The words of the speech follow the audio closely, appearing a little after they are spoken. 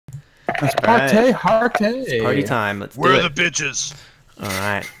Let's Alright. party. It's party time. Let's do Where are it. the bitches?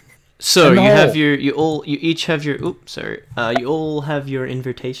 Alright. So you have your you each have your you all have your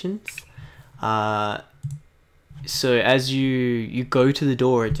invitations. So as you go to the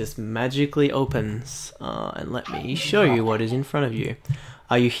door, it just magically opens. And let me show you what is in front of you.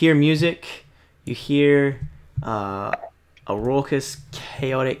 You hear music. You hear a raucous,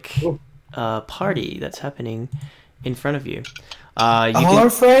 chaotic party that's happening in front of you. All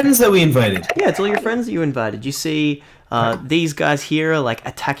our friends that we invited. Yeah, it's all your friends that you invited. You see these guys here are like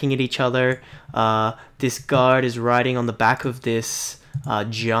attacking at each other. This guard is riding on the back of this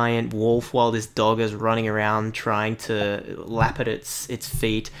giant wolf while this dog is running around trying to lap at its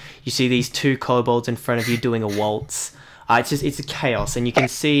feet. You see these two kobolds in front of you doing a waltz. It's a chaos, and you can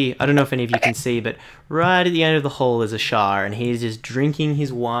see, I don't know if any of you can see, but right at the end of the hall is Ashar, and he's just drinking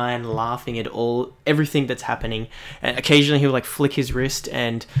his wine, laughing at everything that's happening. And occasionally he'll like flick his wrist,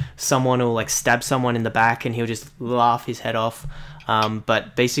 and someone will like stab someone in the back, and he'll just laugh his head off.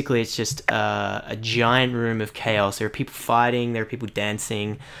 But basically it's just a giant room of chaos. There are people fighting, there are people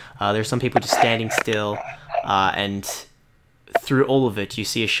dancing, there are some people just standing still, and through all of it you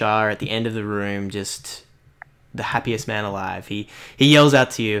see Ashar at the end of the room, just the happiest man alive. He yells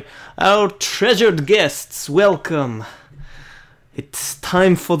out to you, "Our treasured guests, welcome. It's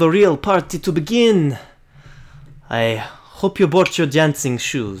time for the real party to begin. I hope you bought your dancing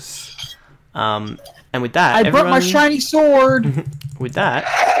shoes." And with that, I brought my shiny sword. With that,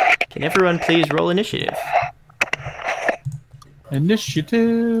 can everyone please roll initiative?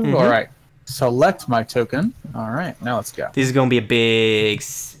 Initiative. All right. Select my token. All right. Now let's go. This is going to be a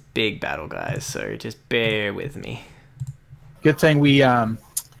big battle, guys, so just bear with me. Good thing we got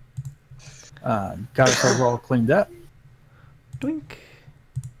ourselves all cleaned up. Doink.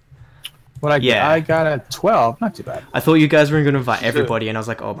 What I got a 12. Not too bad. I thought you guys were going to invite everybody, and I was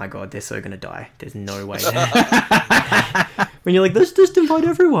like, oh my god, they're so going to die. There's no way. When you're like, let's just invite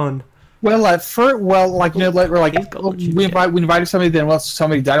everyone. Well, at first, we invited somebody, then once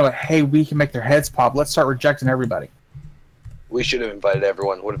somebody died, like, hey, we can make their heads pop. Let's start rejecting everybody. We should have invited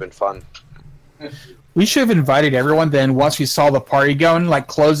everyone. It would have been fun. We should have invited everyone. Then once we saw the party going, like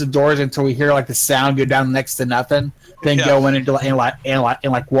close the doors until we hear like the sound go down next to nothing. Then go in and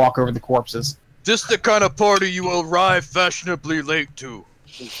walk over the corpses. This the kind of party you will arrive fashionably late to.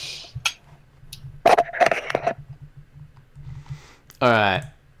 All right.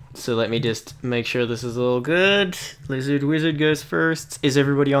 So let me just make sure this is all good. Lizard Wizard goes first. Is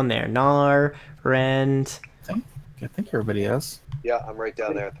everybody on there? Nar, Rand. I think everybody is. Yeah, I'm right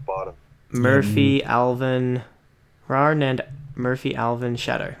down there at the bottom. Murphy, Alvin, Rarn, and Murphy, Alvin,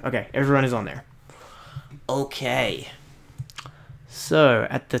 Shadow. Okay, everyone is on there. Okay. So,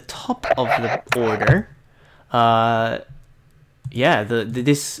 at the top of the order, yeah,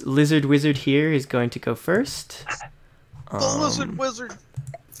 this Lizard Wizard here is going to go first. The Lizard Wizard!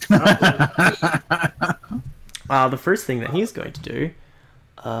 The first thing that he's going to do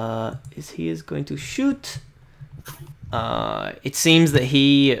is he is going to shoot. It seems that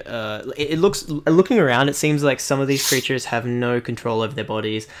looking around, it seems like some of these creatures have no control over their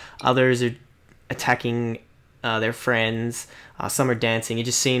bodies. Others are attacking their friends. Some are dancing. It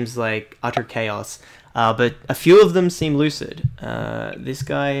just seems like utter chaos. But a few of them seem lucid. This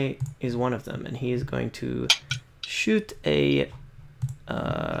guy is one of them, and he is going to shoot he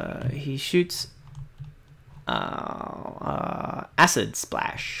shoots acid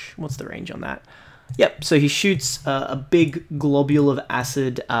splash. What's the range on that? Yep, so he shoots a big globule of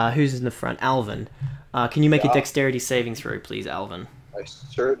acid. Who's in the front? Alvin. Can you make a dexterity saving throw, please, Alvin? I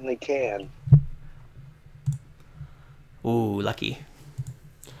certainly can. Ooh, lucky.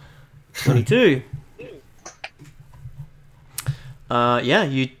 22. Yeah,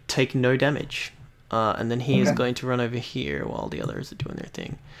 you take no damage. And then he is going to run over here while the others are doing their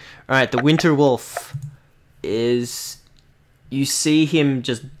thing. Alright, the Winter Wolf is... You see him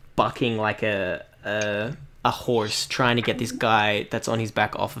just bucking like a horse, trying to get this guy that's on his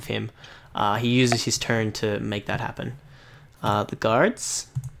back off of him. He uses his turn to make that happen. The guards.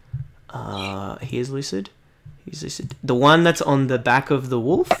 He is lucid. He's lucid. The one that's on the back of the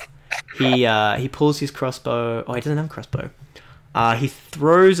wolf, he pulls his crossbow. Oh, he doesn't have a crossbow. He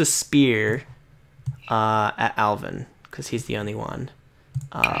throws a spear at Alvin, because he's the only one.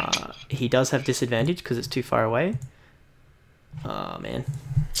 He does have disadvantage because it's too far away. Oh, man.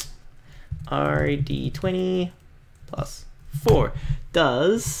 RD20 plus 4.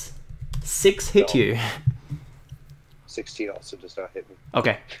 Does 6 hit you? 16 also does not hit me.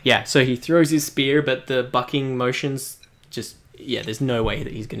 Okay, yeah, so he throws his spear, but the bucking motions just... Yeah, there's no way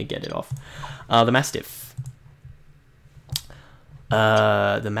that he's going to get it off. The Mastiff.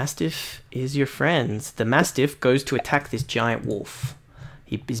 The Mastiff is your friends. The Mastiff goes to attack this giant wolf.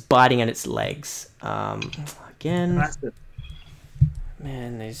 He is biting at its legs. Again, Mastiff.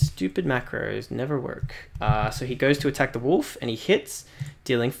 man, these stupid macros never work. So he goes to attack the wolf, and he hits,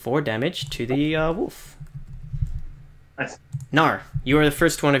 dealing 4 damage to the wolf. Nice. Nar, you are the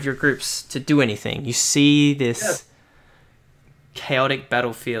first one of your groups to do anything. You see this chaotic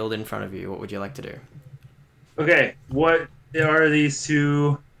battlefield in front of you. What would you like to do? Okay, what are these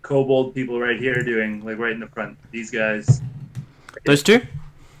 2 kobold people right here doing? Like right in the front. These guys. Those 2?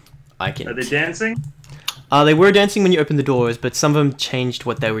 I can. Are they dancing? They were dancing when you opened the doors, but some of them changed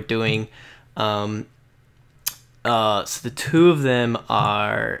what they were doing. So the 2 of them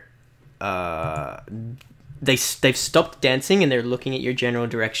are they've stopped dancing and they're looking at your general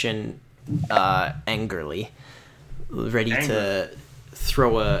direction angrily, ready to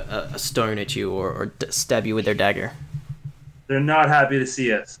throw a stone at you or stab you with their dagger. They're not happy to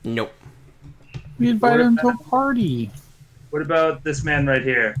see us. Nope. We invited him to a party. What about this man right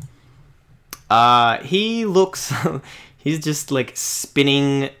here? He looks... he's just, like,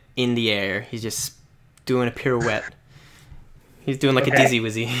 spinning in the air. He's just doing a pirouette. He's doing, like, a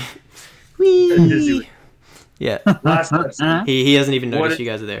dizzy-wizzy. Whee! Yeah. Last question. He hasn't even noticed you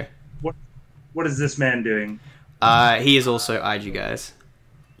guys are there. What is this man doing? He is also eyed you guys.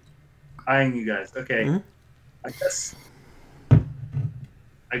 Eyeing you guys. Okay. Mm-hmm.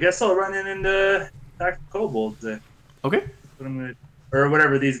 I guess I'll run in and attack the kobolds. Okay. That's what I'm gonna, or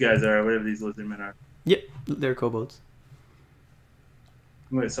whatever these guys are, whatever these lizard men are. Yep, they're kobolds.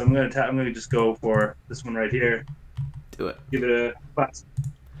 So I'm gonna just go for this one right here. Do it. Give it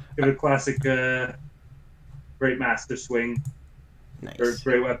a classic great master swing. Nice. Or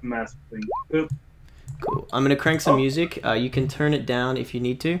great weapon master swing. Oop. Cool. I'm gonna crank some music. You can turn it down if you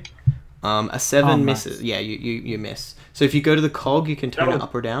need to. A 7 misses. Nice. Yeah, you miss. So if you go to the cog, you can turn it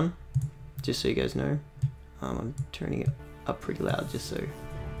up or down. Just so you guys know. I'm turning it up pretty loud, just so.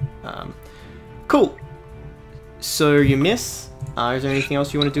 Cool. So you miss. Is there anything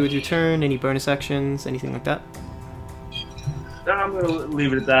else you want to do with your turn? Any bonus actions? Anything like that? No, I'm gonna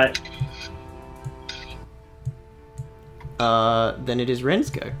leave it at that. Then it is Ren's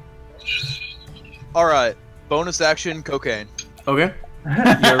go. Alright. Bonus action, cocaine. Okay.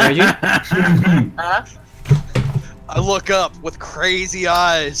 You're ready? I look up with crazy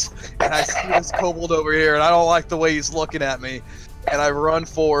eyes, and I see this kobold over here, and I don't like the way he's looking at me. And I run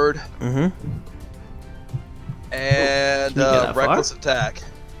forward. Mm-hmm. And reckless attack.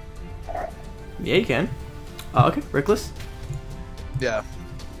 Yeah, you can. Oh, okay. Reckless. Yeah.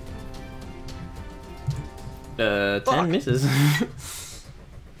 10 misses.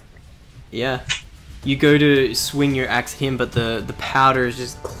 Yeah. You go to swing your axe at him, but the powder is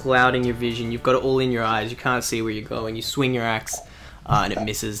just clouding your vision. You've got it all in your eyes. You can't see where you're going. You swing your axe, and it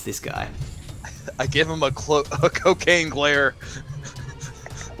misses this guy. I give him a cocaine glare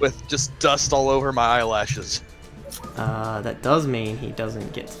with just dust all over my eyelashes. That does mean he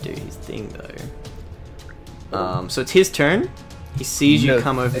doesn't get to do his thing, though. So it's his turn. He sees you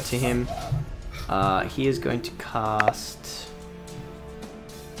come over to him. He is going to cast...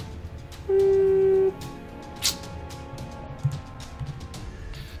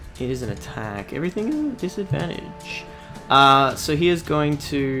 It is an attack. Everything is a disadvantage. So he is going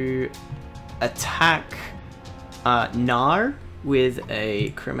to attack Nar with a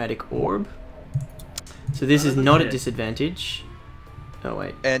chromatic orb. So this is not a disadvantage. Oh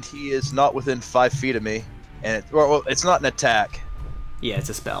wait. And he is not within 5 feet of me. And well, it's not an attack. Yeah, it's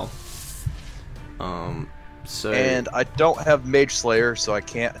a spell. So. And I don't have Mage Slayer, so I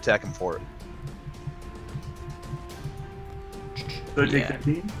can't attack him for it. So take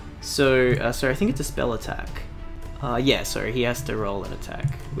 15? So, sorry, I think it's a spell attack. Yeah, sorry, he has to roll an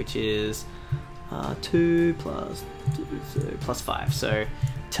attack, which is 2 plus 2, so plus 5. So,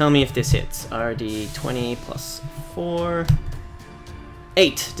 tell me if this hits. RD 20 plus 4.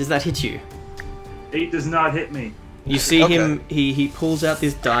 8. Does that hit you? 8 does not hit me. You see him, he pulls out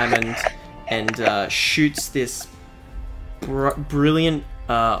this diamond and shoots this brilliant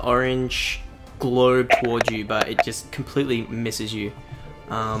orange globe towards you, but it just completely misses you.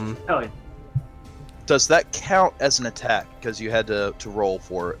 Hell yeah. Does that count as an attack? Because you had to roll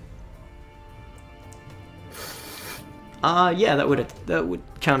for it. Yeah, that would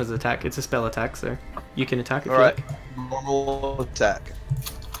count as an attack. It's a spell attack, so you can attack if you Alright, like. normal attack.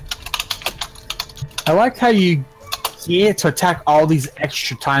 I like how you get to attack all these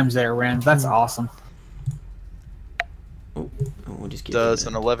extra times there, Ren. That's awesome. Oh, we'll just get Does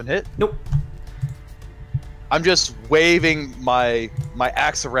an 11 hit? Nope. I'm just waving my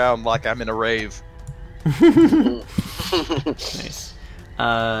axe around like I'm in a rave. Nice.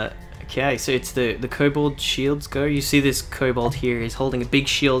 Okay, so it's the kobold shields go. You see this kobold here. He's holding a big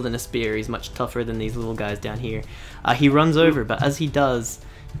shield and a spear. He's much tougher than these little guys down here. He runs over, but as he does,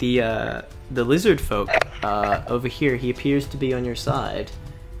 the lizard folk over here, he appears to be on your side.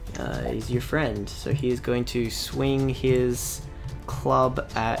 He's your friend, so he is going to swing his club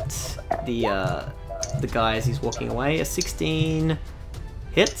at the guy as he's walking away. A 16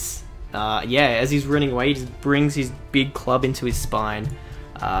 hits. Yeah, as he's running away, he just brings his big club into his spine.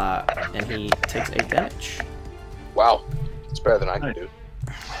 And he takes 8 damage. Wow, it's better than I can do.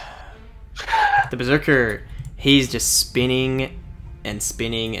 The Berserker, he's just spinning and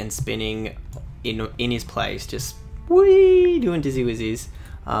spinning and spinning in his place, just whee, doing dizzy wizzies.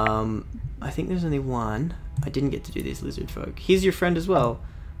 I think there's only one. I didn't get to do these lizard folk. He's your friend as well,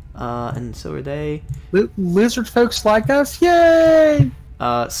 and so are they. Lizard folks like us, yay!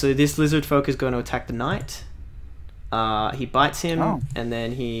 So this lizard folk is going to attack the knight. He bites him, and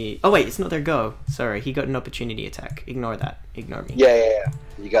then he... Oh wait, it's not their go. Sorry, he got an opportunity attack. Ignore that. Ignore me. Yeah.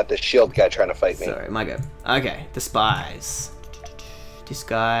 You got the shield guy trying to fight me. Sorry, my go. Okay, the spies. This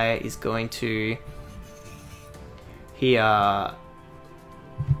guy is going to... He's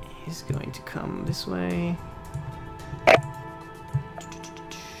going to come this way.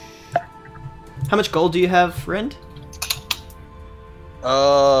 How much gold do you have, friend?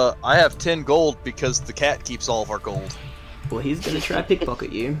 I have 10 gold because the cat keeps all of our gold. Well, he's gonna try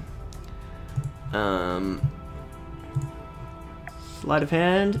pickpocket you. Sleight of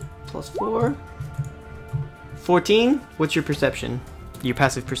hand, +4. 14? What's your perception? Your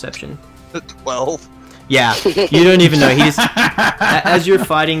passive perception? 12. Yeah, you don't even know. He just, as you're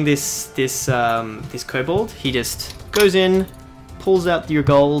fighting this kobold, he just goes in, pulls out your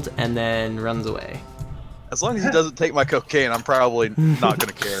gold, and then runs away. As long as he doesn't take my cocaine, I'm probably not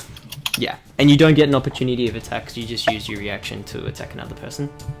gonna care. Yeah, and you don't get an opportunity of attacks. You just use your reaction to attack another person.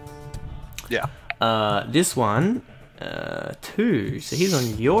 Yeah. This one, 2. So he's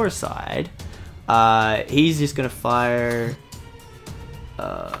on your side. He's just gonna fire.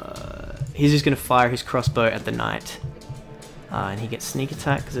 He's just gonna fire his crossbow at the knight, and he gets sneak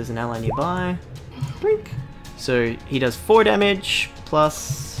attack because there's an ally nearby. Blink. So he does 4 damage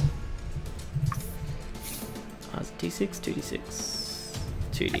plus. D6, 2d6,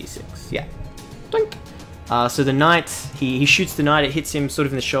 2d6. Yeah. Blink. So the knight, he shoots the knight. It hits him sort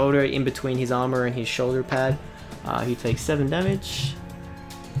of in the shoulder, in between his armor and his shoulder pad. He takes 7 damage,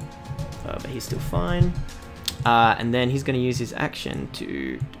 but he's still fine. And then he's going to use his action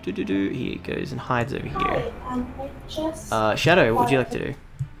to he goes and hides over here. Shadow, what would you like to do?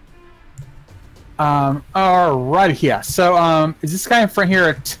 Alright, yeah. So, is this guy in front here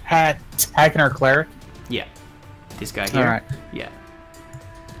attacking our cleric? Yeah. This guy here? Alright. Yeah.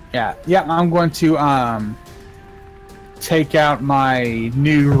 Yeah, I'm going to, take out my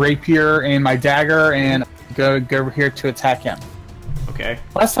new rapier and my dagger and go over here to attack him. Okay.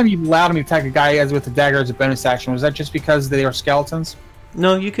 Last time you allowed me to attack a guy as with a dagger as a bonus action. Was that just because they are skeletons?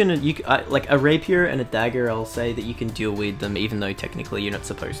 No, you can like a rapier and a dagger. I'll say that you can deal with them, even though technically you're not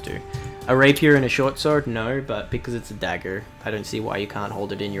supposed to. A rapier and a short sword, no, but because it's a dagger, I don't see why you can't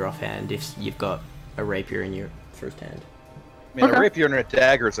hold it in your offhand if you've got a rapier in your first hand. I mean, a rapier and a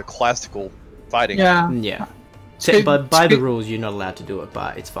dagger is a classical fighting. Yeah. Yeah. So, but by the rules, you're not allowed to do it,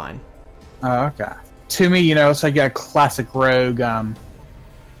 but it's fine. Oh, okay. To me, you know, it's like a classic rogue. Alright,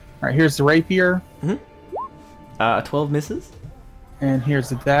 here's the rapier. 12 misses. And here's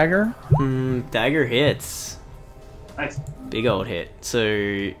the dagger. Dagger hits. Nice. Big old hit.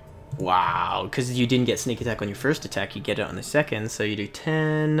 So, wow. Because you didn't get sneak attack on your first attack, you get it on the second. So you do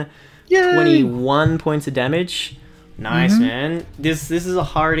 10, Yay! 21 points of damage. Nice, man. This is a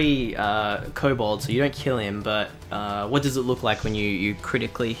hardy kobold, so you don't kill him, but what does it look like when you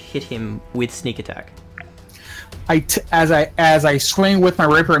critically hit him with sneak attack? As I swing with my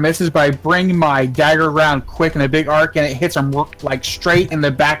rapier, it misses, but I bring my dagger around quick in a big arc, and it hits him like straight in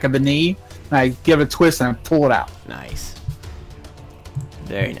the back of the knee. And I give it a twist and I pull it out. Nice.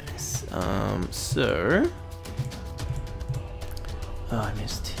 Very nice. So I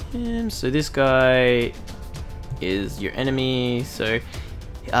missed him. So this guy is your enemy. So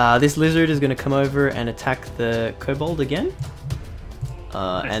this lizard is going to come over and attack the kobold again.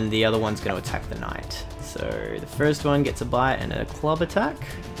 And the other one's going to attack the knight. So the first one gets a bite and a club attack.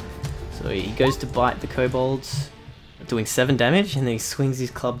 So he goes to bite the kobold, doing 7 damage, and then he swings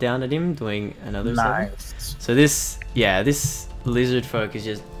his club down at him, doing another 7. So this lizard folk is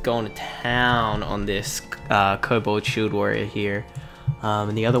just going to town on this kobold shield warrior here.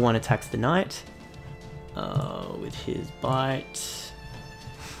 And the other one attacks the knight with his bite,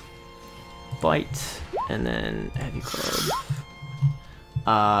 And then Heavy Club.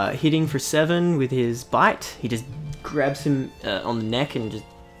 Hitting for 7 with his bite. He just grabs him on the neck and just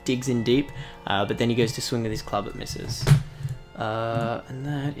digs in deep. But then he goes to swing with his club, it misses. And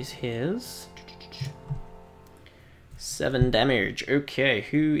that is his 7 damage. Okay,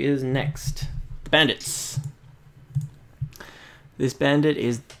 who is next? The bandits. This bandit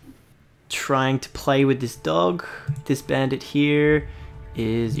is trying to play with this dog. This bandit here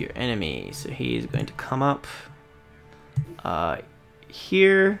is your enemy, so he is going to come up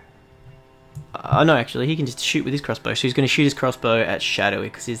here. No, actually, he can just shoot with his crossbow. So he's going to shoot his crossbow at Shadowy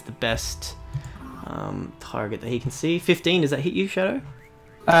because he's the best target that he can see. 15, does that hit you, Shadow?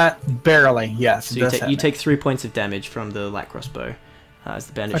 Barely, yes. So you take 3 points of damage from the light crossbow as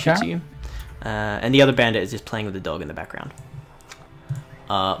the bandit shoots you. And the other bandit is just playing with the dog in the background.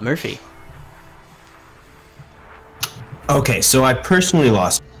 Murphy. Okay, so I personally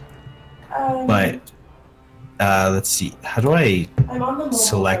lost, but let's see. How do I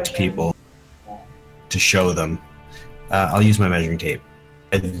select people to show them? I'll use my measuring tape.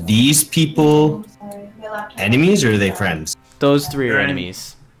 Are these people enemies or are they friends? Those 3 are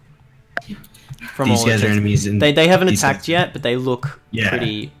enemies. From These guys are enemies. And they haven't attacked yet, but they look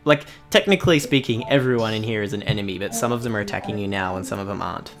pretty... Like, technically speaking, everyone in here is an enemy, but some of them are attacking you now and some of them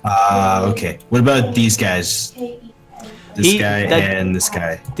aren't. Okay. What about these guys? This guy and this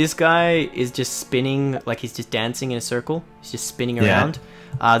guy. This guy is just spinning, like he's just dancing in a circle. He's just spinning around.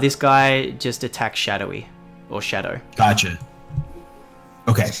 This guy just attacks Shadowy. Or Shadow. Gotcha.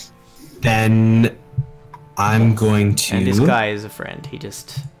 Okay. Then I'm going to... And this guy is a friend. He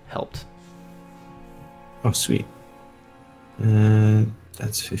just helped. Oh, sweet.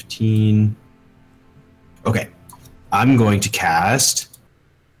 That's 15. Okay. I'm going to cast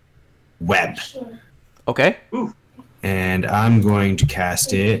Web. Okay. Ooh. And I'm going to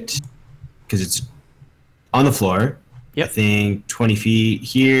cast it because it's on the floor. Yep. I think 20 feet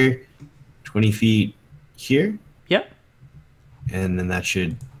here, 20 feet here. Yep. And then that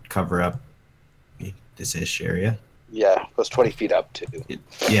should cover up this-ish area. Yeah, it goes 20 feet up too.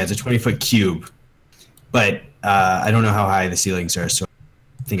 Yeah, it's a 20-foot cube. But I don't know how high the ceilings are, so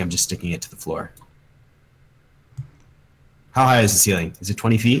I think I'm just sticking it to the floor. How high is the ceiling? Is it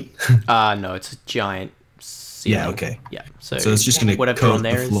 20 feet? No, it's a giant ceiling. Yeah, okay. Yeah, so it's just going to coat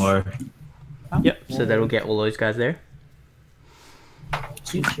the floor. Yep, so that'll get all those guys there.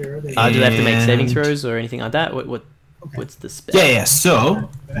 Do they have to make saving throws or anything like that? What's the spell? Yeah, so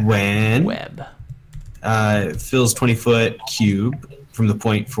when... Web. It fills 20-foot cube from the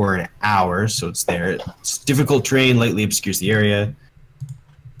point for an hour, so it's there. It's difficult terrain, lightly obscures the area.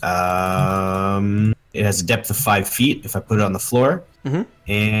 It has a depth of 5 feet if I put it on the floor. Mm-hmm.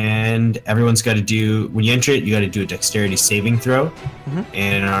 And everyone's got to do, when you enter it, you got to do a dexterity saving throw. Mm-hmm.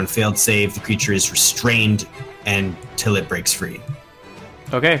 And on a failed save, the creature is restrained until it breaks free.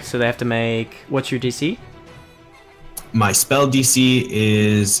 Okay, so they have to make, what's your DC? My spell DC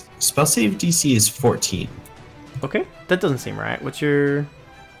is, spell save DC is 14. Okay, that doesn't seem right. What's your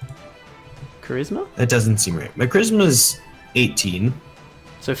charisma? That doesn't seem right. My charisma is 18.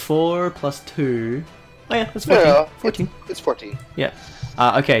 So 4 plus 2. Oh yeah, that's 14. No, 14. It's 14. Yeah.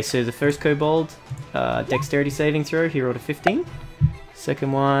 Okay, so the first kobold, dexterity saving throw, he rolled a 15.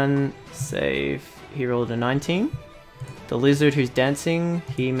 Second one, save, he rolled a 19. The lizard who's dancing,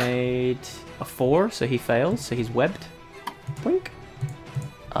 he made a 4, so he fails, so he's webbed. Boink.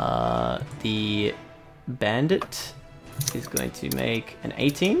 The bandit is going to make an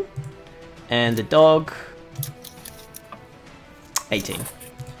 18. And the dog, 18.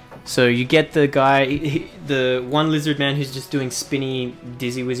 So you get the guy, the one lizard man who's just doing spinny,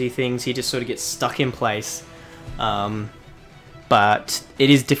 dizzy-wizzy things, he just sort of gets stuck in place. But it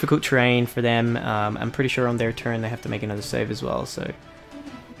is difficult terrain for them. I'm pretty sure on their turn they have to make another save as well, so...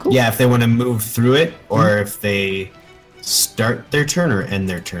 Cool. Yeah, if they want to move through it, or if they start their turn or end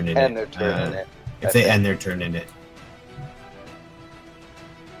their turn in it. End their turn in it. If they end their turn in it.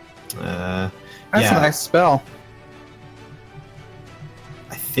 That's a nice spell.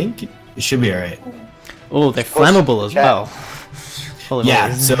 I think it should be alright. Oh, they're flammable as well. Holy Yeah,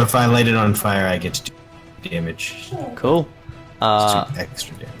 moly. so if I light it on fire, I get to do damage. Cool. Just 2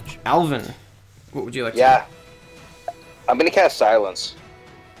 extra damage. Alvin, what would you like to Yeah. I'm going to cast Silence.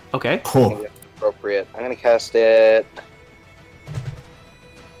 do? Okay. I Cool. think that's appropriate. I'm going to cast it.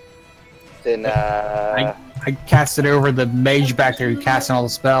 Then, I cast it over the mage back there who casting all the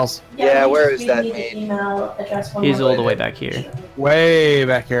spells. Yeah, where is that mage? He's all the way back here. Way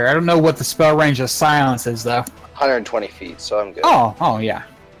back here. I don't know what the spell range of silence is, though. 120 feet, so I'm good. Oh, yeah.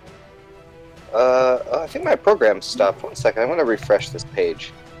 I think my program stopped. 1 second, I'm going to refresh this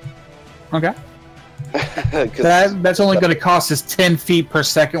page. Okay. That's only going to cost us 10 feet per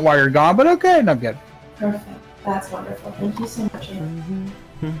second while you're gone, but okay, no good. Perfect. That's wonderful. Thank you so much.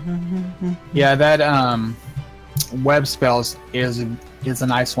 Yeah, that web spells is a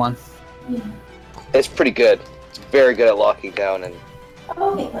nice one. Yeah. It's pretty good. It's very good at locking down and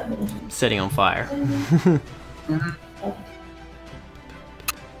Okay, let me. Setting on fire.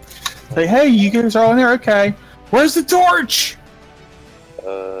 Say, hey, you guys are all in there? Okay. Where's the torch?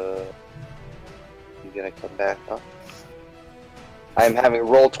 you gonna come back up? I'm having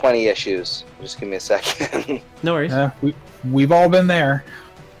roll 20 issues. Just give me a second. No worries. We've all been there.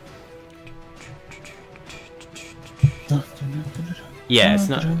 Yeah, it's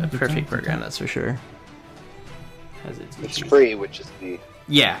not a perfect program, that's for sure. Has its It's issues. free, which is the...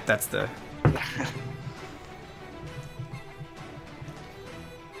 Yeah, that's the...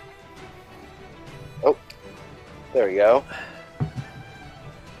 Oh, there we go.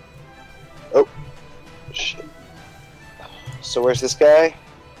 Oh, shit. So where's this guy?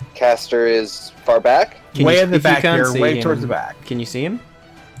 Caster is far back? Way in the if you back can't here, see way him, towards the back. Can you see him?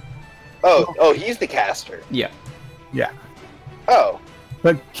 Oh, he's the caster. Yeah. Yeah. Oh,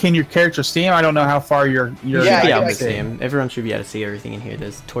 But can your character see him? I don't know how far you're Yeah, Yeah, I I can can see see him. Everyone should be able to see everything in here.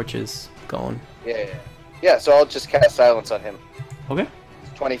 There's torches going. yeah. Yeah, so I'll just cast silence on him. Okay.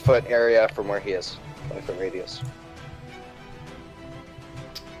 20-foot area from where he is. 20-foot radius.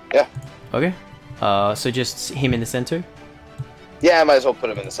 Okay. So just him in the center? Yeah, I might as well put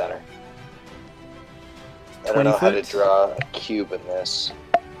him in the center. I don't 20 know how to foot? draw a cube in this.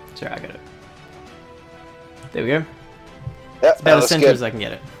 Sorry, I got it. There we go. Yep, About that as looks center good. as I can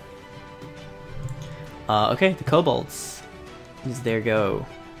get it. Okay, the kobolds. There go.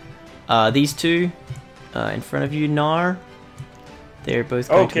 These two in front of you, Nar. They're both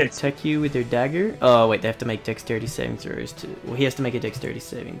going to attack you with their dagger. Oh wait, they have to make dexterity saving throws too. Well, he has to make a dexterity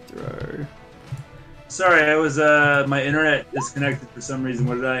saving throw. Sorry, I was my internet disconnected for some reason.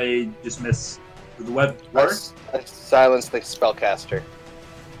 What did I just miss? Did the web work? I silenced the spellcaster.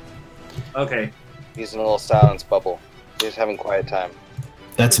 Okay. Using a little silence bubble. He's having quiet time.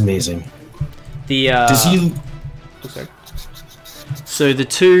 That's amazing. The Does he? So the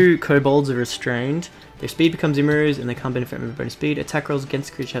two kobolds are restrained. Their speed becomes immersed, and they can't benefit from bonus speed. Attack rolls against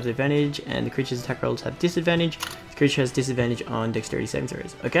the creature have advantage, and the creature's attack rolls have disadvantage. The creature has disadvantage on dexterity saving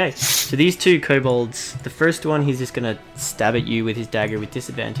throws. Okay, so these two kobolds, the first one, he's just gonna stab at you with his dagger with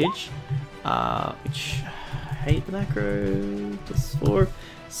disadvantage, which I hate the macro. +4.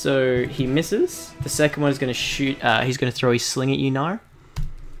 So he misses. The second one is gonna shoot. He's gonna throw his sling at you, Nar.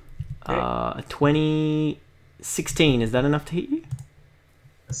 A 16. Is that enough to hit you?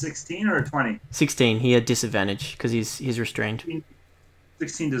 A 16 or a 20? 16. He had disadvantage because he's restrained.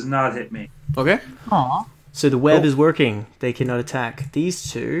 16 does not hit me. Okay. Aw. So the web is working. They cannot attack. These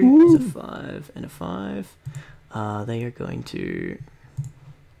two is a 5 and a 5. They are going to,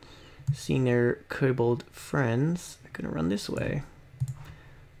 seeing their kobold friends, they're going to run this way.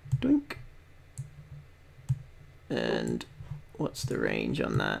 Doink. And what's the range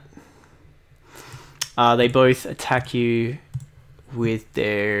on that? They both attack you with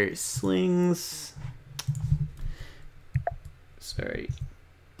their slings. Sorry.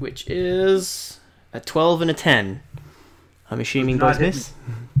 Which is a 12 and a 10. I'm assuming both miss?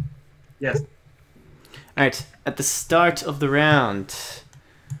 Yes. Alright, at the start of the round,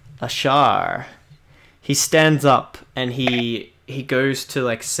 Ashar, he stands up and he goes to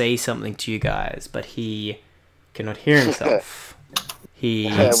like say something to you guys, but he cannot hear himself. We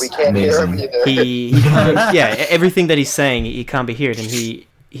can't hear him either. He can't, yeah, everything that he's saying, he can't be heard, and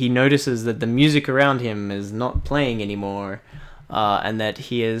he notices that the music around him is not playing anymore, and that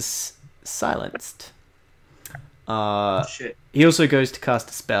he is silenced. Shit. He also goes to cast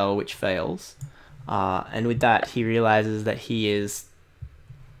a spell, which fails, and with that, he realizes that he is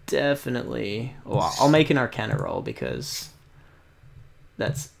definitely... Well, I'll make an Arcana roll, because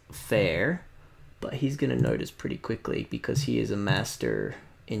that's fair. But he's going to notice pretty quickly because he is a Master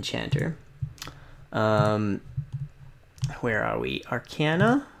Enchanter. Where are we?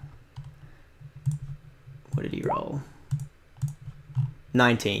 Arcana? What did he roll?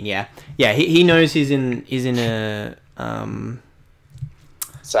 19, yeah. Yeah, he knows he's in a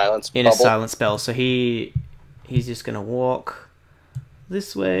Silence in bubble. a silent spell. So he's just going to walk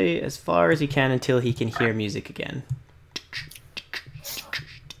this way as far as he can until he can hear music again.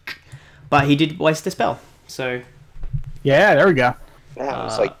 But he did waste a spell, so... Yeah, there we go. Yeah,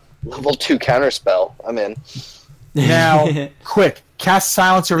 it's like level 2 counter spell. I'm in. Now, quick, cast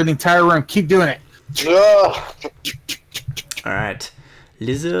silence over the entire room. Keep doing it. Ugh. Alright.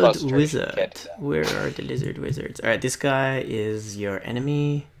 Lizard Concentration, Wizard. can't do that. Where are the lizard wizards? Alright, this guy is your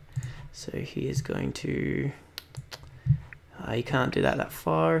enemy. So he is going to... he can't do that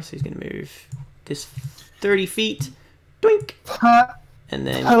far, so he's going to move this 30 feet. Doink! And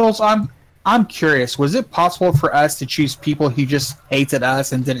then... Puddles, I'm curious. Was it possible for us to choose people who just hated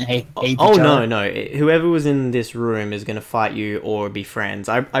us and didn't hate each other? No. Whoever was in this room is going to fight you or be friends.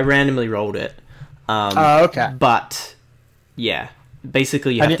 I randomly rolled it. Okay. But, yeah.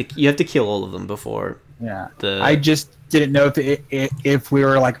 Basically, you have to kill all of them before... Yeah. I just didn't know if we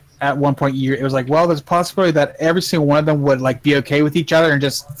were like at one point it was like, well, there's a possibility that every single one of them would like be okay with each other and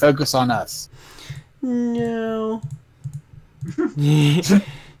just focus on us. No.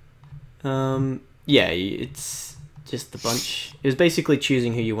 Yeah, it's just a bunch. It was basically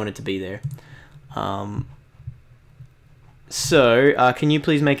choosing who you wanted to be there. So, can you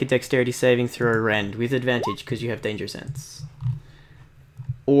please make a dexterity saving throw, Rend, with advantage because you have danger sense?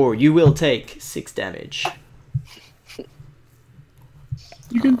 Or you will take 6 damage.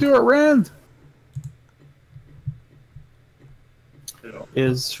 You can do it, Rend.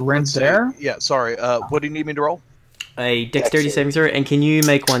 Is Rend there? Yeah, sorry. What do you need me to roll? A dexterity saving throw, and can you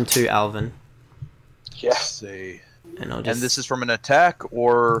make one too, Alvin? Yeah. Let's see. And I'll just... And this is from an attack,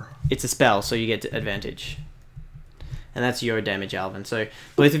 or... It's a spell, so you get advantage. And that's your damage, Alvin. So,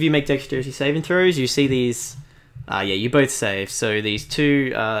 both of you make dexterity saving throws. You see these... yeah, you both save. So these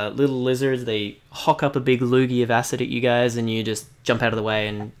two little lizards, they hock up a big loogie of acid at you guys, and you just jump out of the way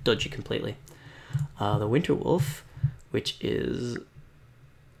and dodge you completely. The winter wolf, which is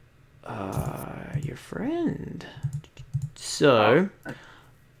your friend. So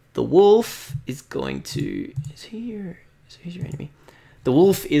the wolf is going to... Is he your enemy? The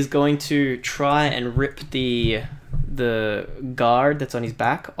wolf is going to try and rip the guard that's on his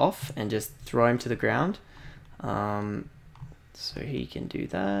back off and just throw him to the ground. So he can do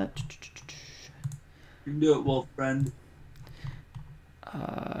that. You can do it, wolf friend.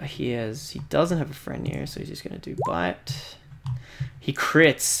 He doesn't have a friend here, so he's just gonna do bite. He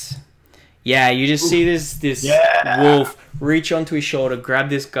crits. Yeah, you just see this wolf reach onto his shoulder, grab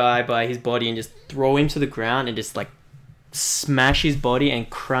this guy by his body, and just throw him to the ground, and just like smash his body and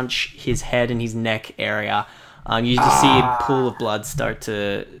crunch his head and his neck area. You just see a pool of blood start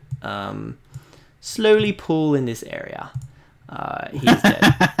to slowly pool in this area. He's dead.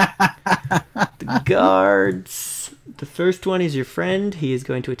 The guards. The first one is your friend. He is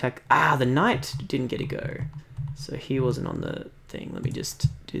going to attack. The knight didn't get a go, so he wasn't on the thing. Let me just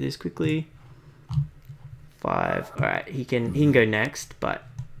do this quickly. 5. All right, he can go next, but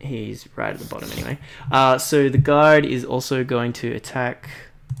he's right at the bottom anyway. So the guard is also going to attack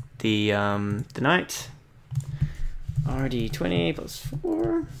the knight. RD 20 plus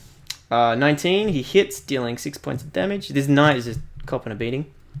 4. 19, he hits, dealing 6 points of damage. This knight is just copping a beating.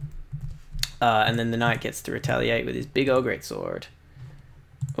 And then the knight gets to retaliate with his big old greatsword.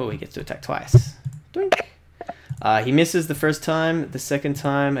 Oh, he gets to attack twice. Doink. He misses the first time. The second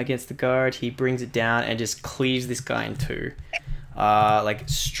time against the guard, he brings it down and just cleaves this guy in two. Like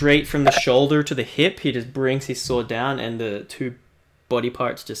straight from the shoulder to the hip, he just brings his sword down and the two body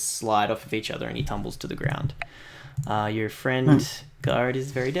parts just slide off of each other and he tumbles to the ground. Your friend guard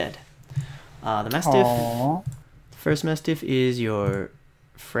is very dead. The Mastiff. Aww. The first Mastiff is your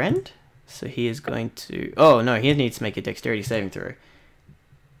friend. So he is going to... Oh, no, he needs to make a dexterity saving throw.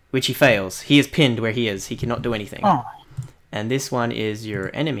 Which he fails. He is pinned where he is. He cannot do anything. Oh. And this one is your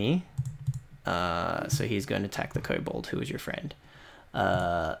enemy. So he's going to attack the kobold, who is your friend.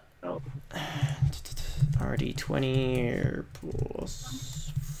 Already 20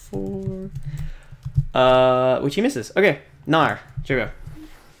 plus 4. Which he misses. Okay, Nar, here we go.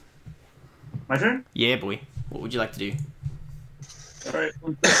 My turn? Yeah, boy. What would you like to do? Alright.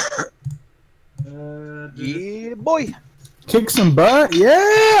 Yeah, boy. Kick some butt,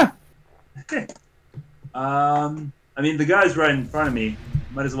 yeah! I mean, the guy's right in front of me.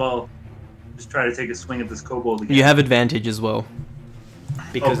 Might as well just try to take a swing at this kobold again. You have advantage as well.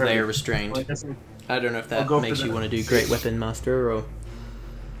 Because Okay. they are restrained. Well, I don't know if that I'll go makes for you the- want to do Great Weapon Master or...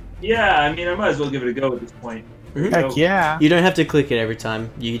 yeah, I mean, I might as well give it a go at this point. Heck yeah. You don't have to click it every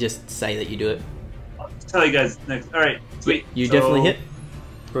time. You just say that you do it. I'll just tell you guys next. Alright, sweet. You So, definitely hit.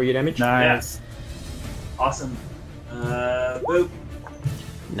 Roll your damage. Nice. Awesome. Boop.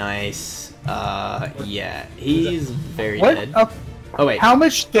 Nice. Yeah. He's very What? dead. Oh, Oh, wait. how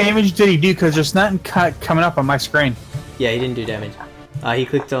much damage did he do? Because there's nothing coming up on my screen. Yeah, he didn't do damage. He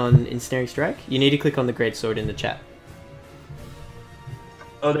clicked on Ensnaring Strike. You need to click on the Greatsword in the chat.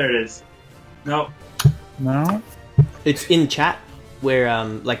 Oh, there it is. No. No? It's in chat, where,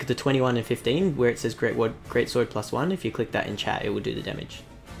 like the 21 and 15, where it says Greatsword +1. If you click that in chat, it will do the damage.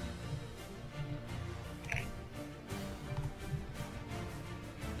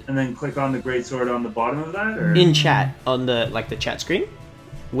 and then click on the greatsword on the bottom of that, or In chat on the chat screen,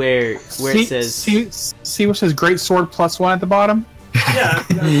 where it says see what says great sword +1 at the bottom. yeah.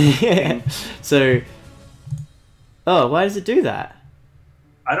 yeah. So, oh, why does it do that?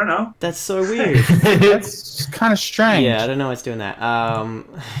 I don't know. That's so weird. That's kind of strange. Yeah, I don't know what's doing that.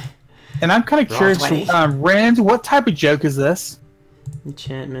 And I'm kind of curious, 20. Rand, what type of joke is this?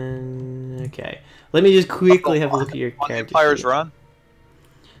 Enchantment. Okay, let me just quickly have a look at your On character. Empire's sheet. Run.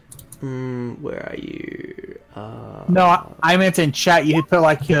 Where are you? No, I meant in chat. You put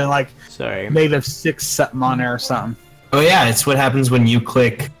like Sorry. negative 6 something on there or something. Oh yeah, it's what happens when you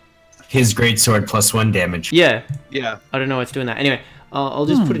click his greatsword +1 damage. Yeah, Yeah. I don't know what's doing that. Anyway, I'll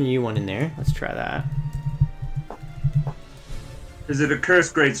just put a new one in there. Let's try that. Is it a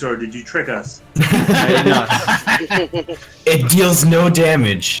cursed greatsword? Did you trick us? I did not. It deals no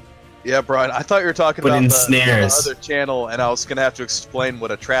damage. Yeah, Brian. I thought you were talking But about ensnares. the other channel, and I was gonna have to explain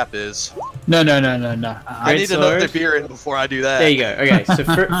what a trap is. No. I need another sword. beer in before I do that. There you go. Okay, so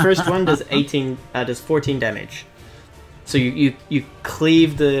first one does 14 damage. So you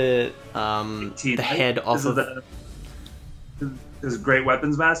cleave the head off of. Does Great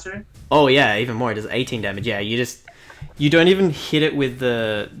Weapons Master? Oh yeah, even more. It does 18 damage. Yeah, you don't even hit it with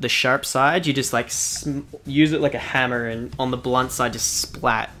the sharp side. You just like use it like a hammer, and on the blunt side, just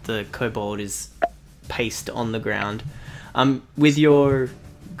splat. The kobold is paste on the ground. With your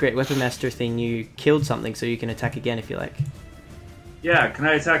Great Weapon Master thing, you killed something, so you can attack again if you like. Yeah, can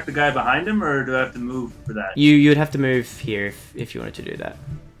I attack the guy behind him, or do I have to move for that? You'd have to move here if you wanted to do that,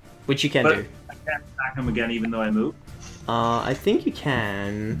 which you can do. I can't attack him again even though I move? I think you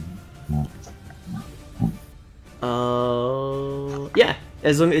can. Yeah,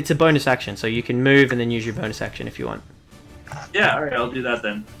 as long it's a bonus action, so you can move and then use your bonus action if you want. Yeah, alright, I'll do that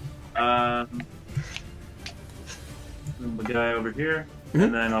then. The guy over here,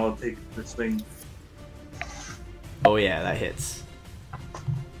 and then I'll take the swing. Oh yeah, that hits.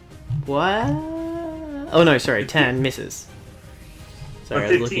 What? Oh no, sorry, 10 misses. Sorry,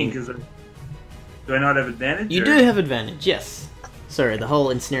 I was 15, looking. because do I not have advantage? You or? do have advantage, yes. Sorry, the whole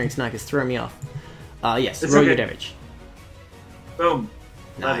ensnaring snake is throwing me off. Yes, It's roll okay. your damage. Boom.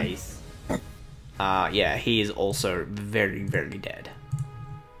 Nice. Yeah, he is also very, very dead.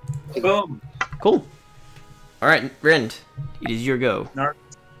 Boom. Cool. Alright, Rend, it is your go.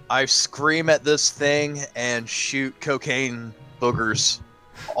 I scream at this thing and shoot cocaine boogers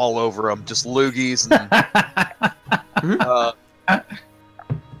all over them, just loogies. And,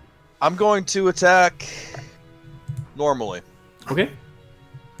 I'm going to attack normally. Okay.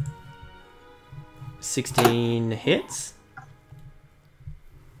 16 hits.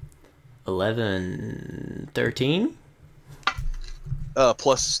 11, 13.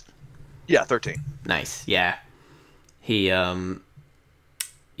 Plus, yeah, 13. Nice, yeah. He,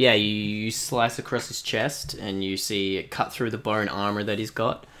 yeah, you slice across his chest and you see it cut through the bone armor that he's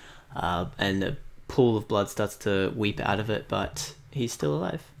got, and the pool of blood starts to weep out of it, but he's still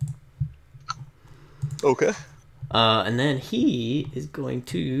alive. Okay. And then he is going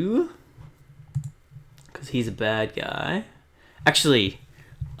to, because he's a bad guy. Actually,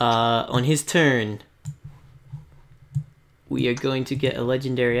 on his turn, we are going to get a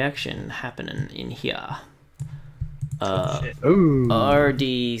legendary action happening in here. Ooh.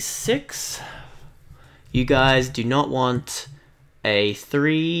 RD6. You guys do not want a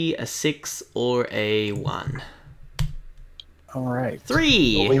 3, a 6, or a 1. All right.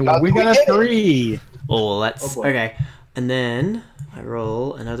 3! We got a 3. Oh, that's... Oh boy. okay. And then I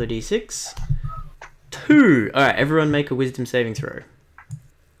roll another D6. 2! Alright, everyone make a wisdom saving throw.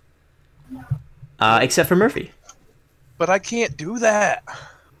 Except for Murphy. But I can't do that.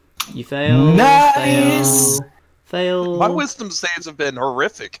 You fail. Nice! Fail. My wisdom saves have been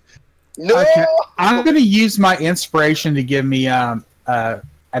horrific. No! Okay. I'm going to use my inspiration to give me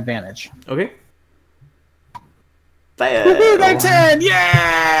advantage. Okay. Fail. Woohoo, 19!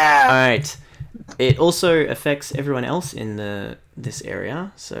 Yeah! Alright. It also affects everyone else in this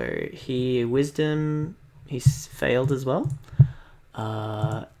area. So he's failed as well.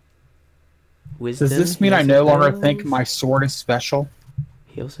 Wisdom. Does this mean he I also no longer fails. think my sword is special?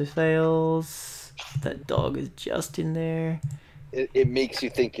 He also fails. That dog is just in there. It makes you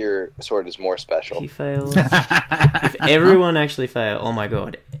think your sword is more special. He fails. If everyone actually fail, oh my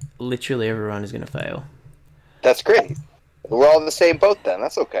god, literally everyone is gonna fail. That's great. We're all in the same boat then.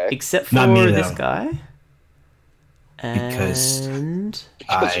 That's okay. Except for Not me, this though. guy. Because- And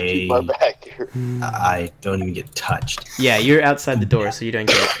Because you keep our back here. I don't even get touched. yeah, you're outside the door, so you don't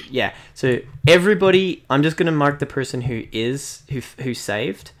get. Yeah, so everybody, I'm just gonna mark the person who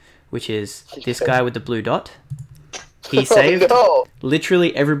saved, which is this guy with the blue dot. He saved. Oh, no.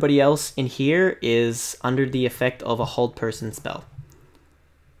 Literally everybody else in here is under the effect of a hold person spell.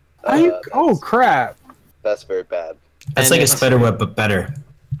 Oh crap! That's very bad. That's And like a it's- spider web, but better.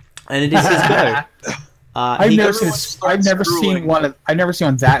 And it is his go. I've He- never Everyone seen. starts I've never seen drooling. one. I've never seen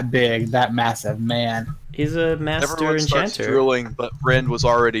one that big, that massive. Man. He's a Master Everyone starts Enchanter. drooling, but Rend was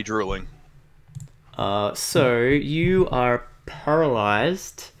already drooling. So you are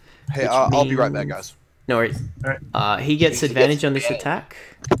paralyzed. Hey, Which I'll be right means- back, guys. No worries. Alright. He gets He advantage gets on this advantage. attack.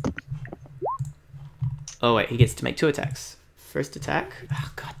 Oh wait, he gets to make 2 attacks. First attack.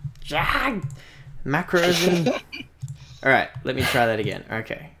 Oh god. Jag! Macros and... Alright, let me try that again.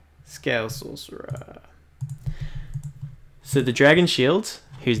 Okay. Scale Sorcerer. So the Dragon Shield,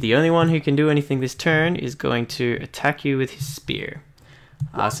 who's the only one who can do anything this turn, is going to attack you with his spear.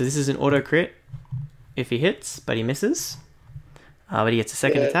 So this is an auto crit if he hits, but he misses. But he gets a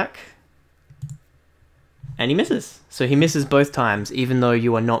second Yeah. attack. And he misses. So he misses both times, even though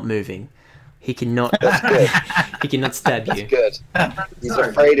you are not moving. He cannot. That's good. He cannot stab That's you. good. He's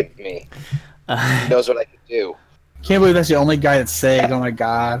afraid of me. He knows what I can do. Can't believe that's the only guy that's saved. Oh my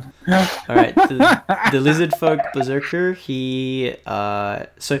god. All right, the lizard folk berserker. He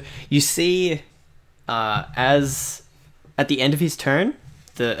so you see, as at the end of his turn,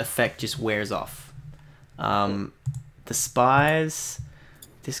 the effect just wears off. The spies.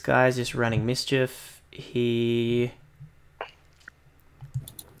 This guy's just running mischief. He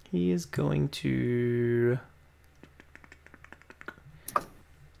is going to.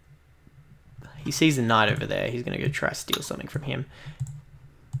 He sees a knight over there. He's going to go try to steal something from him.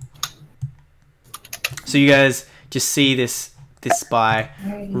 So you guys just see this spy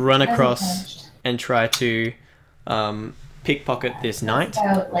run across and try to pickpocket this knight.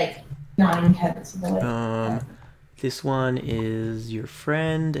 About like 9/10 of the way. This one is your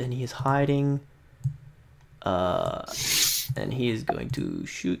friend, and he is hiding. And he is going to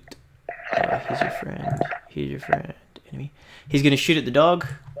shoot. Here's your friend. Here's your friend. Enemy. He's going to shoot at the dog.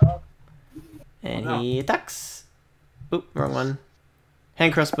 And he attacks. Oop, wrong one.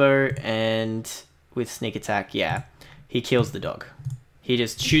 Hand crossbow and with sneak attack, yeah. He kills the dog. He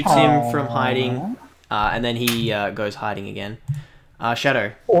just shoots him from hiding, and then he goes hiding again.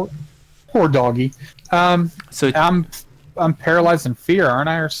 Shadow. Poor doggy. So I'm paralyzed in fear, aren't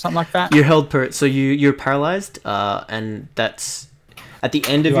I, or something like that? you're held so you're paralyzed, and that's at the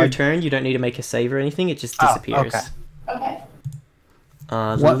end of your turn. You don't need to make a save or anything. It just disappears. okay. Okay.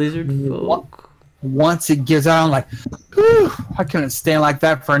 The What- lizard folk. Once it gives out, I'm like, whew, I couldn't stand like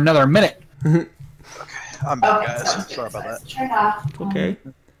that for another minute. I'm back, Okay, guys. sounds good. Sorry about that. Turn off. Okay.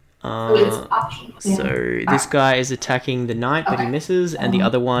 Oh, it's options. Yeah. So this guy is attacking the knight, but he misses, and the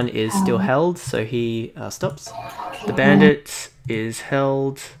other one is still held, so he stops. The bandit is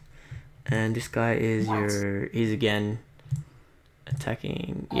held, and this guy is he's again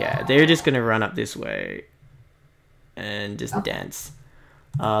attacking. Yeah, they're just gonna run up this way and just dance.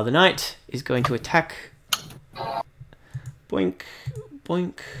 The knight is going to attack. Boink,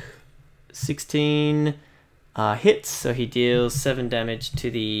 boink. 16 hits, so he deals 7 damage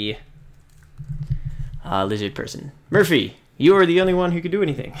to the lizard person. Murphy, you are the only one who can do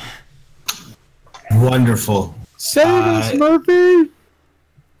anything. Wonderful. Save us, Murphy!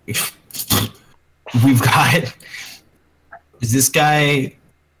 We've got. Is this guy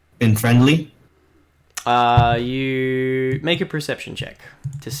been friendly? You make a perception check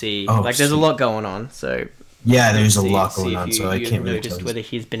to see. Oh, there's a sweet. lot going on, so Yeah, there's a see- lot see going if on, you- so I you've can't really noticed tell. whether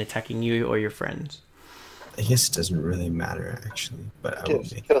he's been attacking you or your friends. I guess it doesn't really matter actually, but I will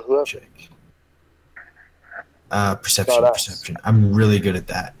Just make kill a whoever. check. Perception, Not us. perception. I'm really good at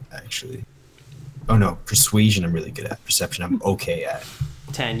that actually. Oh no, persuasion. I'm really good at perception. I'm okay at.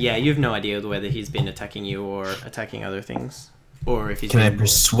 10. Yeah, you have no idea whether he's been attacking you or attacking other things, or if he's. Can I been...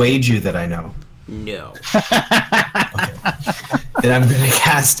 persuade you that I know? No. Then I'm gonna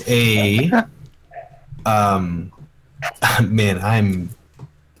cast a. Man,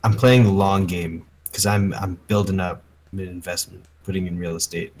 I'm playing the long game because I'm building up an investment, putting in real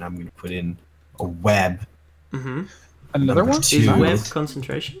estate, and I'm gonna put in a web. Mm-hmm. Another Number one? two. Is Dude. web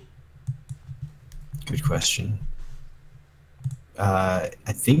concentration? Good question. I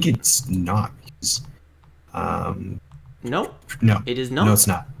think it's not. Because, No, no, it is not. no, it's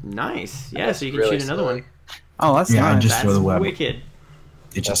not. Nice. Yeah, so you can Really shoot another silly. one. Oh, that's Yeah, I nice. just That's throw the web. wicked.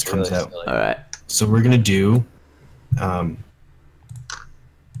 It just That's comes really out. silly. All right. So we're gonna do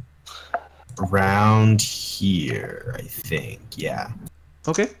around here, I think. Yeah.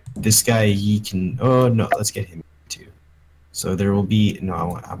 Okay. This guy, he can. Oh no, let's get him too. So there will be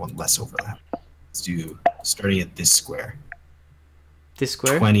no. I want less overlap. Let's do starting at this square. This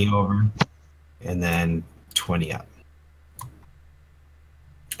square. 20 over, and then 20 up.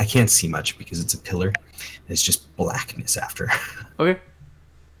 I can't see much because it's a pillar. It's just blackness after. Okay.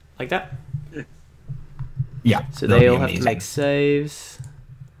 Like that? Yeah. So that'll they be all have to amazing. make saves.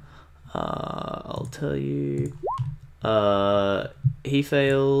 I'll tell you. He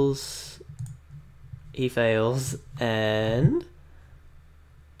fails. He fails. And...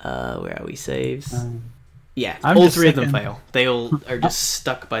 where are we? Saves? Yeah, I'm all just three of them thinking- fail. They all are just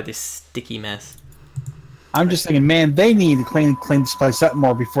stuck by this sticky mess. I'm just thinking, man, they need to clean this place up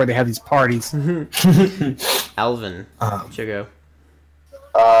more before they have these parties. Alvin, should go.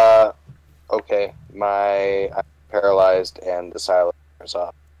 Okay. I'm paralyzed and the silence is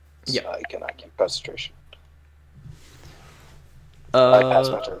off. So Yep. I cannot keep concentration. I pass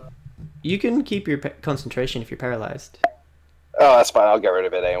my turn. You can keep your concentration if you're paralyzed. Oh, that's fine. I'll get rid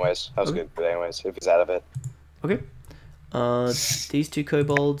of it anyways. I was Okay. good with it anyways, if he's out of it. Okay. These two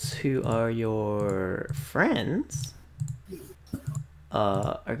kobolds who are your friends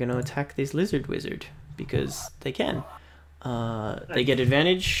are going to attack this lizard wizard because they can. They get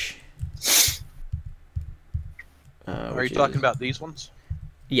advantage. Are you talking about these ones?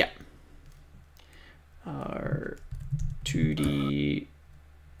 Yeah. Are 2d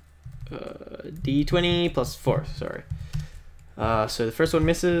d20 plus 4. Sorry. So the first one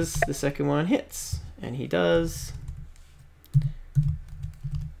misses. The second one hits, and he does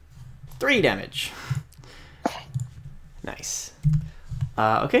 3 damage. Nice.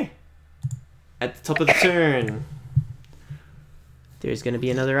 Okay. At the top of the turn, there's going to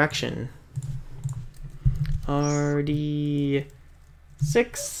be another action. RD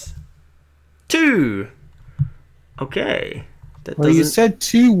 6 2. Okay. That Well, you doesn't. said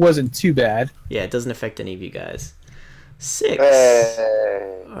 2 wasn't too bad. Yeah, it doesn't affect any of you guys. 6.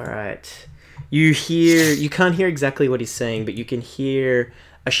 Hey. All right. You can't hear exactly what he's saying, but you can hear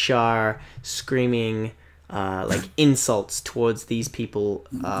Ashar screaming like insults towards these people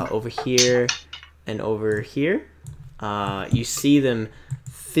over here and over here. You see them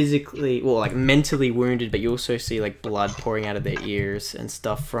physically, well, like mentally wounded, but you also see like blood pouring out of their ears and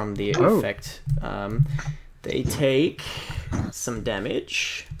stuff from the effect. They take some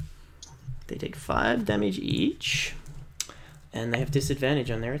damage. They take 5 damage each, and they have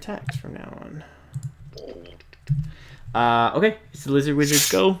disadvantage on their attacks from now on. Okay, it's the lizard wizard's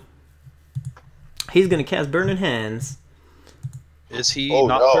go. He's gonna cast Burning Hands. Is he Oh,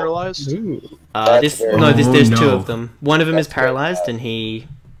 not no. paralyzed? There's Oh, two no. of them. One of them is That's very paralyzed, bad. and he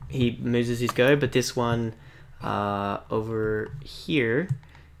loses his go. But this one, over here,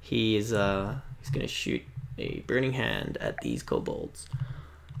 he's gonna shoot a burning hand at these kobolds.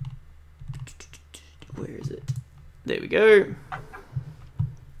 Where is it? There we go.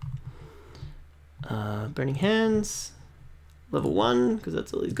 Burning hands, level 1, because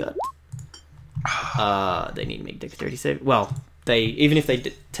that's all he's got. They need to make dexterity save. Well, even if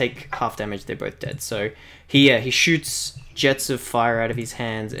they take half damage, they're both dead. So he shoots jets of fire out of his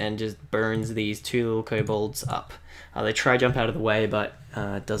hands and just burns these 2 little kobolds up. They try to jump out of the way, but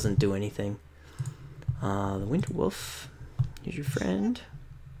it doesn't do anything. The Winter Wolf, here's your friend.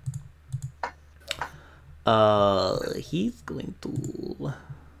 He's going to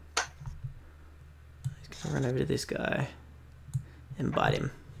run over to this guy and bite him.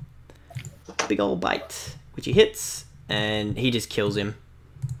 Big old bite, which he hits, and he just kills him.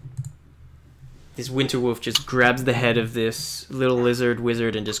 This Winter Wolf just grabs the head of this little lizard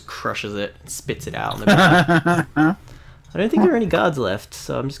wizard and just crushes it and spits it out on the ground. I don't think there are any guards left,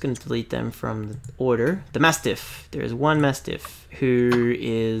 so I'm just going to delete them from the order. The Mastiff. There is one Mastiff who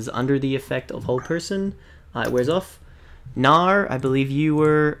is under the effect of Hold Person. It wears off. Nar, I believe you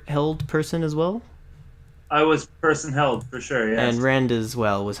were Held Person as well? I was person held for sure. Yes. And Rand as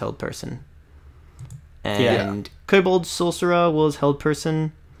well was Held Person. And Kobold Sorcerer was Held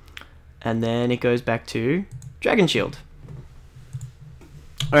Person. And then it goes back to Dragon Shield.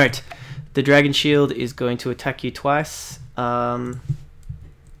 Alright. The Dragon Shield is going to attack you twice. He's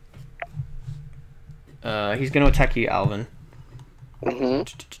going to attack you, Alvin.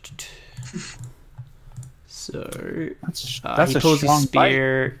 So That's he a pulls his strong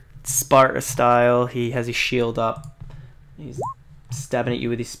spear, Sparta style. He has his shield up. He's stabbing at you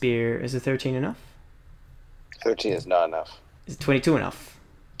with his spear. Is a 13 enough? 13 is not enough. Is 22 enough?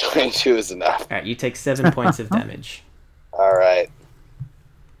 22 is enough. Alright, you take 7 points of damage. Alright.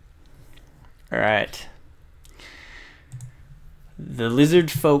 Alright. The lizard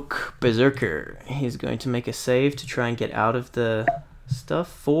folk berserker. He's going to make a save to try and get out of the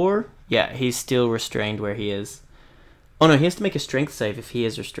stuff. 4? Yeah, he's still restrained where he is. Oh no, he has to make a strength save if he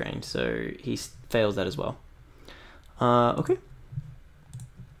is restrained, so he fails that as well. Okay.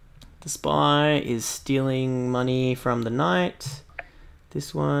 The spy is stealing money from the knight.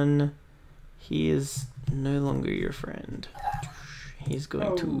 This one, he is no longer your friend. He's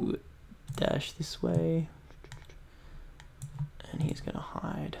going to dash this way. And he's going to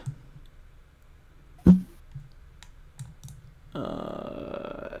hide.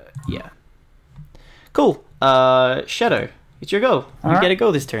 Yeah. Cool. Shadow, it's your go. You get a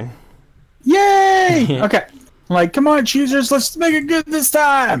go this turn. Yay! Okay. I'm like, come on, choosers, let's make it good this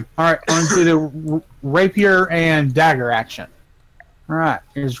time. All right, I'm going to do the rapier and dagger action. All right,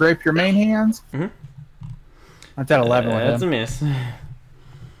 here's rapier main hands. That's at 11 with him. That's a miss.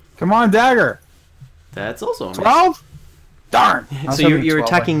 Come on, dagger. That's also a miss. 12? Darn. So you're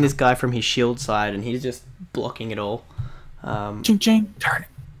attacking this guy from his shield side, and he's just blocking it all. Ching ching. Darn it.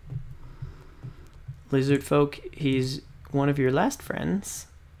 Lizard folk, he's one of your last friends.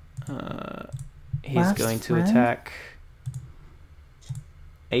 He's going to attack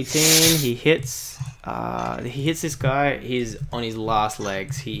 18. He hits. He hits this guy. He's on his last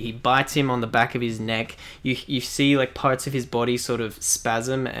legs. He bites him on the back of his neck. You see like parts of his body sort of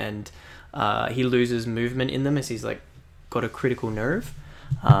spasm, and he loses movement in them as he's like got a critical nerve.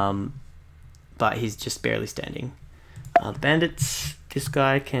 But he's just barely standing. The bandits. This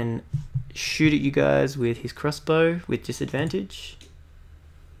guy can shoot at you guys with his crossbow with disadvantage.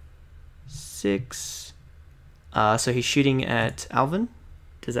 6. So he's shooting at Alvin.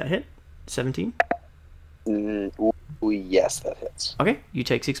 Does that hit? 17? Yes, that hits. Okay, you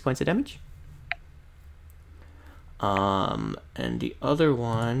take 6 points of damage. And the other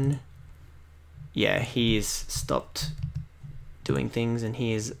one, yeah, he's stopped doing things and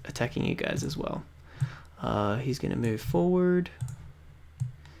he is attacking you guys as well. He's going to move forward.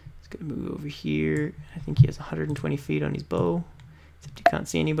 He's going to move over here. I think he has 120 feet on his bow, except you can't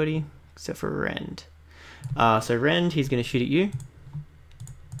see anybody except for Rend. So Rend, he's going to shoot at you.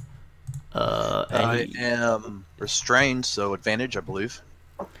 I am restrained, so advantage, I believe.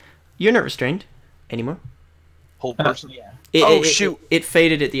 You're not restrained anymore. Hold person. Yeah. Shoot! It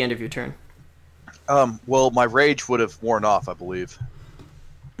faded at the end of your turn. Well, my rage would have worn off, I believe.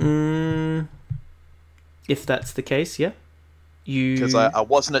 If that's the case, yeah. Because I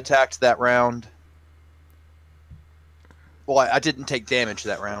wasn't attacked that round. Well, I didn't take damage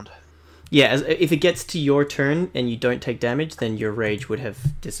that round. Yeah, if it gets to your turn and you don't take damage, then your rage would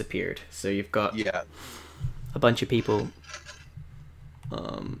have disappeared. So you've got a bunch of people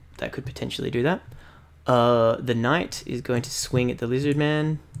that could potentially do that. The knight is going to swing at the lizard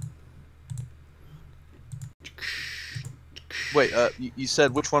man. Wait, you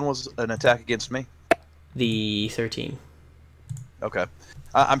said which one was an attack against me? The 13. Okay.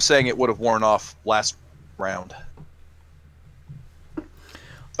 I'm saying it would have worn off last round.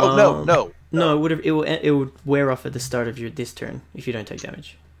 Oh, no. No, it would wear off at the start of this turn if you don't take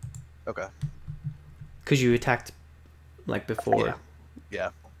damage. Okay. Because you attacked like before. Yeah.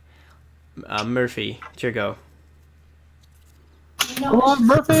 Murphy, it's your go. Come on,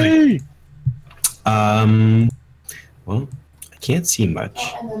 Murphy! Well, I can't see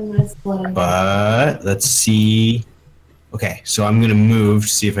much. But let's see. Okay, so I'm gonna move to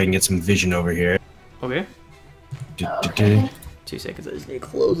see if I can get some vision over here. Okay. 2 seconds, I just need to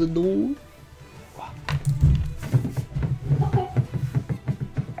close the door.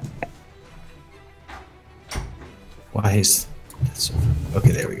 Why is that so...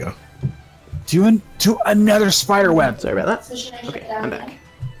 Okay, there we go. Do another spider web. Sorry about that. Okay, I'm back.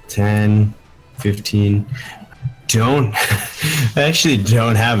 10, 15. I actually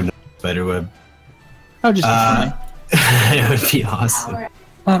don't have enough spider web. Oh, just funny. It would be awesome.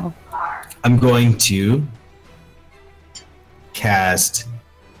 I'm going to cast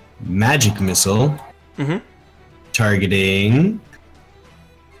Magic Missile, targeting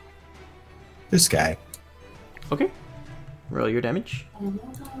this guy. Okay. Roll your damage.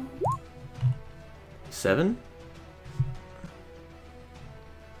 7.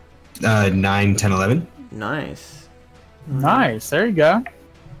 9, 10, 11. Nice. Nice. There you go.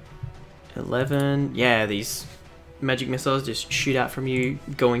 11. Yeah, these magic missiles just shoot out from you,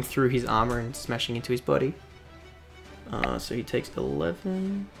 going through his armor and smashing into his body. So he takes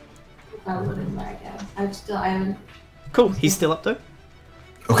 11. Cool. He's still up though.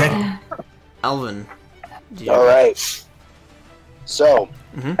 Okay. Alvin. All right. So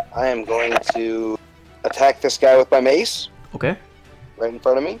I am going to attack this guy with my mace. Okay. Right in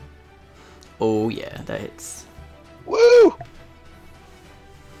front of me. Oh yeah, that hits. Woo!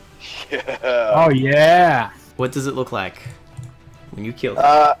 Yeah. Oh yeah. What does it look like when you kill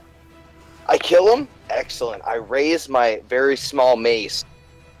him? I kill him. Excellent. I raise my very small mace,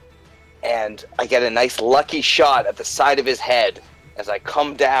 and I get a nice lucky shot at the side of his head as I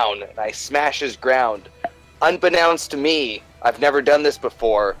come down and I smash his ground. Unbeknownst to me, I've never done this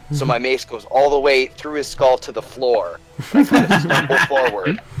before, so my mace goes all the way through his skull to the floor. I kind of stumble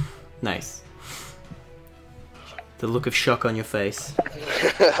forward. Nice. The look of shock on your face.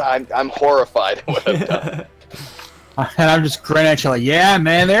 I'm horrified at what I've done. And I'm just grinning at you like, yeah,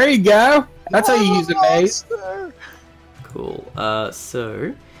 man, there you go. That's how you use a mace. Cool.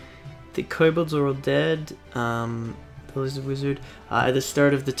 So the kobolds are all dead. The lizard wizard. At the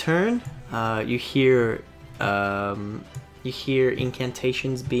start of the turn, you hear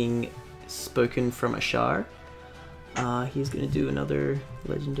incantations being spoken from Ashar. He's gonna do another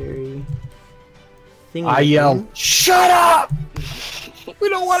legendary thing. I yell, "Shut up! We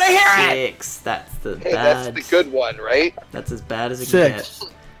don't want to hear it." 6. That's the Hey, bad. that's the good one, right? That's as bad as it 6. can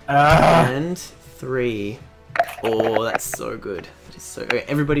get. And 3. Oh, that's so good. That is so. Okay,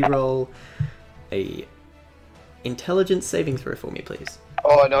 everybody roll a intelligence saving throw for me, please.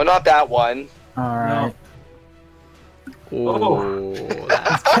 Oh no, not that one. All right. Oh,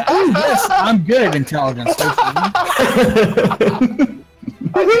 that's Yes, I'm good at intelligence.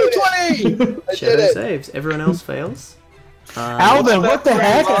 I did 20. I shadow did it. saves. Everyone else fails. Alvin, what the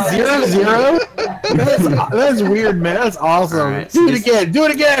heck? 0-0? That is weird, man. That's awesome. All right, do so it again. Do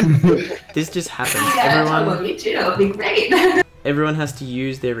it again. This just happens. Yeah, me too. It'll be great. Everyone has to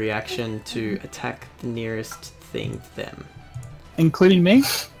use their reaction to attack the nearest thing to them. Including me?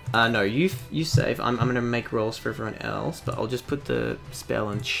 No, you save. I'm gonna make rolls for everyone else, but I'll just put the spell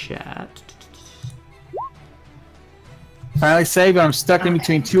in chat. Finally saved, but I'm stuck in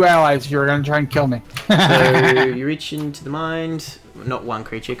between two allies who are going to try and kill me. So you reach into the mind, not one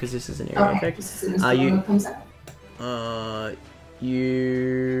creature because this is an area effect. This is the one that comes up.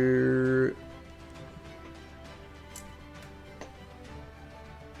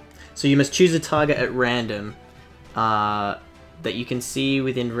 So you must choose a target at random that you can see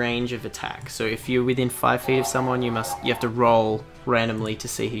within range of attack. So if you're within 5 feet of someone, you have to roll randomly to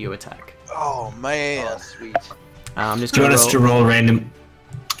see who you attack. Oh man. Oh, sweet. I'm just Do you gonna want us to roll random?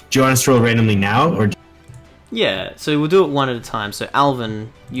 Do you want us to roll randomly now, or? Yeah, so we'll do it one at a time. So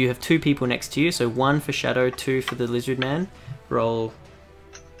Alvin, you have 2 people next to you. So 1 for Shadow, 2 for the Lizard Man. Roll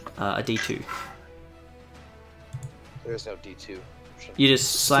a d2. There's no D2. You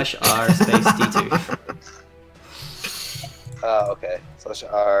just slash R space d2. Okay. Slash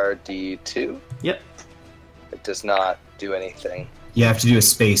RD2. Yep. It does not do anything. You have to do a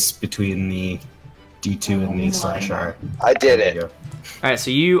space between the D2 and the /R. I did There you it. go. Alright,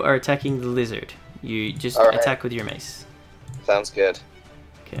 so you are attacking the lizard. You just Alright. attack with your mace. Sounds good.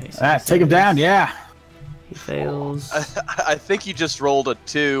 Okay, so Ah, take him down, yeah. he fails. I think you just rolled a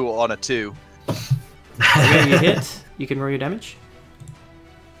 2 on a 2. Okay, you hit. You can roll your damage.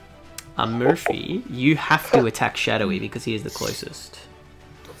 Murphy, you have to attack Shadowy because he is the closest.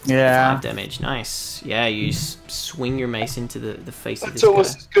 Yeah. 5 damage, nice. Yeah, you swing your mace into the face of That's this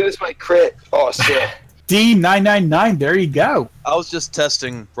almost guy. as good as my crit. Oh, shit. D999, there you go. I was just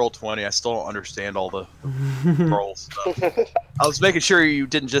testing roll 20. I still don't understand all the rolls stuff. I was making sure you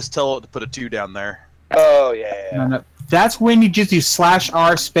didn't just tell it to put a 2 down there. Oh, yeah. No, no. That's when you just do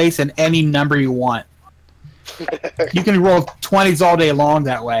 /R space and any number you want. You can roll 20s all day long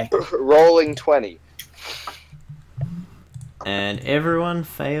that way. Rolling 20. And everyone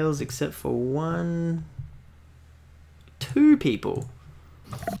fails except for 2 people.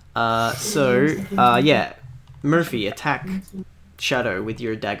 Yeah. Murphy, attack Shadow with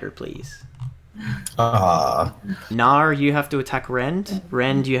your dagger, please. Nar, you have to attack Rend.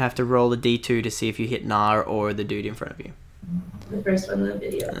 Rend, you have to roll a d2 to see if you hit Nar or the dude in front of you. The first one in the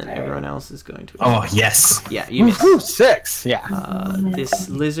video. And then everyone else is going to... Oh, yes. Yeah, you miss. Woo, 6, yeah. This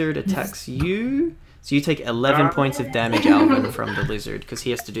lizard attacks you. So you take 11 points of damage, Alvin, from the lizard, because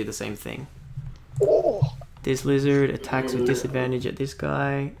he has to do the same thing. This lizard attacks with disadvantage at this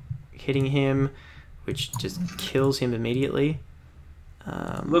guy, hitting him, which just kills him immediately.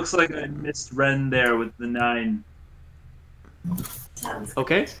 Looks like I missed Ren there with the 9.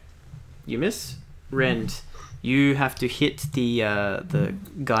 Okay, you miss. Rend, you have to hit the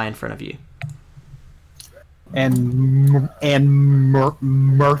guy in front of you. And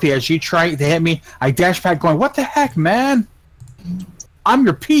Murphy, as you try to hit me, I dash back going, what the heck, man? I'm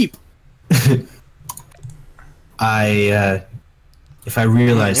your peep. If I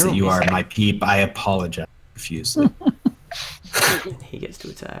realize that you are my peep, I apologize profusely. He gets to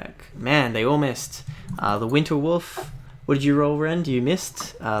attack. Man, they all missed. The Winter Wolf, what did you roll, Rend? You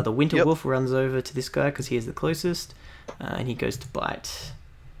missed. The Winter Wolf runs over to this guy because he is the closest, and he goes to bite.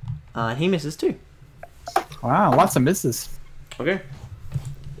 And he misses too. Wow, lots of misses. Okay.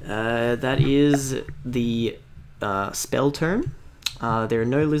 That is the spell turn. There are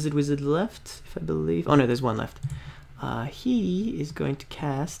no lizard wizards left, if I believe. Oh no, there's one left. He is going to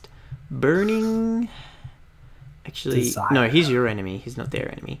cast Burning... Actually, Desire. no, he's your enemy. He's not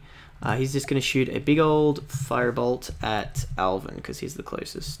their enemy. He's just going to shoot a big old firebolt at Alvin, because he's the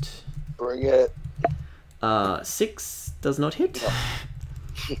closest. Bring it. 6 does not hit.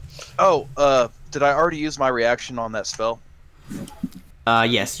 Oh, did I already use my reaction on that spell?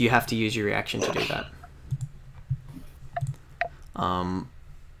 Yes, you have to use your reaction to do that.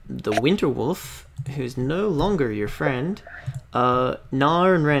 The Winter Wolf, who's no longer your friend,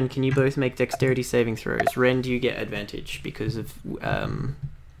 Nar and Ren, can you both make dexterity saving throws? Ren, do you get advantage because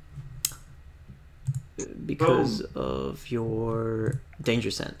of your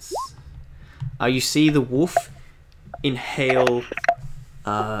danger sense? You see the wolf inhale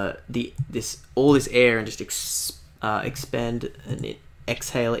all this air and just expand and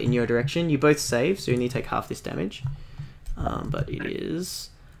exhale in your direction. You both save, so you only take half this damage. But it is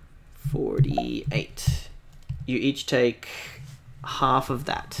 48. You each take half of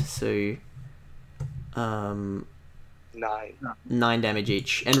that, so 9. 9 damage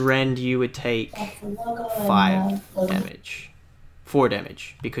each. And Rend, you would take 5 damage. 4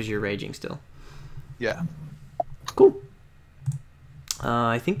 damage, because you're raging still. Yeah. Cool.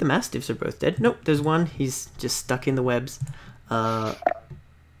 I think the Mastiffs are both dead. Nope, there's one. He's just stuck in the webs.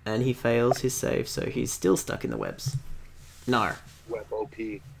 And he fails his save, so he's still stuck in the webs. Nar. Web OP.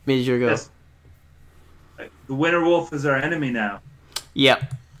 Midge, go. Yes. The Winter Wolf is our enemy now.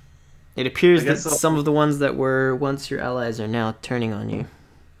 Yep. It appears that so. some of the ones that were once your allies are now turning on you.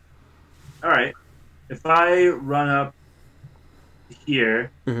 Alright. If I run up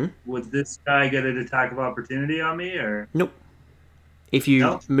here, would this guy get an attack of opportunity on me, or? Nope. If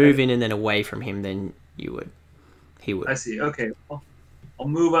you move in and then away from him, then you would. He would. I see. Okay. I'll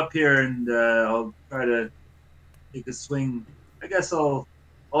move up here and I'll try to take a swing. I guess I'll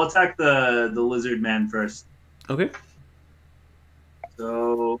attack the lizard man first. Okay.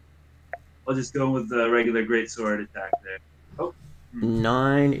 So I'll just go with the regular greatsword attack there. Oh.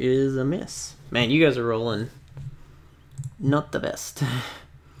 9 is a miss. Man, you guys are rolling not the best.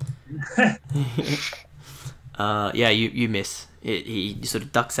 Yeah, you miss. He sort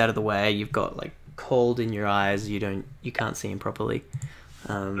of ducks out of the way. You've got like cold in your eyes. You can't see him properly.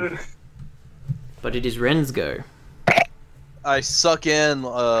 But it is Ren's go. I suck in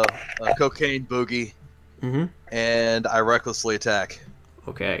a cocaine boogie, and I recklessly attack.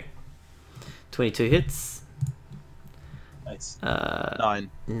 Okay. 22 hits. Nice. 9.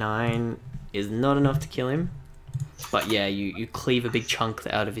 9 is not enough to kill him. But yeah, you cleave a big chunk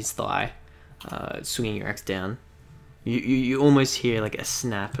out of his thigh, swinging your axe down. You almost hear like a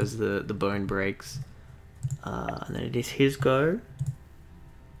snap as the bone breaks. And then it is his go.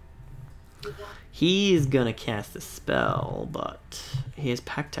 He is gonna cast a spell, but he has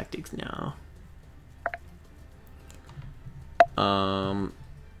pack tactics now.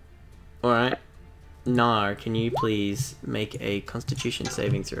 Alright. Nar, can you please make a Constitution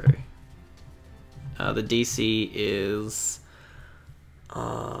saving throw? The DC is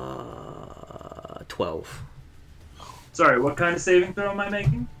 12. Sorry, what kind of saving throw am I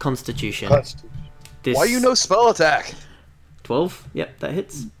making? Constitution. This... Why you no spell attack? 12? Yep, that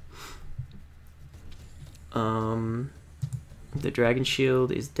hits. The dragon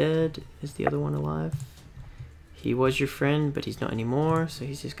shield is dead. Is the other one alive? He was your friend, but he's not anymore, so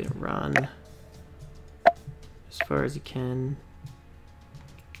he's just gonna run as far as he can.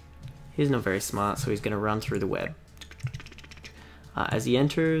 He's not very smart, so he's gonna run through the web. As he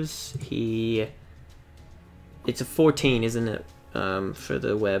enters, it's a 14, isn't it? For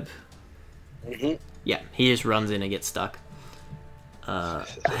the web. Yeah, he just runs in and gets stuck.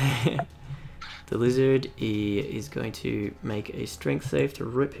 The lizard is going to make a strength save to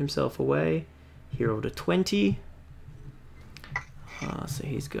rip himself away. He rolled a 20. So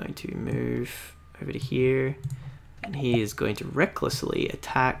he's going to move over to here. And he is going to recklessly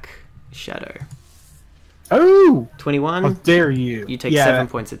attack Shadow. Oh! 21. How dare you? You take 7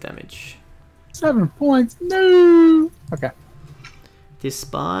 points of damage. 7 points? No! Okay. This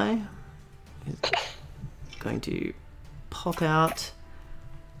spy is going to pop out.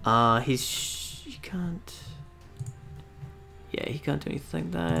 He can't. Yeah, he can't do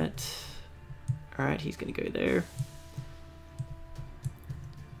anything like that. Alright, he's gonna go there.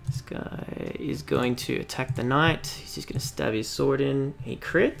 This guy is going to attack the knight. He's just gonna stab his sword in. He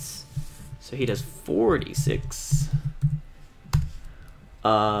crits. So he does 46.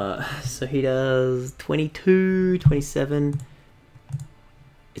 So he does 22, 27.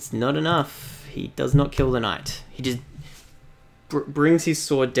 It's not enough. He does not kill the knight. He just brings his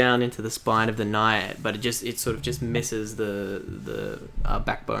sword down into the spine of the knight, but it sort of just misses the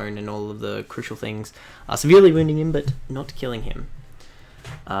backbone and all of the crucial things, severely wounding him, but not killing him.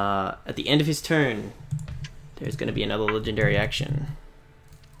 At the end of his turn, there's going to be another legendary action.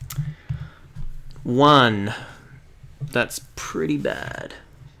 1. That's pretty bad.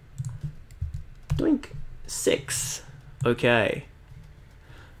 Doink. 6. Okay.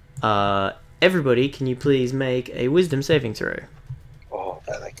 Everybody, can you please make a wisdom saving throw? Oh,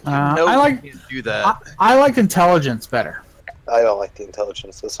 I like. I like do that. I like intelligence better. I don't like the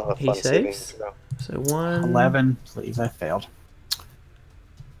intelligence. That's not a He fun saving saves? throw. So 1. 11, please. I failed.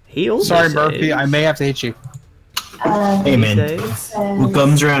 He also Sorry, saves. Murphy. I may have to hit you. Hey, He man. saves. What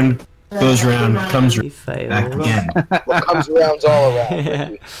comes around, goes around, comes He back fails. again. What comes around's all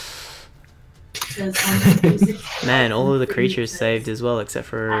around. Man, all of the creatures saved as well, except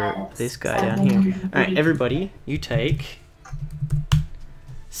for this guy down here. Alright, everybody, you take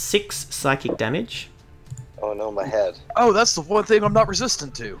 6 psychic damage, Oh no, my head. Oh, that's the one thing I'm not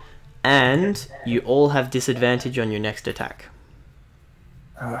resistant to. and you all have disadvantage on your next attack.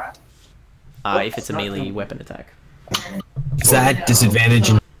 If it's a melee weapon attack. Is that disadvantage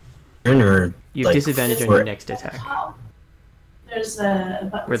in turn or You have like, disadvantage on for- your next attack. There's a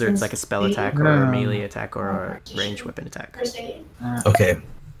button Whether it's says like a spell save attack or a No. melee attack or a ranged weapon attack. first aid. Okay.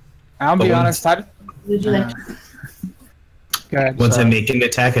 I'll be But honest. Would you like Go ahead, Once I sorry. make an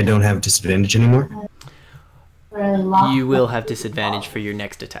attack, I don't have disadvantage anymore. for a lock? You will have disadvantage for your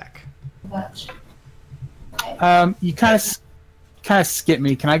next attack. You kind of skip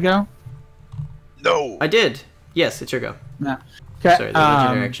me. Can I go? No. I did. Yes, it's your go. No. Okay. Sorry, the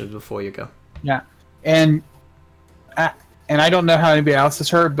legendary action was before you go. Yeah, and I don't know how anybody else is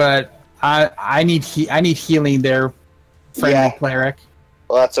hurt, but I need healing there, friendly Yeah. cleric.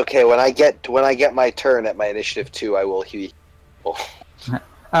 Well, that's okay. When I get my turn at my initiative 2, I will heal.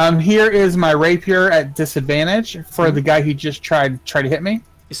 Here is my rapier at disadvantage for the guy who just tried to hit me.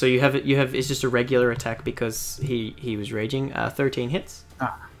 So you have it's just a regular attack because he was raging. 13 hits.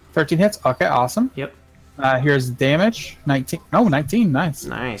 13 hits. Okay, awesome. Yep. Here's the damage. 19. Oh, 19. Nice.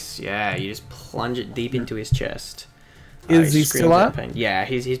 Nice. Yeah, you just plunge it deep into his chest. Is he screams still out up? pain. Yeah,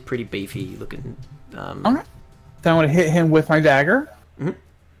 he's pretty beefy looking. Okay. Then I want to hit him with my dagger, Mhm.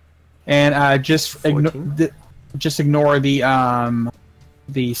 and just 14. ignore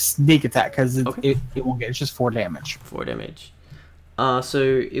the sneak attack because Okay. it won't get. It's just 4 damage. 4 damage.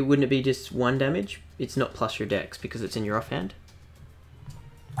 So wouldn't it be just 1 damage? It's not plus your dex because it's in your offhand.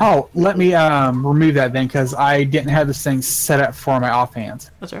 Oh, let me remove that then because I didn't have this thing set up for my offhand.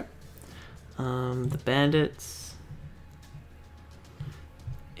 That's alright. The bandits.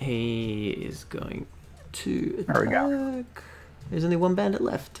 He is going to attack. There we go. There's only 1 bandit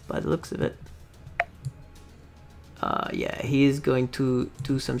left by the looks of it. Yeah, he is going to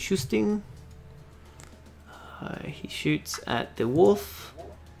do some shooting. He shoots at the wolf,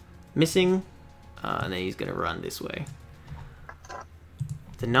 missing, and then he's going to run this way.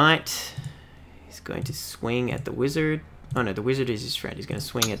 The knight is going to swing at the wizard. Oh no, the wizard is his friend. He's going to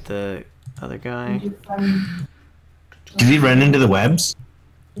swing at the other guy. Did he run into the webs?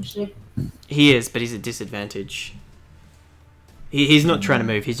 He is, but he's at disadvantage. He's not trying to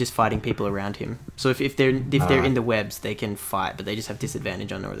move. He's just fighting people around him. So if they're in the webs, they can fight, but they just have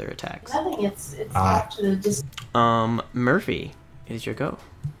disadvantage on all their attacks. I think it's back to the Murphy, it is your go.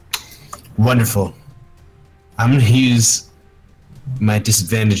 Wonderful. I'm gonna use my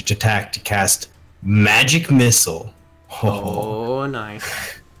disadvantaged attack to cast Magic Missile. Oh,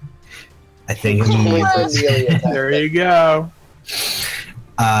 nice. I think I'm Only gonna for use melee attack. There you go.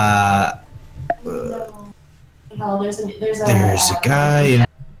 there's There's a guy.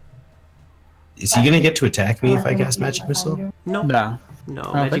 Is he gonna get to attack me if I cast Magic Missile? No, No. no.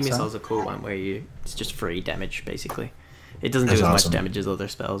 don't Magic think so. Missile is a cool one where it's just free damage basically. It doesn't do That's as awesome. much damage as other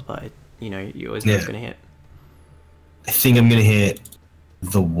spells, but you always know it's Yeah. gonna hit. I think I'm gonna hit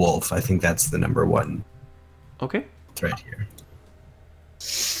the wolf. I think that's the number 1 Okay. threat here.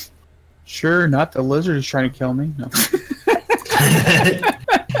 Sure, not the lizard is trying to kill me. No.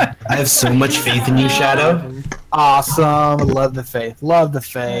 I have so much faith in you, Shadow. Awesome. Love the faith. Love the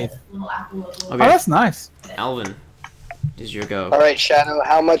faith. Okay. Oh, that's nice. Alvin, it is your go. All right, Shadow.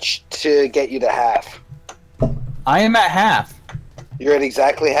 How much to get you to half? I am at half. You're at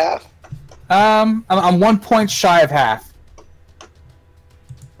exactly half. I'm 1 point shy of half.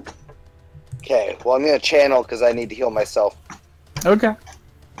 Okay. Well, I'm gonna channel because I need to heal myself. Okay.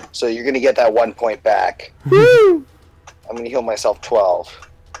 So you're gonna get that 1 point back. Woo! I'm gonna heal myself 12.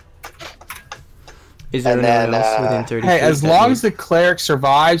 Is there And anyone then, else within 30 Hey, feet as that long you- as the cleric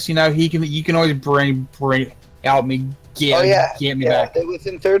survives, you can always bring out me get me back. They're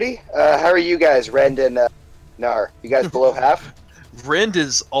within 30. How are you guys, Rend and Nar? You guys below half? Rend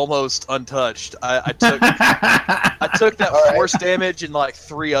is almost untouched. I took that force damage and like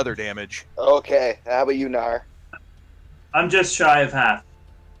 3 other damage. Okay. How about you, Nar? I'm just shy of half.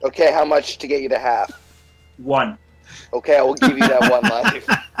 Okay, how much to get you to half? 1. Okay, I will give you that 1 life.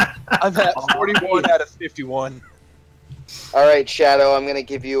 I'm at 41 out of 51. All right, Shadow. I'm gonna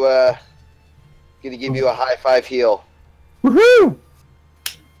give you a high 5 heal. Woohoo!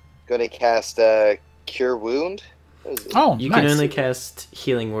 Gonna cast Cure Wound. Oh, You nice. can only cast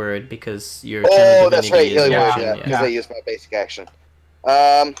Healing Word because you're. Oh, that's right, Healing Word. Yeah, Yeah, because I used my basic action.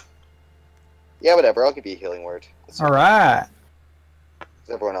 Yeah, whatever. I'll give you a Healing Word. All right.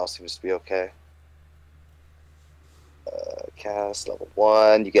 Everyone else seems to be okay. Cast level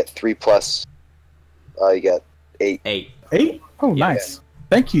 1. You get 3 plus. You get 8. 8. 8? Oh, Yeah. nice.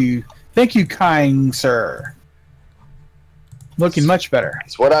 Thank you, kind sir. Looking much better.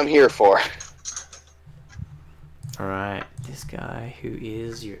 That's what I'm here for. Alright, this guy who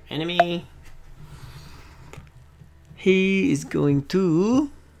is your enemy. He is going to.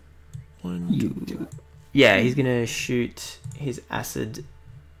 1, 2. Yeah, he's gonna shoot his acid.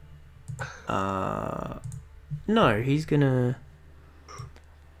 No, he's gonna.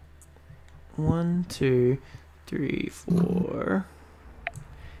 1, 2, 3, 4.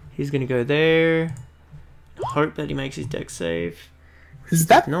 He's gonna go there. Hope that he makes his deck save. Is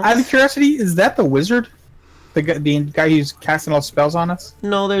that, No. out of curiosity, is that the wizard? The guy who's casting all spells on us?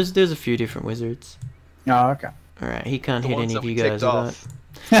 No, there's a few different wizards. Oh, okay. Alright, he can't The hit ones any that of we you guys ticked with off.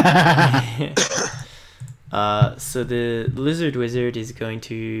 that. So the lizard wizard is going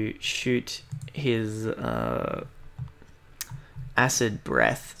to shoot his acid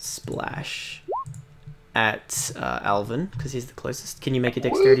breath splash at Alvin because he's the closest. Can you make a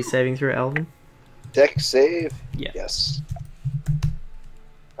dexterity saving throw, Alvin? Deck save? Yeah. Yes.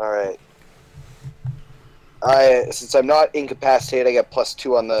 Alright. Since I'm not incapacitated, I get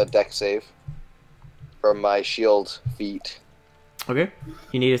 +2 on the deck save from my shield feat. Okay.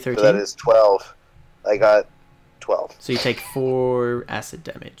 You need a 13. So that is 12. I got 12. So you take 4 acid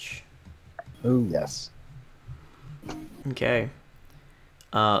damage. Ooh. Yes. Okay.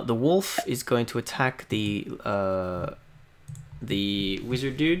 The wolf is going to attack the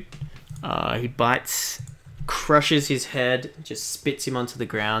wizard dude. He bites, crushes his head, just spits him onto the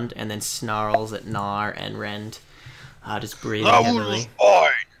ground, and then snarls at Nar and Rend, just breathing heavily.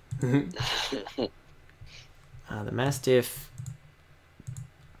 The Mastiff,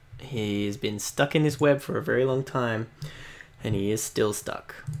 he's been stuck in this web for a very long time, and he is still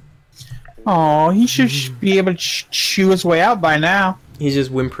stuck. Oh, he should be able to chew his way out by now. He's just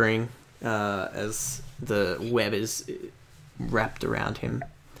whimpering as the web is wrapped around him,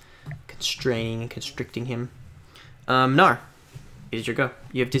 constraining and constricting him. Nar, it is your go.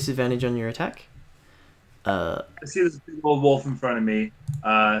 You have disadvantage on your attack. I see this big old wolf in front of me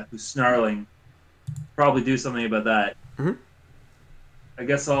who's snarling. Probably do something about that. Mhm. I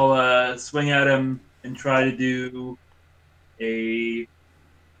guess I'll swing at him and try to do a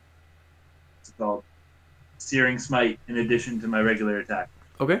what's it called? Searing Smite in addition to my regular attack.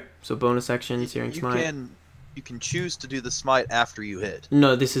 Okay, so bonus action, Searing Smite. You can choose to do the smite after you hit.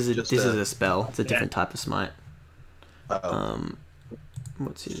 No, this is Just is a spell. It's a different type of smite. Uh-oh.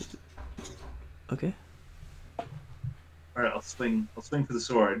 What's it? Okay. All right, I'll swing for the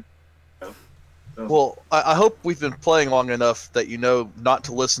sword. So, Well, I hope we've been playing long enough that you know not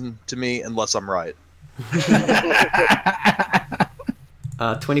to listen to me unless I'm right.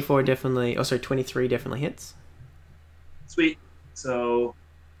 24 definitely. Oh, sorry, 23 definitely hits. sweet. So,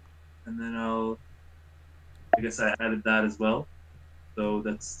 and then I guess I added that as well. So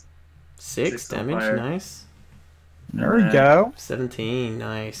that's 6 6 on damage, fire. nice. There we go. 17,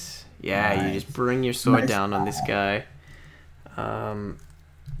 nice. Yeah, you Nice. just bring your sword Nice. down on this guy.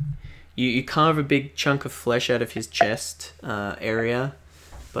 You carve a big chunk of flesh out of his chest area,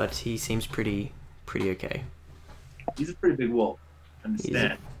 but he seems pretty okay. he's a pretty big wolf.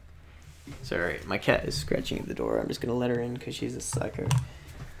 Understand? Sorry, my cat is scratching at the door. I'm just gonna let her in because she's a psycho.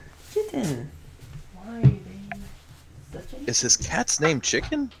 Kitten, why are you being such a... Is his cat's name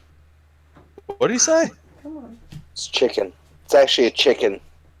Chicken? What did he say? Come on. It's chicken. It's actually a chicken,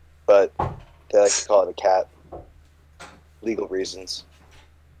 but they like to call it a cat. Legal reasons.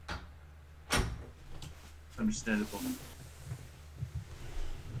 Understandable.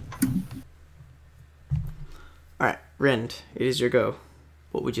 Alright, Rend, it is your go.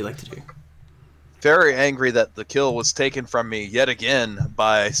 What would you like to do? Very angry that the kill was taken from me yet again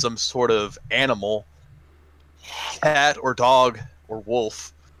by some sort of animal. Cat or dog or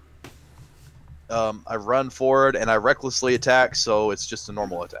wolf. I run forward and I recklessly attack, so it's just a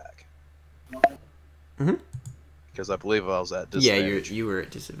normal attack. Mm-hmm. Because I believe I was at disadvantage. Yeah, you were at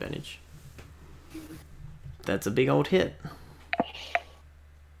disadvantage. That's a big old hit.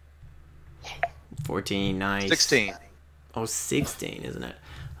 14, nice. 16. Oh, 16, isn't it?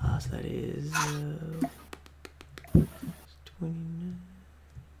 So that is 29.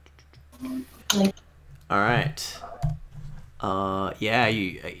 All right. Yeah,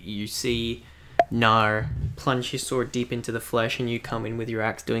 you see Nar plunge his sword deep into the flesh, and you come in with your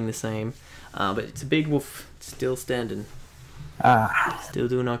axe doing the same. But it's a big wolf, still standing. Still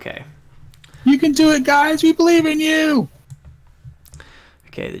doing okay. You can do it, guys. We believe in you.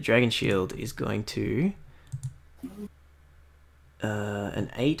 Okay, the dragon shield is going to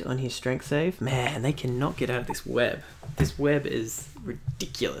an 8 on his strength save. Man, they cannot get out of this web. This web is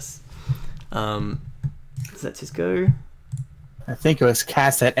ridiculous. So that's his go. I think it was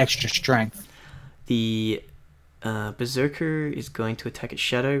cast that extra strength. The berserker is going to attack at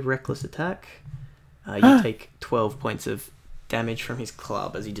shadow, reckless attack. You take 12 points of damage from his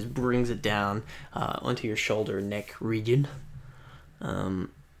club as he just brings it down onto your shoulder and neck region.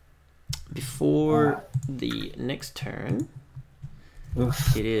 Before the next turn,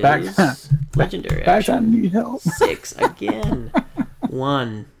 it is legendary action. I need help. 6 again.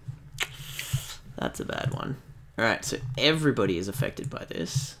 1. That's a bad one. Alright, so everybody is affected by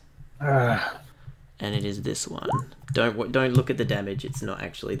this. And it is this one. Don't look at the damage, it's not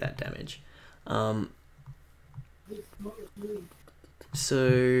actually that damage.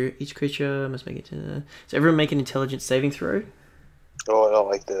 So each creature must make it to... So everyone make an intelligence saving throw. Oh, I don't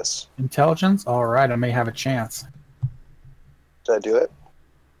like this. Intelligence? Alright, I may have a chance. Did I do it?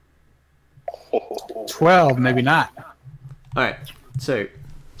 12, maybe not. Alright, so...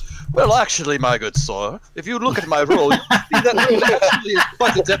 Well, actually, my good sir, if you look at my roll, you see that I'm actually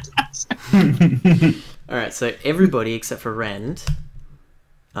quite adept at this. Alright, so everybody except for Rend...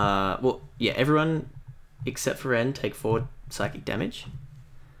 well, yeah, everyone except for Rend take 4 psychic damage.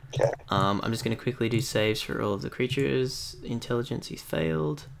 Okay. I'm just going to quickly do saves for all of the creatures. Intelligence, he's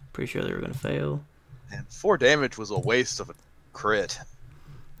failed. Pretty sure they were going to fail. And 4 damage was a waste of a crit.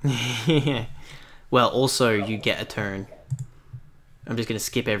 Well, also, you get a turn. I'm just going to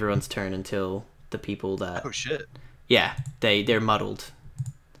skip everyone's turn until the people that... Oh, shit. Yeah, they're muddled.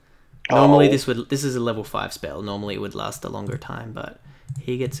 Normally, this is a level 5 spell. Normally, it would last a longer time, but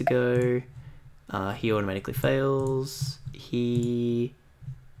he gets a go. He automatically fails. He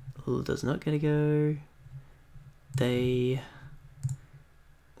does not get a go. They...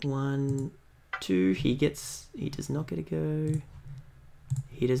 1, 2. He does not get a go.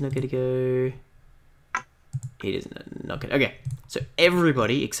 He does not get a go. He does not get... Okay, so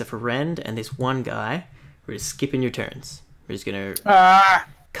everybody except for Rend and this one guy, we're just skipping your turns. We're just going to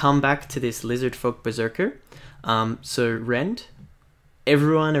come back to this lizard folk berserker. So Rend,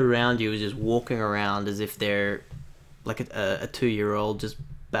 everyone around you is just walking around as if they're like a 2-year-old, just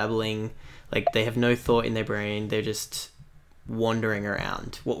babbling. Like they have no thought in their brain. They're just wandering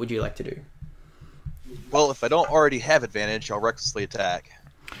around. What would you like to do? Well, if I don't already have advantage, I'll recklessly attack.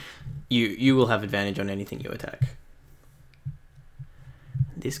 You will have advantage on anything you attack.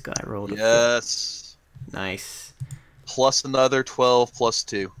 This guy rolled a... Yes. Nice. Plus another 12 plus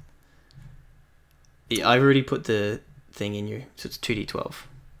 2. Yeah, I've already put the thing in you, so it's 2d12.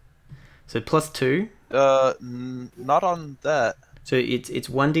 So plus 2. Not on that. So it's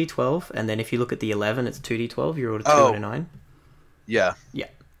 1d12, and then if you look at the 11, it's 2d12. You rolled a 2 and a 9. Yeah. Yeah.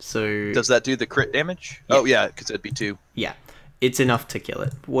 So does that do the crit damage? Yeah. Oh yeah, because it'd be 2. Yeah, it's enough to kill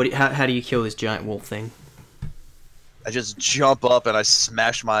it. How do you kill this giant wolf thing? I just jump up and I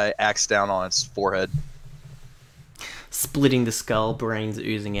smash my axe down on its forehead. Splitting the skull, brains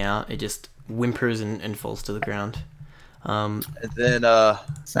oozing out. It just whimpers and falls to the ground. And then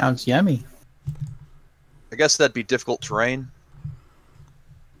Sounds yummy. I guess that'd be difficult terrain.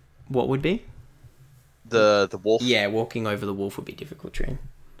 What would be? The wolf. Yeah, walking over the wolf would be difficult terrain.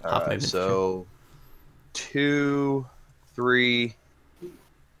 Half movement. So 2, 3.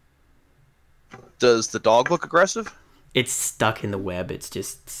 Does the dog look aggressive? It's stuck in the web. It's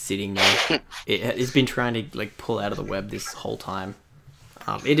just sitting there. It's been trying to like pull out of the web this whole time.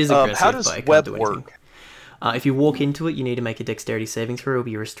 It is aggressive, how does but it web can't do anything. work? If you walk into it, you need to make a dexterity saving throw or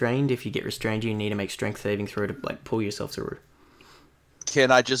be restrained. If you get restrained, you need to make strength saving throw to like pull yourself through.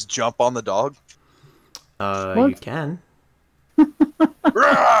 Can I just jump on the dog? You can.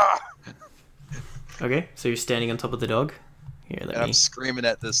 Okay, so you're standing on top of the dog. Here, let me. I'm screaming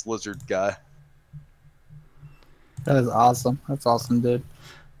at this lizard guy. That is awesome. That's awesome, dude.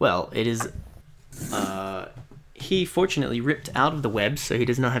 Well, it is. he fortunately ripped out of the web, so he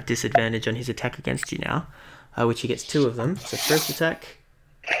does not have disadvantage on his attack against you now, which he gets 2 of them. So first attack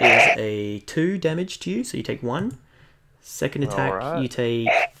is a 2 damage to you, so you take 1. Second attack, you take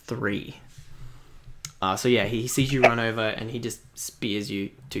 3. So yeah, he sees you run over and he just spears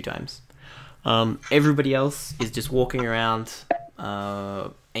you 2 times. Everybody else is just walking around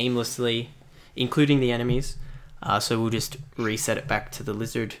aimlessly, including the enemies. So we'll just reset it back to the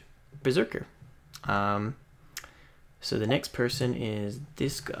lizard berserker. So the next person is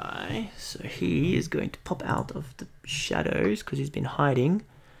this guy. So he is going to pop out of the shadows because he's been hiding,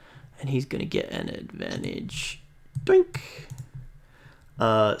 and he's going to get an advantage. Doink!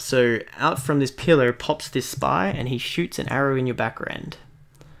 So out from this pillar pops this spy, and he shoots an arrow in your back end.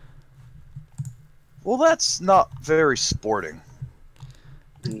 Well, that's not very sporting.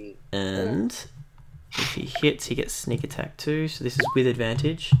 And if he hits, he gets sneak attack too. So this is with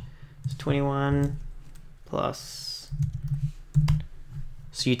advantage. It's 21 plus.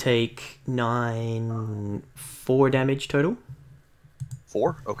 So you take 4 damage total.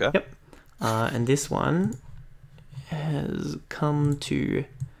 4? Okay. Yep. And this one has come to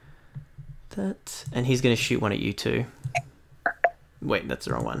that, and he's going to shoot one at you too. Wait, that's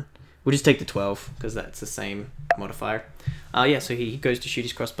the wrong one. We'll just take the 12 because that's the same modifier. Yeah, so he goes to shoot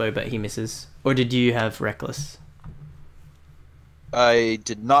his crossbow, but he misses. Or did you have reckless? I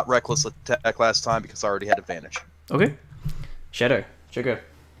did not reckless attack last time because I already had advantage. Okay. Shadow, go.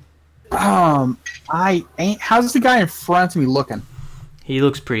 I ain't. How's the guy in front of me looking? He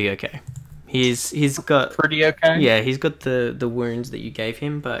looks pretty okay. He's got pretty okay. Yeah, he's got the wounds that you gave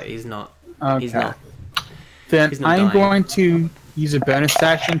him, but he's not. Okay. He's not. Then he's not I'm dying. going to use a bonus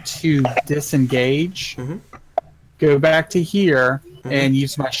action to disengage. Mm-hmm. Go back to here and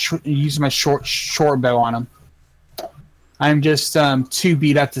use my short bow on him. I'm just too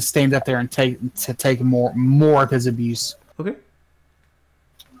beat up to stand up there and take more of his abuse. Okay.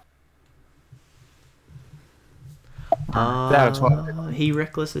 That was what he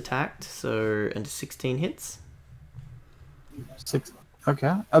reckless attacked, so and 16 hits. 6.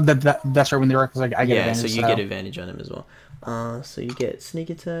 Okay. Oh, that's right. When they're reckless, I get advantage. So you get advantage on him as well. So you get sneak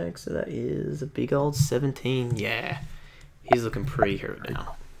attack. So that is a big old 17. Yeah, he's looking pretty hurt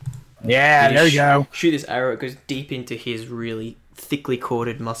now. Yeah, there you go. Shoot this arrow. It goes deep into his really thickly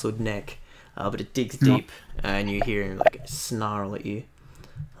corded, muscled neck, but it digs deep, and you hear him like snarl at you.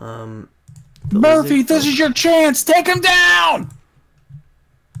 Murphy, this is your chance. Take him down.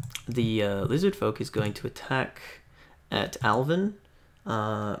 The lizard folk is going to attack at Alvin,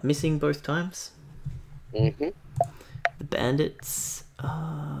 missing both times. Mm-hmm. The bandits,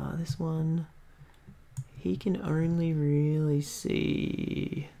 this one, he can only really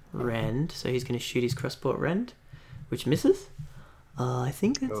see Rend, so he's going to shoot his crossbow at Rend, which misses. I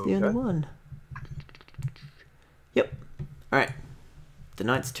think that's the only one. Yep. Alright. The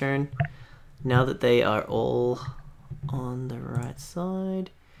knight's turn. Now that they are all on the right side,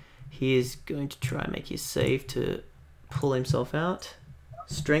 he is going to try and make his save to pull himself out.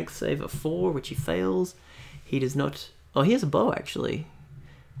 Strength save of 4, which he fails. He does not... Oh, he has a bow, actually.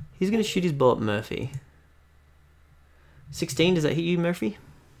 He's going to shoot his bow at Murphy. 16, does that hit you, Murphy?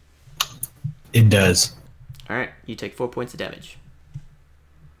 It does. Alright, you take 4 points of damage.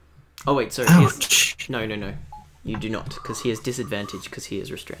 Oh, wait, sorry. Ouch. No. You do not, because he has disadvantage because he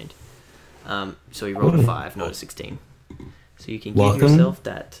is restrained. So he rolled a 5, not a 16. So you can give yourself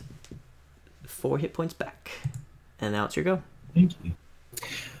that 4 hit points back. And now it's your go. Thank you.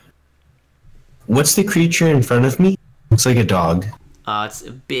 What's the creature in front of me? Looks like a dog. It's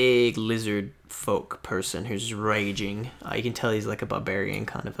a big lizard folk person who's raging. You can tell he's like a barbarian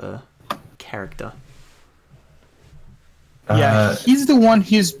kind of a character. Yeah, he's the one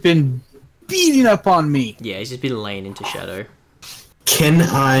who's been beating up on me. Yeah, he's just been laying into shadow. Can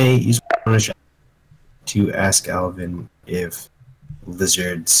I use my bonus action to ask Alvin if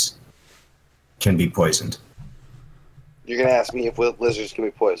lizards can be poisoned? You're gonna ask me if lizards can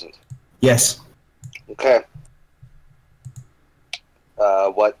be poisoned? Yes. Okay.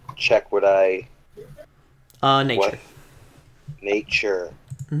 What check would I... Nature. What? Nature.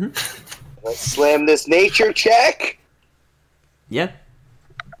 Mm-hmm. Let's slam this nature check! Yeah.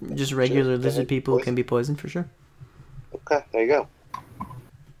 Just regular lizard people can be poisoned for sure. Okay, there you go.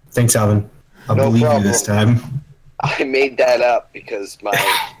 Thanks, Alvin. I'll believe you this time. I made that up because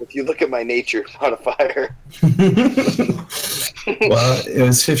if you look at my nature modifier... Well, it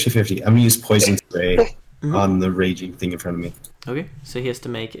was 50-50. I'm going to use poison spray on the raging thing in front of me. Okay, so he has to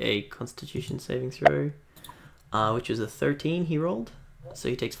make a constitution saving throw, which is a 13 he rolled. So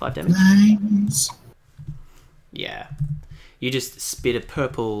he takes 5 damage. Nice. Yeah. You just spit a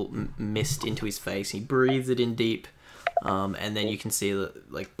purple mist into his face. He breathes it in deep, and then you can see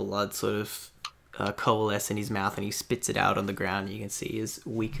like blood sort of coalesce in his mouth, and he spits it out on the ground. You can see he's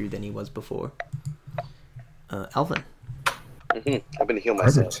weaker than he was before. Alvin. I'm going to heal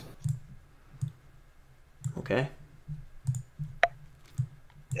myself. Okay.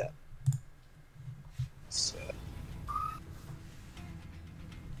 Yeah.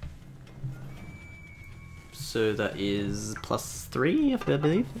 So that is +3, I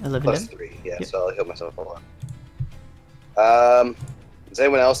believe. 11 +3, yeah. Yep. So I'll heal myself a lot. Does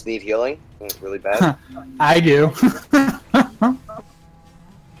anyone else need healing? Really bad. I do.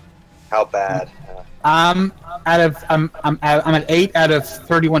 How bad? I'm at 8 out of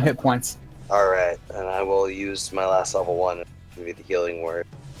 31 hit points. All right, and I will use my last level 1 and give you the healing word.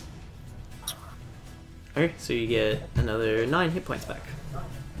 Okay, so you get another 9 hit points back.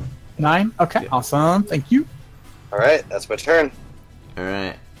 9? Okay, awesome. Thank you. All right, that's my turn. All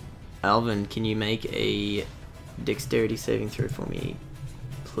right, Alvin, can you make a dexterity saving throw for me,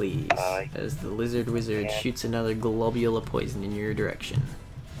 please? As the lizard wizard shoots another globule of poison in your direction.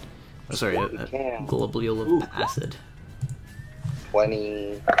 Oh, sorry, a globule of acid.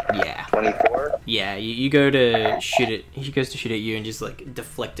 20. Yeah. 24. Yeah, you go to shoot it. He goes to shoot at you and just like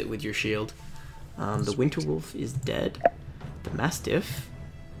deflect it with your shield. The winter wolf is dead. The mastiff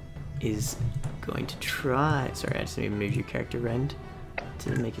is going to try. Sorry, I just need to move your character Rend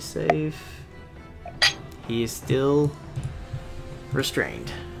to make a save. He is still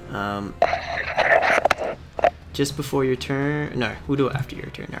restrained. Just before your turn. No, we'll do it after your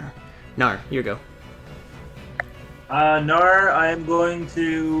turn. Nar, your go. Nar, I am going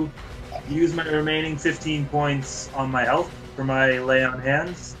to use my remaining 15 points on my health for my lay on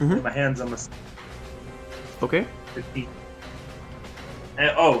hands. Get my hands on the. Okay. 15.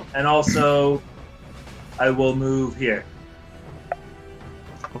 And also, I will move here.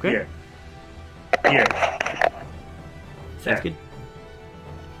 Okay. Here. Sounds good.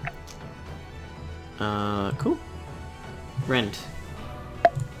 Cool. Rend.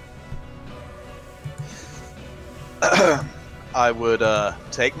 I would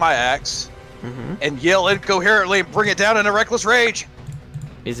take my axe and yell incoherently and bring it down in a reckless rage.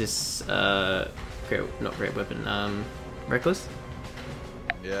 Is this not great weapon, reckless?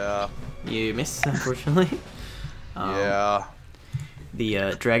 Yeah. You miss, unfortunately. Yeah.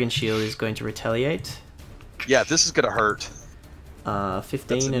 The dragon shield is going to retaliate. Yeah, this is gonna hurt.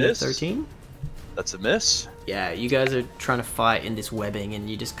 15 and a 13. That's a miss. Yeah, you guys are trying to fight in this webbing, and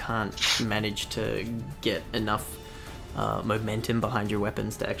you just can't manage to get enough momentum behind your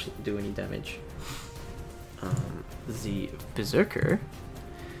weapons to actually do any damage. The berserker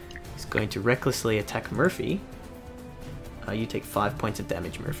is going to recklessly attack Murphy. You take 5 points of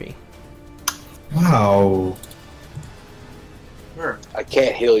damage, Murphy. Wow. Sure. I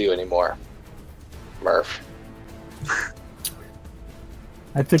can't heal you anymore, Murph.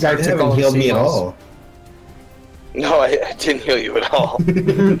 I think I You haven't healed me at all. No, I didn't heal you at all.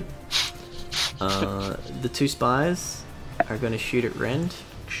 The two spies are going to shoot at Rend.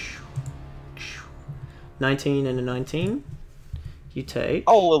 19 and a 19. You take.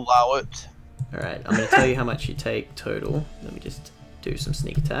 I'll allow it. Alright, I'm going to tell you how much you take total. Let me just do some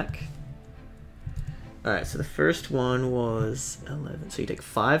sneak attack. Alright, so the first one was 11. So you take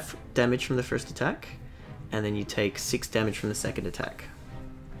 5 damage from the first attack, and then you take 6 damage from the second attack.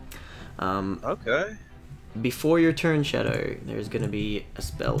 Okay. Before your turn, Shadow, there's going to be a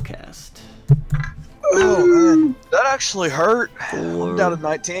spell cast. Oh man, that actually hurt. I'm down to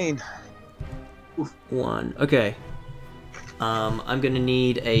 19. 1. Okay. I'm going to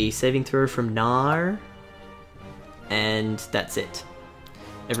need a saving throw from Nar, and that's it.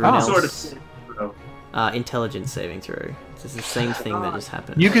 Everyone else... intelligence saving throw. This is the same thing that just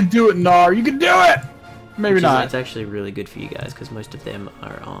happened. You can do it, Nar. You can do it. Maybe not. It's actually really good for you guys because most of them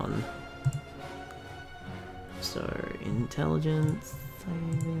are on. So intelligence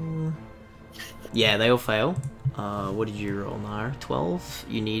saving. Yeah, they all fail. What did you roll, Nar? 12.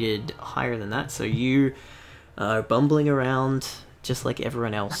 You needed higher than that, so you are bumbling around just like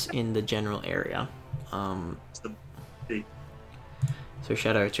everyone else in the general area. So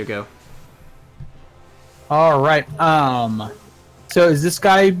Shadow, it's your go. All right. So is this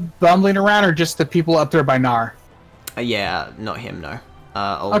guy bumbling around, or just the people up there by Nar? Yeah, not him. No.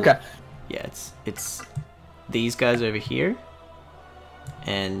 Okay. Yeah, it's these guys over here,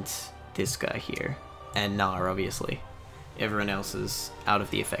 and this guy here, and Nar, obviously. Everyone else is out of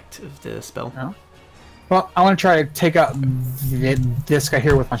the effect of the spell. Oh. Well, I want to try to take out this guy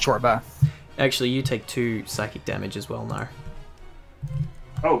here with my short bow. Actually, you take 2 psychic damage as well, Nar.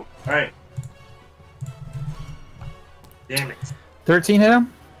 Oh, alright. Damn it. 13 hit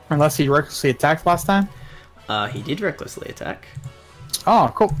him? Unless he recklessly attacked last time? He did recklessly attack.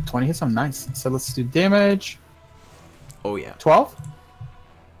 Oh, cool. 20 hits him. Nice. So let's do damage. Oh, yeah. 12?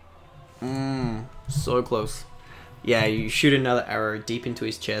 So close. Yeah, you shoot another arrow deep into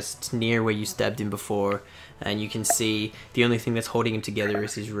his chest, near where you stabbed him before, and you can see the only thing that's holding him together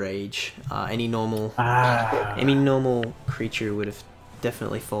is his rage. Any normal creature would have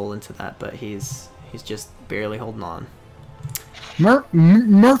definitely fallen to that, but he's just barely holding on.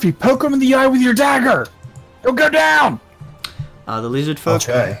 Murphy, poke him in the eye with your dagger! He'll go down! The lizard folk, I'll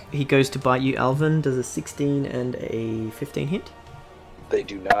try. he goes to bite you, Alvin. Does a 16 and a 15 hit? They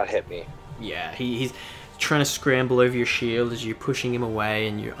do not hit me. Yeah, he's trying to scramble over your shield as you're pushing him away,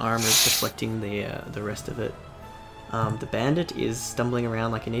 and your armor is deflecting the rest of it. The bandit is stumbling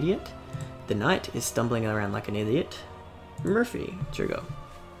around like an idiot. The knight is stumbling around like an idiot. Murphy, it's your go.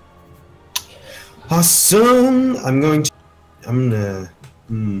 Awesome!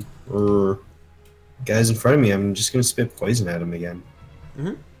 Guys in front of me, I'm just gonna spit poison at him again.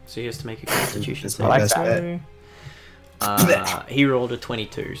 So he has to make a Constitution That's save. my best bet. He rolled a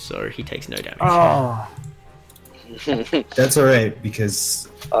 22, so he takes no damage. Oh. That's alright, because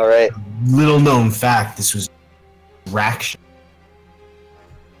Alright. little known fact, this was raction.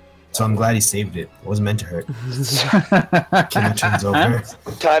 So I'm glad he saved it. It wasn't meant to hurt. Killing turns over.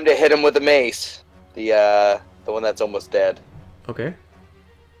 Time to hit him with the mace. The one that's almost dead. Okay.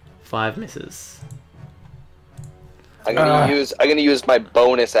 5 misses. I'm gonna use my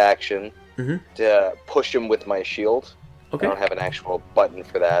bonus action Mm-hmm. to push him with my shield. Okay. I don't have an actual button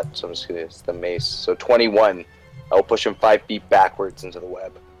for that, so I'm just gonna use the mace. So 21. I'll push him 5 feet backwards into the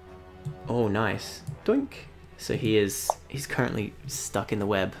web. Oh, nice. Doink. So he's currently stuck in the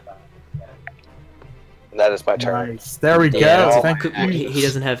web. And that is my turn. Nice. There we go. Yeah, Thank you. he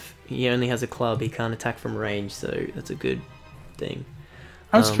doesn't have. He only has a club. He can't attack from range, so that's a good thing.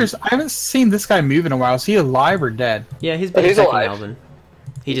 I was curious. I haven't seen this guy move in a while. Is he alive or dead? Yeah, he's been He's attacking alive. Alvin.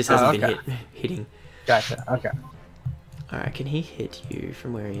 He just hasn't okay. been hitting. Gotcha. Okay. Alright, can he hit you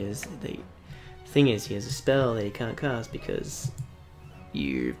from where he is? The thing is, he has a spell that he can't cast because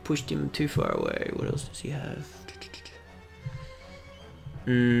you pushed him too far away. What else does he have?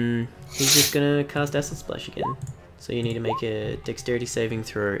 He's just gonna cast Acid Splash again. So you need to make a dexterity saving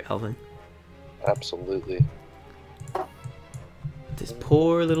throw, Alvin. Absolutely. This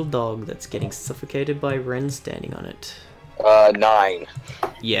poor little dog that's getting suffocated by Ren standing on it. 9.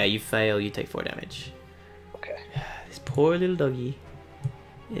 Yeah, you fail, you take 4 damage. Okay. This poor little doggy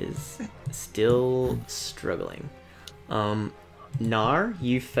is still struggling. Nar,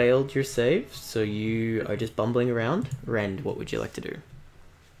 you failed your save, so you are just bumbling around. Rend, what would you like to do?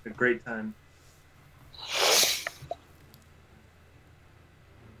 A great time.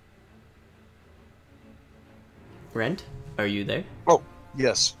 Rend, are you there? Oh,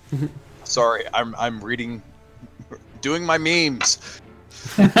 yes. Sorry, I'm reading, doing my memes.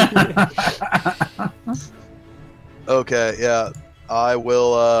 Okay, yeah, I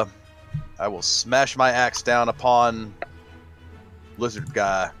will smash my axe down upon lizard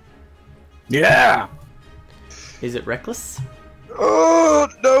guy. Yeah. Is it reckless? Oh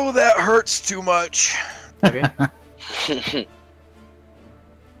no, that hurts too much. Okay.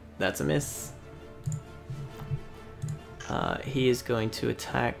 That's a miss. He is going to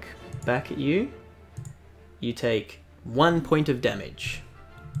attack back at you. You take 1 point of damage.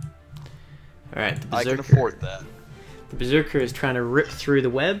 Alright, the I Berserker. can afford that. The Berserker is trying to rip through the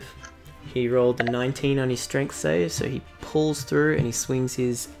web. He rolled a 19 on his strength save, so he pulls through and he swings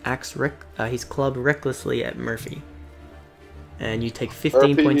his his club recklessly at Murphy. And you take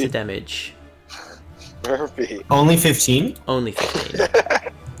 15 Murphy. points of damage. Murphy. Only 15? Only 15.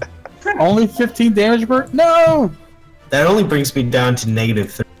 Only 15 damage per. No. That only brings me down to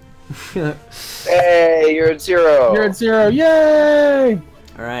 -3. Hey, you're at 0. You're at 0. Yay.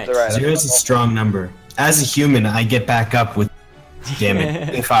 Alright. It's alright. 0 is a strong number. As a human, I get back up with damage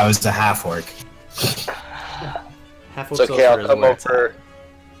if I was a half-orc. Half It's okay, I'll come over.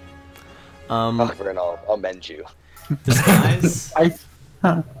 Over and I'll mend you. The spies, I.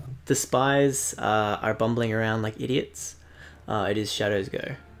 the spies are bumbling around like idiots. It is Shadow's go.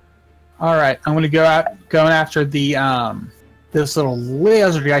 All right, I'm gonna going after the this little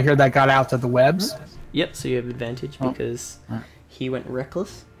lizard guy here that got out to the webs. Yep, so you have advantage because he went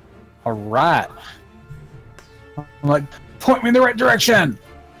reckless. All right. I'm like, point me in the right direction.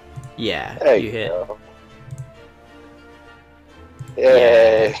 Yeah, There you hit. go.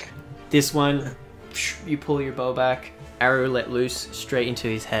 Yay. This one, you pull your bow back, arrow let loose straight into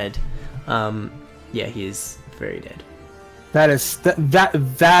his head. Yeah, he is very dead. That is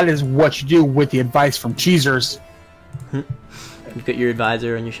that is what you do with the advice from Cheezers. You've got your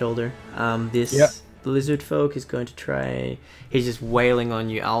advisor on your shoulder. This lizard folk is going to try. He's just wailing on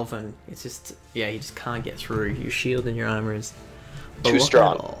you, Alvin. It's just he just can't get through. Your shield and your armor is too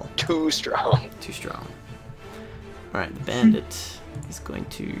strong. Too strong. Too strong. All right, the bandit is going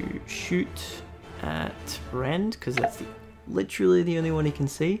to shoot at Rend because that's literally the only one he can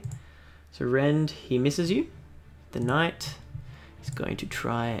see. So Rend, he misses you. The knight is going to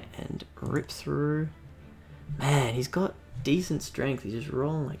try and rip through. Man, he's got decent strength. He's just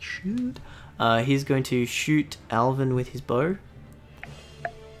rolling like shoot. He's going to shoot Alvin with his bow.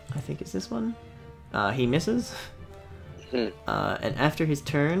 I think it's this one. He misses. And after his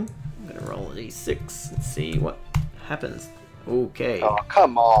turn, I'm going to roll a d6 and see what happens. Okay. Oh,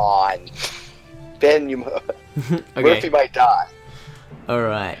 come on. Ben, you okay. Murphy might die.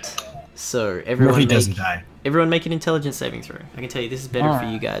 Alright. So, everyone Murphy doesn't die. Everyone make an intelligence saving throw. I can tell you this is better for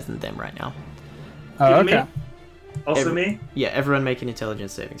you guys than them right now. Oh, okay. Me? Also me? Yeah, everyone make an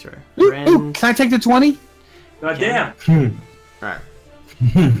intelligence saving throw. Ooh, can I take the 20? God damn.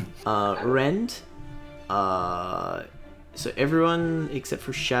 Alright. Rend. So everyone except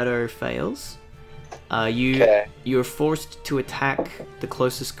for Shadow fails. You're forced to attack the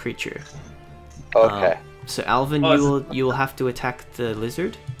closest creature. Okay. So Alvin, you will have to attack the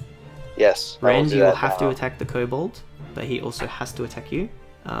lizard. Yes. Rend, you will have to attack the kobold, but he also has to attack you.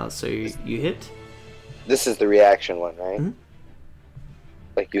 So you hit. This is the reaction one, right? Mm-hmm.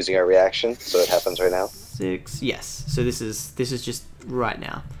 Like using our reaction, so it happens right now. 6. Yes. So this is just right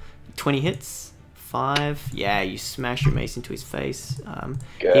now. 20 hits. 5. Yeah, you smash your mace into his face.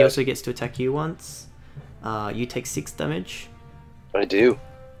 He also gets to attack you once. You take 6 damage. I do.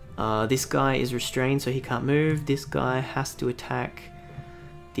 This guy is restrained, so he can't move. This guy has to attack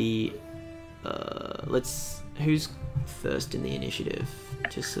the. Who's first in the initiative?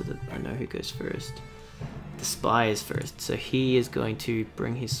 Just so that I know who goes first. The spy is first, so he is going to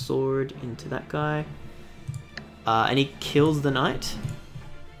bring his sword into that guy, and he kills the knight.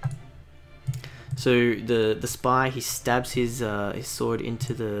 So the spy, he stabs his sword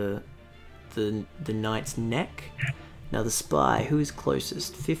into the knight's neck. Now the spy, who is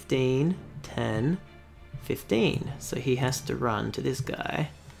closest? 15, 10, 15. So he has to run to this guy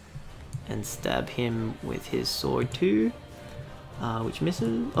and stab him with his sword too, which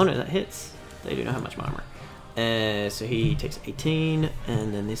misses. Oh no, that hits. They do not have much armor. So he takes 18,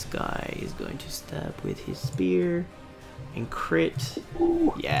 and then this guy is going to stab with his spear and crit.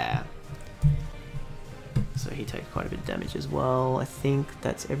 Yeah. So he takes quite a bit of damage as well. I think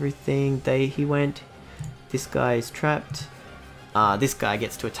that's everything. He went. This guy is trapped. This guy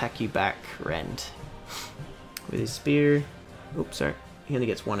gets to attack you back, Rend, with his spear. Oops, sorry. He only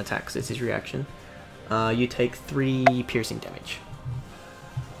gets 1 attack, so it's his reaction. You take 3 piercing damage.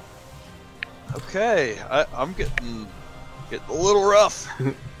 Okay, I'm getting a little rough.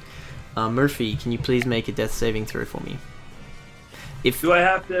 Murphy, can you please make a death saving throw for me? Do I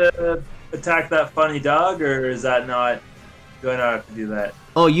have to attack that funny dog, or is that not? Do I not have to do that?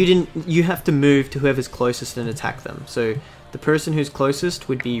 Oh, you didn't. You have to move to whoever's closest and attack them. So the person who's closest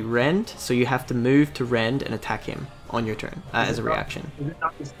would be Rend. So you have to move to Rend and attack him on your turn as a reaction. Is it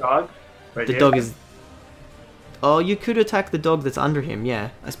not this dog? Right the here? dog is. Oh, you could attack the dog that's under him.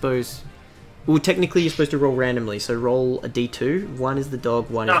 Yeah, I suppose. Well, technically you're supposed to roll randomly. So roll a d2. 1 is the dog.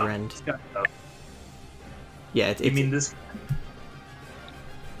 1 is Rend. Yeah, You mean this?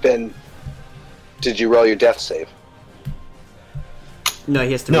 Ben, did you roll your death save? No,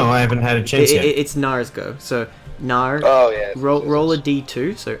 he has to. No, roll. I haven't had a chance yet. It's Nar's go. So Nar. Oh yeah. Roll a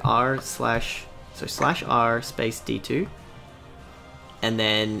d2. So /R space d2. And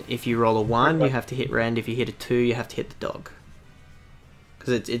then if you roll a 1, you have to hit Rend. If you hit a 2, you have to hit the dog.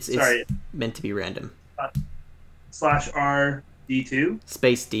 Because it's meant to be random. /R D2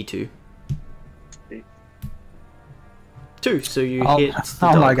 space D2. 2. So you hit. The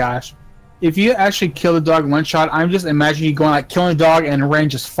oh dog. my gosh! If you actually kill the dog in 1 shot, I'm just imagining you going like killing the dog and Rain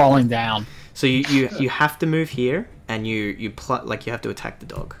just falling down. So you have to move here, and you have to attack the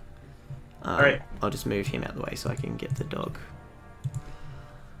dog. Alright. I'll just move him out of the way so I can get the dog.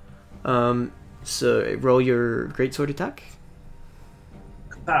 So roll your greatsword attack.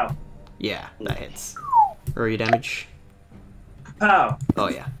 Pow. Yeah, that hits. Roll your damage. Pow. Oh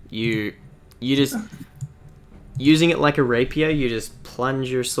yeah, you just using it like a rapier. You just plunge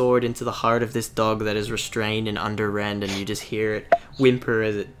your sword into the heart of this dog that is restrained and under Rend, and you just hear it whimper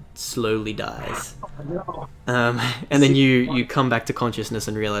as it slowly dies. And then you come back to consciousness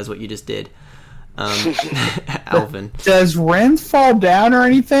and realize what you just did. Alvin. Does Rend fall down or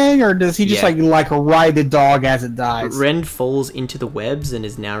anything, or does he just like ride the dog as it dies? Rend falls into the webs and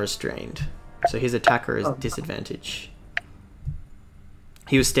is now restrained, so his attacker is disadvantage.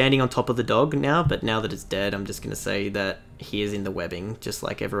 He was standing on top of the dog now, but now that it's dead, I'm just going to say that he is in the webbing, just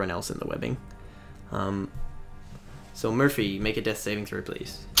like everyone else in the webbing. So Murphy, make a death saving throw,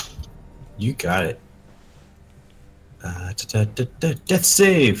 please. You got it. Death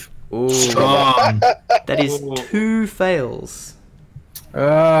save. Ooh. Strong. That is 2 fails.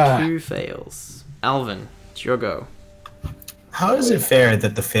 2 fails. Alvin, it's your go. How is it fair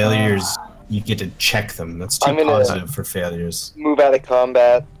that the failures you get to check them? That's too positive for failures. Move out of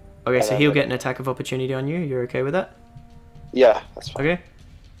combat. Okay, so he'll get an attack of opportunity on you. You're okay with that? Yeah, that's fine. Okay.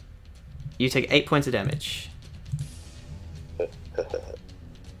 You take 8 points of damage.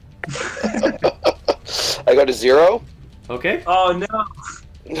 I go to 0. Okay. Oh no.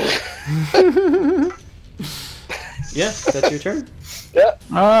 Yeah, that's your turn. Yeah.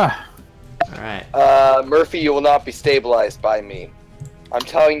 Alright. Murphy, you will not be stabilized by me. I'm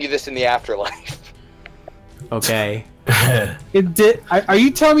telling you this in the afterlife. Okay. It did. Are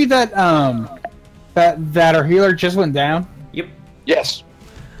you telling me that that our healer just went down? Yep. Yes.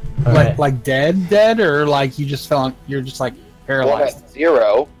 Like dead, or like you just fell on? You're just like paralyzed. Well, at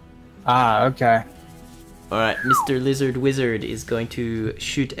 0. Ah, okay. Alright, Mr. Lizard Wizard is going to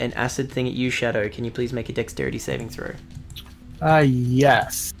shoot an acid thing at you, Shadow. Can you please make a dexterity saving throw?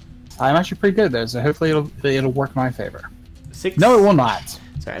 Yes. I'm actually pretty good at those, so hopefully it'll work in my favor. 6? No, it will not.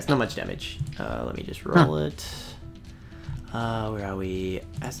 Sorry, it's not much damage. Let me just roll it. Where are we?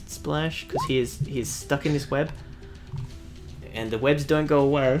 Acid Splash, because he is stuck in this web. And the webs don't go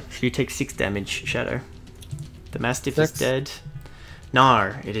away, so you take 6 damage, Shadow. The Mastiff is dead.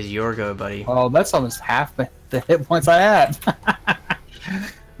 Nar, it is your go, buddy. Oh, that's almost half the hit points I had.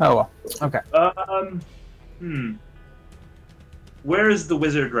 Oh well. Okay. Where is the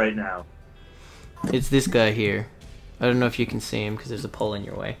wizard right now? It's this guy here. I don't know if you can see him because there's a pole in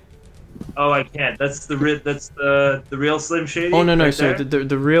your way. Oh, I can't. That's the real Slim Shady. Oh no, right so there?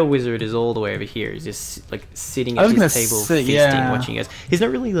 the real wizard is all the way over here. He's just like sitting at his table, feasting, watching you guys. He's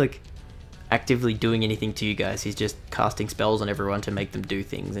not really like actively doing anything to you guys. He's just casting spells on everyone to make them do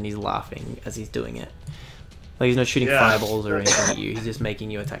things, and he's laughing as he's doing it. Like he's not shooting fireballs or anything at you. He's just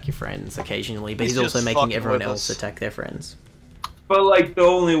making you attack your friends occasionally, but he's also making everyone else attack their friends. But like the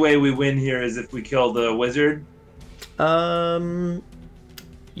only way we win here is if we kill the wizard.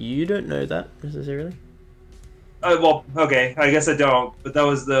 You don't know that necessarily. Well, okay, I guess I don't. But that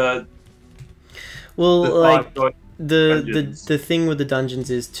was the. Well, like the thing with the dungeons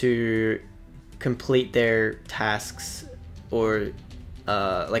is to complete their tasks or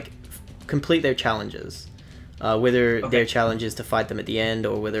like complete their challenges. Whether their challenge is to fight them at the end,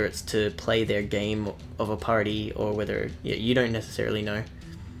 or whether it's to play their game of a party, or whether you don't necessarily know.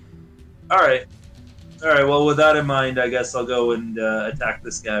 All right. Well, with that in mind, I guess I'll go and attack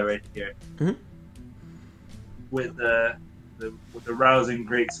this guy right here with the rousing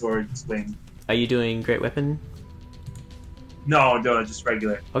greatsword swing. Are you doing great weapon? No, just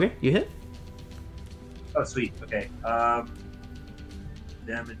regular. Okay, you hit. Oh, sweet. Okay.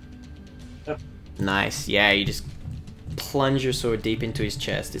 Damage. Nice. Yeah, you just plunge your sword deep into his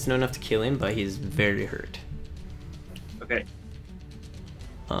chest. It's not enough to kill him, but he's very hurt. Okay.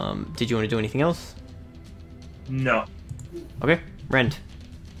 Did you want to do anything else? No. Okay, Rend.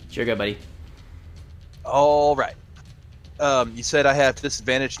 It's your go, buddy. All right. You said I have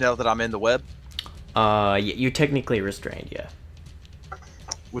disadvantage now that I'm in the web? Yeah, you're technically restrained, yeah.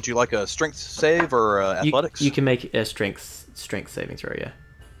 Would you like a strength save or athletics? You can make a strength saving throw, yeah.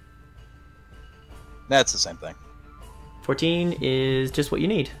 That's the same thing. 14 is just what you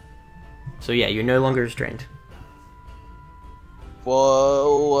need. So yeah, you're no longer restrained.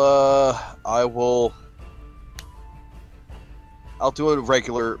 Well, I'll do a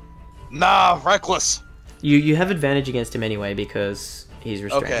regular... Nah, reckless! You have advantage against him anyway because he's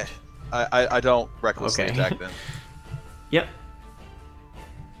restrained. Okay. I don't recklessly attack then. Yep.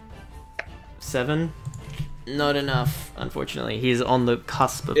 7. Not enough, unfortunately. He's on the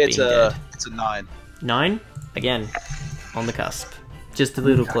cusp of being dead. It's a 9. 9? Again, on the cusp. Just a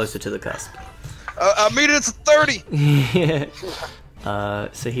little closer to the cusp. I mean, it's a 30! Yeah.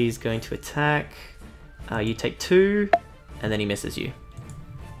 So he's going to attack. You take 2, and then he misses you.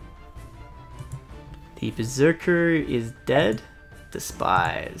 The Berserker is dead.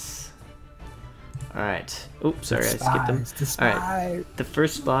 Despise. Alright. Oops, sorry, I skipped them. Alright. The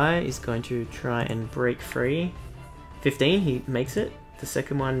first spy is going to try and break free. 15, he makes it. The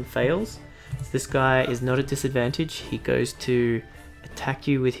second one fails. So this guy is not at disadvantage. He goes to attack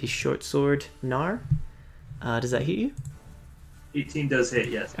you with his short sword, Nar. Does that hit you? 18 does hit,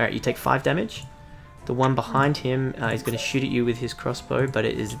 yes. Alright, you take 5 damage. The one behind him is going to shoot at you with his crossbow, but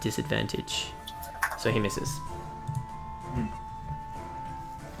it is a disadvantage. So he misses.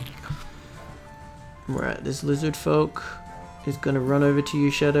 Right, this lizard folk is gonna run over to you,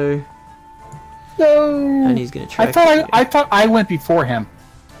 Shadow. No. And he's gonna try. I thought I went before him.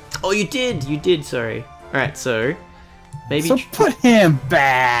 Oh, you did. Sorry. All right, so maybe. So put him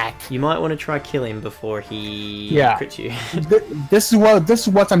back. You might want to try kill him before he crits you. This is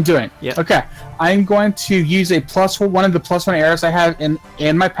what I'm doing. Yeah. Okay. I'm going to use a one of the +1 arrows I have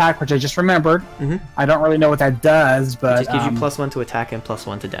in my pack, which I just remembered. I don't really know what that does, but it just gives you +1 to attack and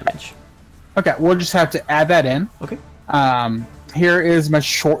 +1 to damage. Okay, we'll just have to add that in. Okay. Here is my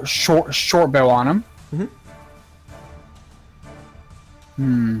short bow on him.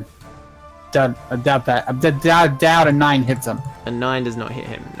 I doubt that. I doubt a 9 hits him. A 9 does not hit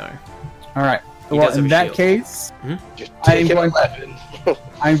him. No. All right. Well, in that case, Just take an 11.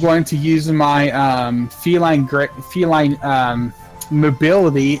 I'm going to use my feline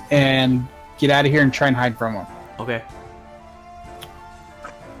mobility and get out of here and try and hide from him. Okay.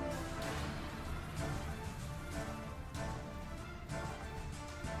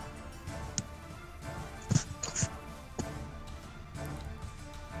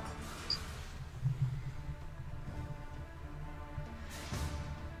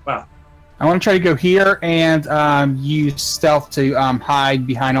 Wow. I want to try to go here and use stealth to hide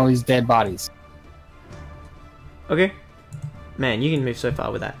behind all these dead bodies. Okay. Man, you can move so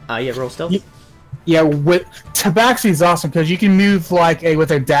far with that. Yeah, roll stealth. Yeah, with Tabaxi is awesome because you can move like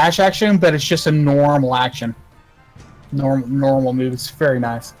with a dash action, but it's just a normal action. Normal move. It's very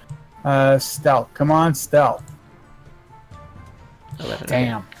nice. Stealth. Come on, stealth. 11.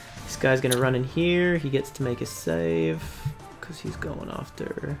 Damn. Okay. This guy's gonna run in here. He gets to make a save because he's going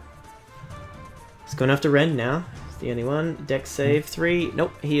after. He's going after Ren now. He's the only one. Dex save 3.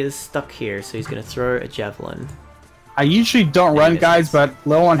 Nope, he is stuck here, so he's gonna throw a javelin. I usually don't run, guys, but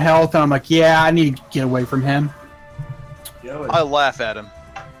low on health, and I'm like, yeah, I need to get away from him. I laugh at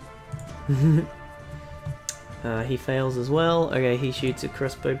him. He fails as well. Okay, he shoots a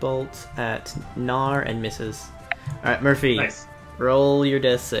crossbow bolt at Nar and misses. Alright, Murphy. Nice. Roll your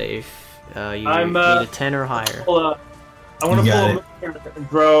death save. You need a 10 or higher. I want to pull and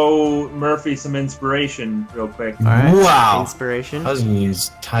throw Murphy some inspiration real quick. Alright, wow. Inspiration. I was going to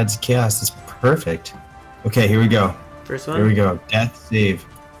use Tides of Chaos. That's perfect. Okay, here we go. First one. Here we go. Death save.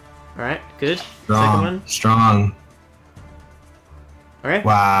 Alright, good. Strong. Second one. Strong. Alright.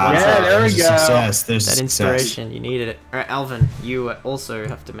 Wow. Yeah, there we There's go. a success. There's That a success. inspiration, you needed it. Alright, Alvin, you also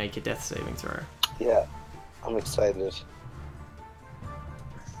have to make a death saving throw. Yeah, I'm excited.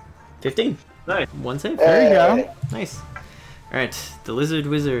 15. Nice. One save. There you go. Nice. Alright, the lizard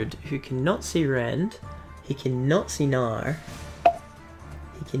wizard who cannot see Rand, he cannot see Nar,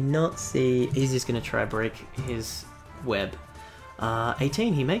 he cannot see. He's just gonna try break his web.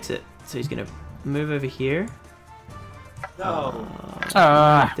 18, he makes it. So he's gonna move over here. No.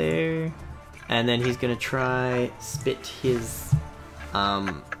 Right there. And then he's gonna try spit his.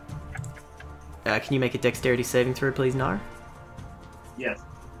 Can you make a dexterity saving throw, please, Nar? Yes.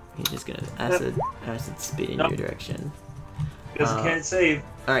 He's just gonna acid spit in your direction. Because he can't save.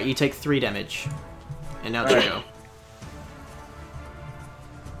 Alright, you take 3 damage. And now it's your go.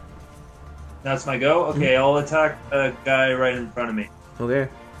 That's my go? Okay, I'll attack a guy right in front of me. Okay.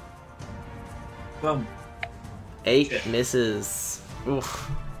 Boom. 8 Shit. misses.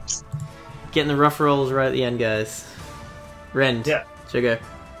 Oof. Getting the rough rolls right at the end, guys. Rend. Yeah. Sugar.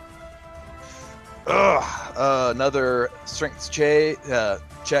 Another strength check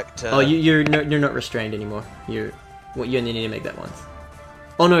to. Oh, you're not restrained anymore. You only need to make that once.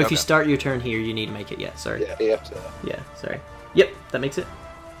 Oh no, if you start your turn here, you need to make it. Yeah, sorry. Yeah, you have to. Yeah, sorry. Yep, that makes it.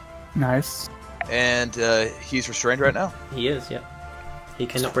 Nice. And he's restrained right now. He is, yep. He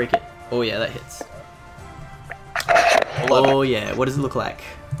cannot break it. Oh yeah, that hits. 11. Oh yeah, what does it look like?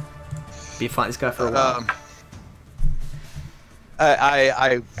 Be fighting this guy for a while.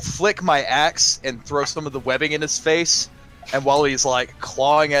 I flick my axe and throw some of the webbing in his face, and while he's like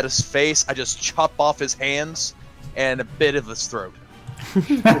clawing at his face, I just chop off his hands and a bit of his throat.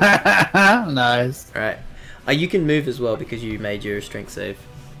 Nice. Alright. You can move as well because you made your strength save.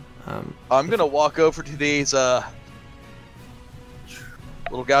 I'm gonna walk over to these little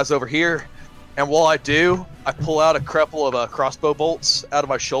guys over here, and while I do, I pull out a couple of crossbow bolts out of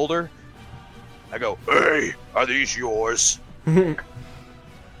my shoulder. I go, "Hey, are these yours?"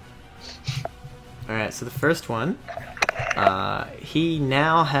 Alright, so the first one, he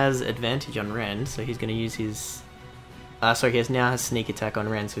now has advantage on Rend, so he's going to use his... sorry, he now has sneak attack on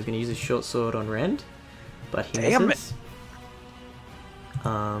Rend, so he's going to use his short sword on Rend, but he misses.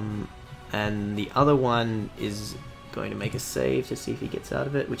 And the other one is going to make a save to see if he gets out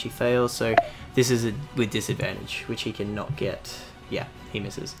of it, which he fails, so this is with disadvantage, which he cannot get. Yeah, he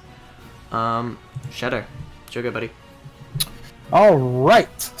misses. Shadow. Jogo, buddy. All right.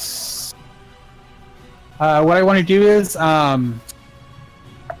 What I want to do is, I'm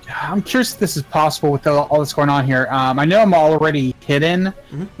curious if this is possible with all this going on here. I know I'm already hidden,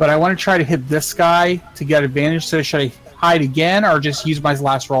 but I want to try to hit this guy to get advantage. So should I hide again, or just use my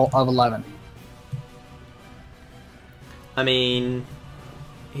last roll of 11? I mean,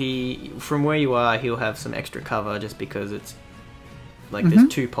 from where you are, he'll have some extra cover just because it's like there's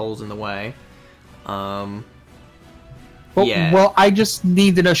 2 poles in the way. Well, I just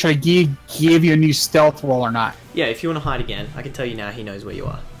need to know, should I give you a new stealth roll or not? Yeah, if you want to hide again, I can tell you now he knows where you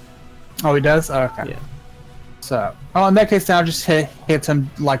are. Oh, he does? Oh, okay. Yeah. So, in that case, I'll just hit him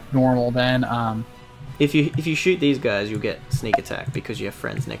like normal then. If you shoot these guys, you'll get sneak attack because you have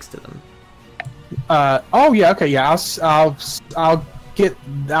friends next to them. Oh yeah, okay, yeah. I'll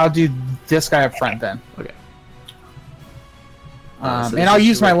do this guy up front then. Okay. So and I'll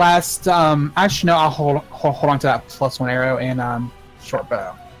use my last. Actually, no. I'll hold on to that +1 arrow and short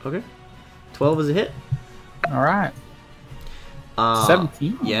bow. Okay. 12 is a hit. All right.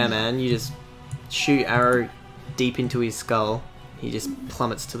 17. Yeah, man. You just shoot arrow deep into his skull. He just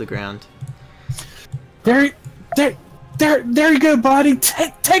plummets to the ground. There you go, buddy.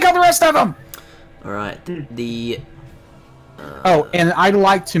 Take out the rest of them. All right. The. And I'd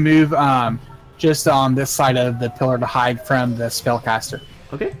like to move just on this side of the pillar to hide from the spellcaster.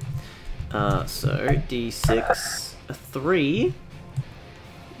 Okay. So D6 a 3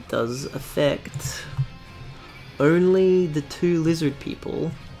 does affect only the 2 lizard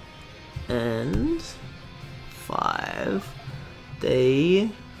people, and 5.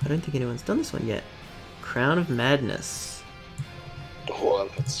 I don't think anyone's done this one yet. Crown of Madness. Oh,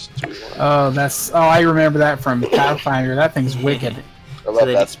 that's too I remember that from Pathfinder. That thing's wicked. I love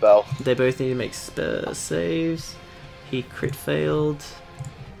that spell. They both need to make saves. He crit failed.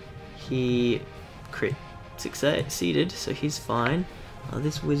 He crit succeeded, so he's fine.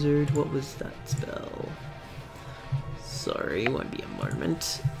 This wizard, what was that spell? Sorry, won't be a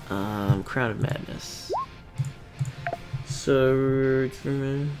moment. Crown of Madness. So...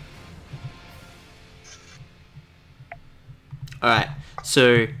 Alright,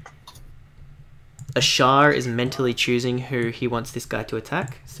 so Ashar is mentally choosing who he wants this guy to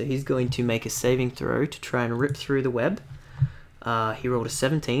attack. So he's going to make a saving throw to try and rip through the web. He rolled a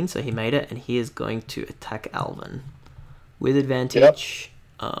 17, so he made it, and he is going to attack Alvin. With advantage.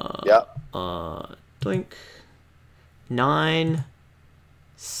 Doink. 9,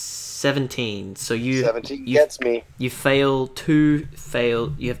 17. So you 17 gets me. You fail 2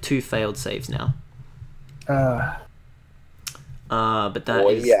 failed. You have 2 failed saves now. But that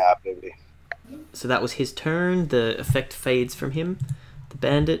is... yeah, baby. So that was his turn. The effect fades from him. The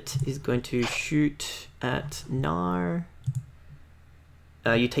bandit is going to shoot at Nar.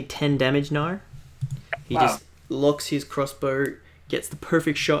 You take 10 damage, Nar. He just locks his crossbow, gets the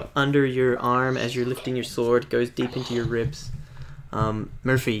perfect shot under your arm as you're lifting your sword, goes deep into your ribs.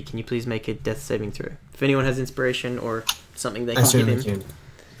 Murphy, can you please make a death saving throw? If anyone has inspiration or something they can give him. Can.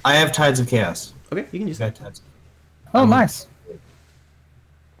 I have Tides of Chaos. Okay, you can use that. Oh, nice.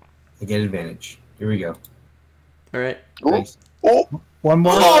 I get advantage. Here we go. Alright. Nice. One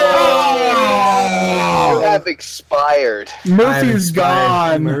more. Oh! You have expired. Murphy is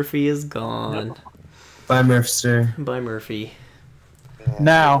gone. Murphy is gone. Bye, Murphster. Bye, Murphy.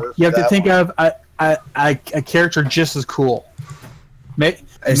 Now, you have to think of a character just as cool. Maybe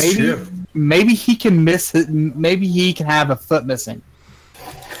he can miss it. Maybe he can have a foot missing.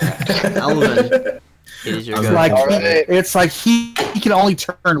 Alvin, it is your go. It's like he can only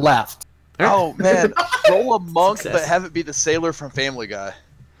turn left. Oh man, roll a monk, Success. but have it be the sailor from Family Guy.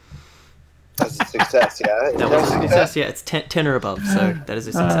 That's a success, yeah. That was a success, yeah. It's 10 or above, so that is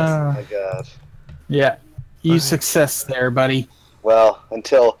a success. Oh my god. Yeah, you success there, buddy. Well,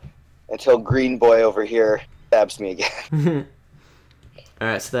 until Green Boy over here stabs me again.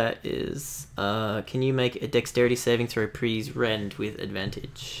 Alright, so that is... can you make a dexterity saving throw, please, Rend, with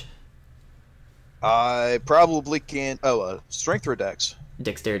advantage? I probably can. Strength or dex?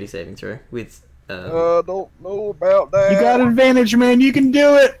 Dexterity saving throw with... don't know about that. You got advantage, man. You can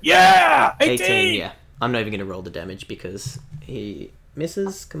do it. Yeah! 18, yeah. I'm not even going to roll the damage because he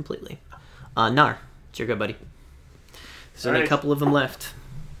misses completely. Nar, it's your go, buddy. There's only a couple of them left.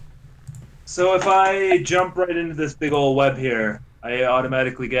 So if I jump right into this big old web here, I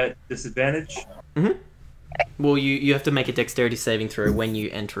automatically get disadvantage? Mm-hmm. Well, you have to make a dexterity saving throw when you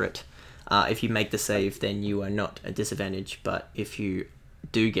enter it. If you make the save, then you are not at disadvantage, but if you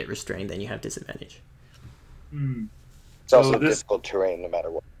do get restrained, then you have disadvantage. It's also difficult terrain no matter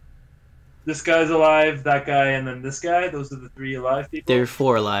what. This guy's alive, that guy, and then this guy? Those are the 3 alive people? There are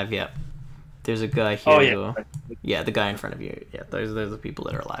 4 alive, yeah. There's a guy here as well. Yeah, the guy in front of you. Yeah, those are the people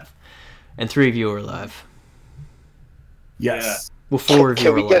that are alive. And 3 of you are alive. Yes. Well, 4 of you are alive.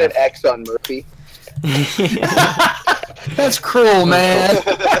 Can we get an X on Murphy? That's cruel, man.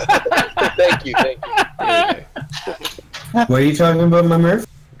 Thank you. What are you talking about, my Murph?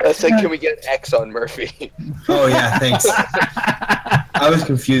 I said, can we get an X on Murphy? Oh yeah, thanks. I was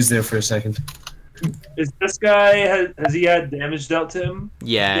confused there for a second. Is this guy, has he had damage dealt to him?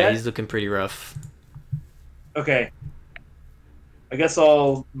 Yeah, he's looking pretty rough. Okay. I guess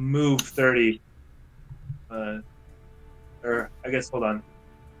I'll move 30. Or, I guess, hold on.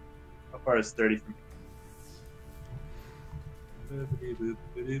 How far is 30 from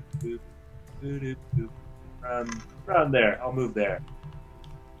me? Around there. I'll move there.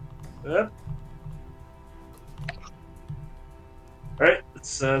 Up. Alright,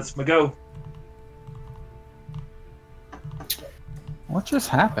 let's my go. What just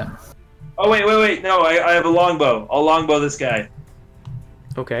happened? Oh, wait. No, I have a longbow. I'll longbow this guy.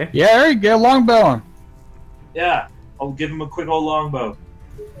 Okay. Yeah, there you go. Longbow him. Yeah, I'll give him a quick old longbow.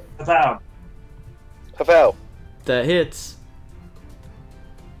 Pow. Pavel. That hits.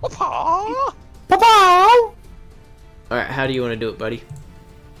 Papa! Pow! Alright, how do you want to do it, buddy?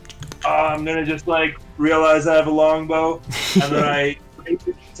 I'm gonna just realize I have a longbow, and then I raise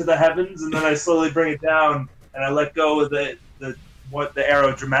it to the heavens, and then I slowly bring it down, and I let go of the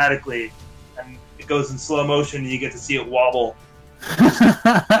arrow dramatically, and it goes in slow motion, and you get to see it wobble.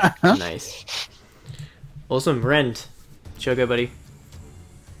 Nice. Awesome, Rend. Shogo, buddy.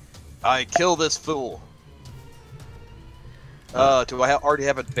 I kill this fool. Do I already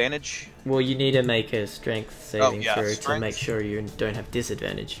have advantage? Well, you need to make a strength saving throw to strength? make sure you don't have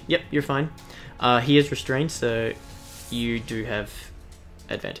disadvantage. Yep, you're fine. He is restrained, so you do have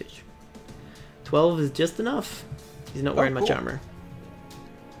advantage. 12 is just enough. He's not wearing much cool. armor.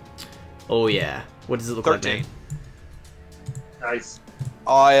 Oh yeah. What does it look 13. like, man? Nice.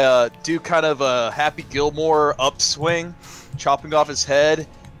 I do kind of a Happy Gilmore upswing, chopping off his head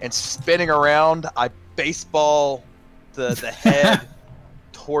and spinning around. I baseball the head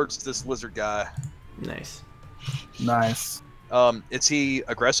towards this lizard guy. Nice. Nice. Is he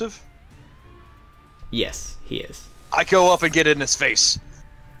aggressive? Yes, he is. I go up and get in his face.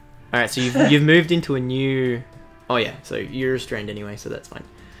 Alright, so you've moved into a new... Oh yeah, so you're restrained anyway, so that's fine.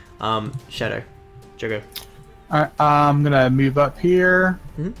 Shadow. Jogo. Alright, I'm gonna move up here.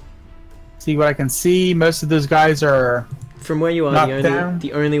 Mhm. See what I can see. Most of those guys are... From where you are, knocked down.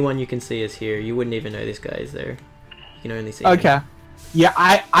 the only one you can see is here. You wouldn't even know this guy is there. You can only see him. Okay. Yeah,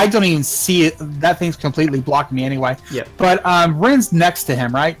 I don't even see it. That thing's completely blocking me anyway. Yep. But Ren's next to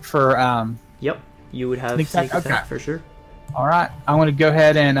him, right? For Yep. You would have Sneak sneak attack? attack Okay. for sure. all right. I'm gonna go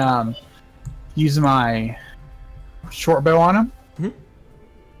ahead and use my short bow on him.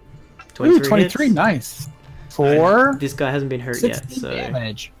 Ooh, 23, hits. nice. For This guy hasn't been hurt yet, 16 so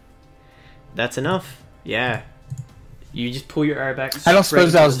damage. that's enough. Yeah. You just pull your arrow back. I don't straight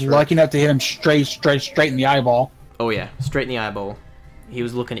suppose I into was his throat. lucky enough to hit him straight in the eyeball. Oh yeah, straight in the eyeball. He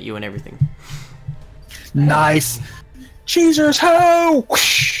was looking at you and everything. Nice. Cheesers ho!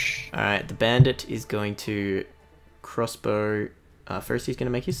 Whoosh! Alright, the bandit is going to crossbow. First he's going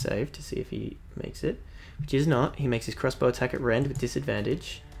to make his save to see if he makes it. Which is not. He makes his crossbow attack at Rend with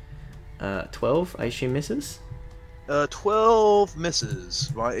disadvantage. 12, I assume misses? 12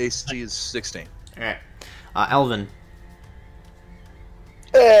 misses. My AC is 16. Alright. Alvin.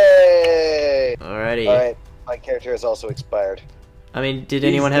 Hey! Alrighty. Alright, my character has also expired. I mean, did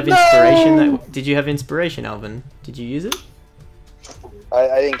anyone have inspiration? Did you have inspiration, Alvin? Did you use it?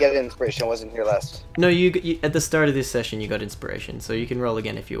 I didn't get inspiration, I wasn't here last. No, you at the start of this session you got inspiration, so you can roll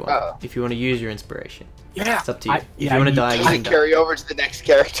again if you want. Oh. If you want to use your inspiration. Yeah. It's up to you. If you want to die, you I can die. carry over to the next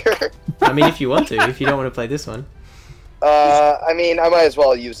character. I mean, if you want to. If you don't want to play this one. I mean, I might as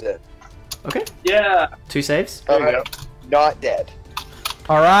well use it. Okay. Yeah. 2 saves. Not dead.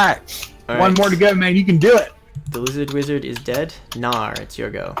 All right. All One right. more to go, man. You can do it. The lizard wizard is dead. Nar, it's your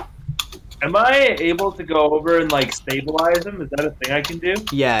go. Am I able to go over and stabilize him? Is that a thing I can do?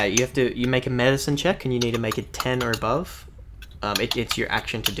 Yeah, you make a medicine check and you need to make it 10 or above. It's your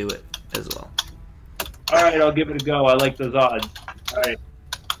action to do it as well. Alright, I'll give it a go. I like those odds. Alright.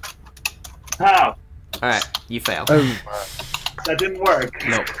 How? Alright, you fail. That didn't work.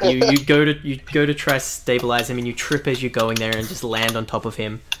 No, you go to try stabilize him and you trip as you're going there and just land on top of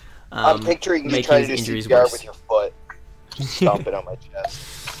him. I'm picturing you making trying to his do injuries CPR worse. with your foot. Just stomping on my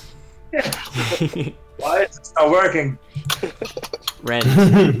chest. Why is this not working? Ren,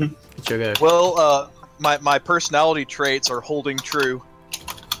 it's your go. Well, my personality traits are holding true.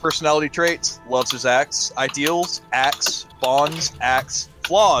 Personality traits: loves his axe. Ideals: axe. Bonds: axe.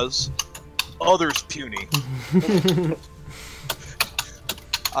 Flaws: others puny.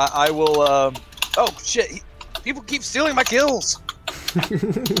 I will. Oh shit! People keep stealing my kills.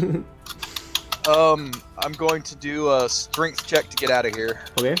 I'm going to do a strength check to get out of here.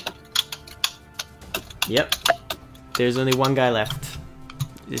 Okay. Yep. There's only one guy left.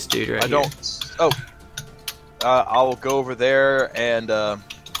 This dude right here. Oh. I'll go over there and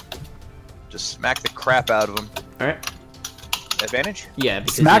just smack the crap out of him. All right. Advantage? Yeah,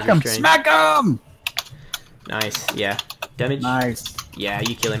 because Smack he's him! restrained. Smack him! Nice. Yeah. Damage. Nice. Yeah,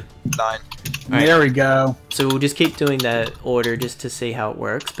 you kill him. 9. Alright. There we go. So we'll just keep doing that order just to see how it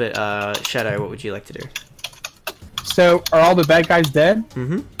works. But Shadow, what would you like to do? So, are all the bad guys dead?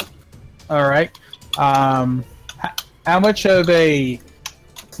 Mm-hmm. All right. How much of a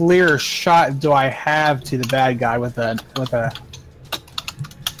clear shot do I have to the bad guy with a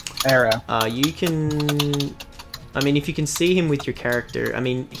arrow? You can. I mean, if you can see him with your character, I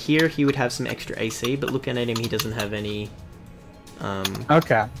mean, here he would have some extra AC, but looking at him, he doesn't have any.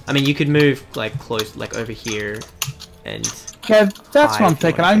 Okay. I mean, you could move like close, like over here, and. Yeah, that's what I'm if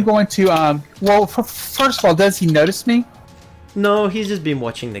you thinking. want I'm to. going to. Well, first of all, does he notice me? No, he's just been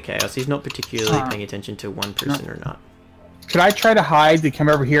watching the chaos. He's not particularly paying attention to one person or not. Could I try to hide to come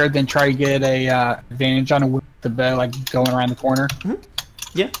over here, then try to get a advantage on him with the bow, like going around the corner?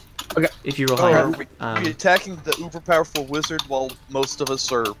 Yeah. Okay. If you roll Are high. we attacking the uber powerful wizard while most of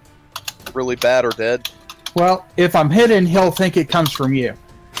us are really bad or dead? Well, if I'm hidden, he'll think it comes from you.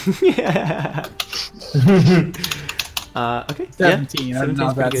 Yeah. Okay. 17. Yeah. I don't know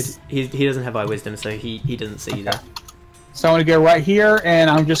 17's if pretty that's... good. He doesn't have eye wisdom, so he doesn't see you there. So I'm gonna go right here, and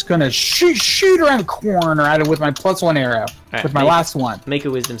I'm just gonna shoot around the corner at it with my +1 arrow, Right, with my last one. Make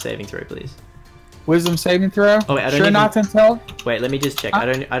a wisdom saving throw, please. Wisdom saving throw. Oh wait, I don't sure even... not to tell. Wait, let me just check. I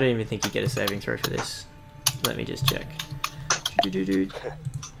don't even think you get a saving throw for this. Let me just check.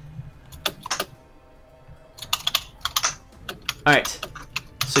 Alright.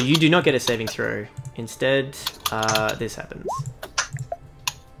 So you do not get a saving throw. Instead, this happens.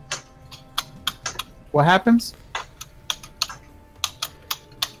 What happens?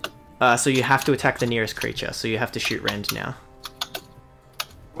 So you have to attack the nearest creature. So you have to shoot Rend now.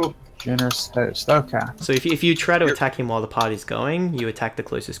 Generous host. Okay. So if you try to attack him while the party's going, you attack the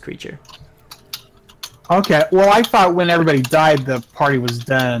closest creature. Okay. Well, I thought when everybody died, the party was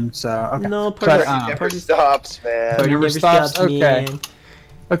done. So okay. No, But, Never stops, man. Party never never stops? stops, Okay. man.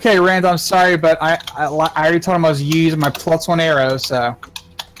 Okay, Rand. I'm sorry, but I already told him I was using my +1 arrow. So.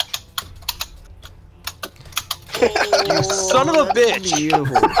 You son of a bitch!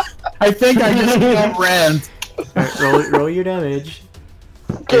 Beautiful. I think I just killed Rand. Alright, roll your damage.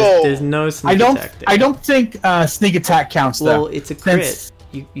 Go. There's no sneak attack there. I don't think sneak attack counts though. Well, it's a crit. Since-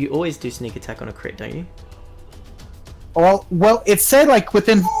 You always do sneak attack on a crit, don't you? Well, it said like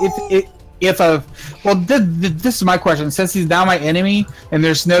within if a well. This is my question. Since he's now my enemy and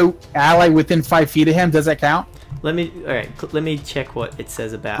there's no ally within 5 feet of him, does that count? Let me check what it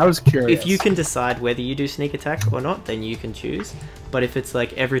says about. I was curious. If you can decide whether you do sneak attack or not, then you can choose. But if it's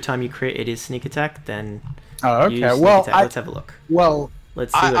like every time you crit it is sneak attack, then Oh, you okay. sneak Well, attack. Let's have a look. well,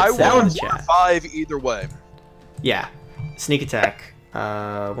 Let's see what I it says in won the chat. 5 either way. Yeah, sneak attack.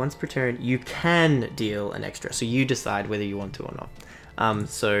 Once per turn, you can deal an extra, so you decide whether you want to or not.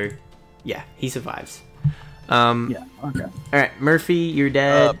 So, yeah, he survives. yeah. Okay. All right, Murphy, you're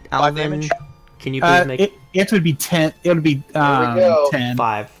dead. 5 Alvin, damage. can you please make It would be 10. It would be we go. 10.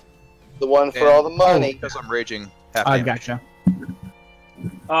 5? The one for all the money. Because I'm raging half I damage. gotcha.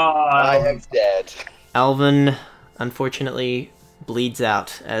 I am dead. Alvin, unfortunately, bleeds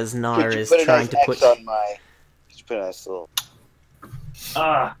out as Nar Could you is put a trying nice to X put. on my? Could you put a nice little?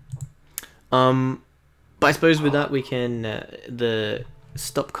 But I suppose with that we can the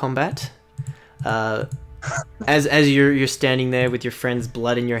stop combat. As you're standing there with your friend's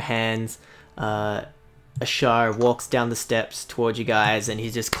blood in your hands, Ashar walks down the steps towards you guys, and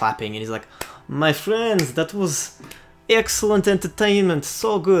he's just clapping, and he's like, "My friends, that was excellent entertainment,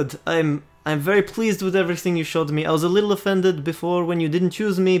 so good. I'm very pleased with everything you showed me. I was a little offended before when you didn't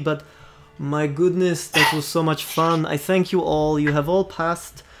choose me, but my goodness, that was so much fun. I thank you all. You have all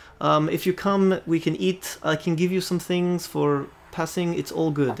passed. If you come, we can eat. I can give you some things for passing. It's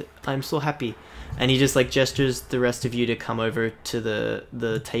all good. I'm so happy." And he just like gestures the rest of you to come over to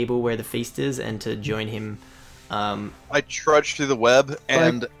the table where the feast is and to join him. I trudge through the web,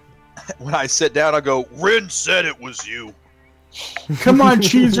 and when I sit down, I go, "Rin said it was you." Come on,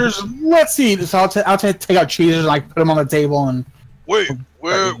 cheesers. Let's eat. So I'll take out cheesers and like put them on the table, and Wait,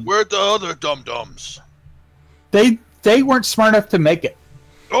 where'd the other dum-dums? they weren't smart enough to make it.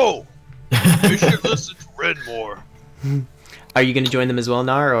 Oh, you should listen to Rin more. Are you going to join them as well,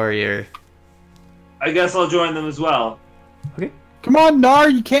 Nar, or you're... I guess I'll join them as well. Okay. Come on, Nar,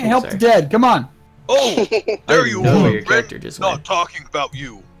 you can't help sorry. the dead. Come on. Oh, there you know are. your character just Not went. talking about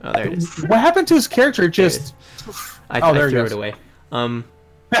you. Oh, there it is. What happened to his character? Just I there threw it it goes. away.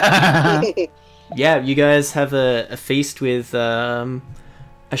 Yeah, you guys have a feast with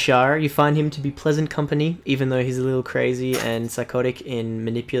Ashar. You find him to be pleasant company, even though he's a little crazy and psychotic in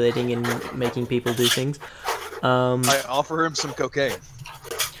manipulating and making people do things. I offer him some cocaine.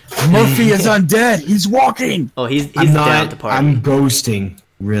 Murphy is undead. He's walking. Oh, he's I'm down not. to party. I'm ghosting.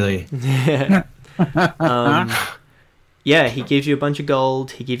 Really. Yeah, he gives you a bunch of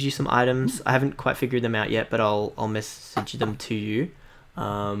gold. He gives you some items. I haven't quite figured them out yet, but I'll message them to you.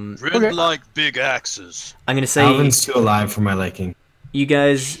 Red like big axes. I'm gonna say Alvin's too alive for my liking. you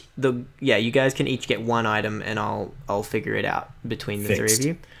guys you guys can each get one item, and I'll figure it out between the Fixed.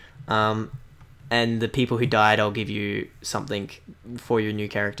 three of you. And the people who died, I'll give you something for your new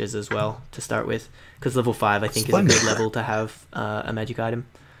characters as well to start with, because level 5 I think is a good level to have a magic item.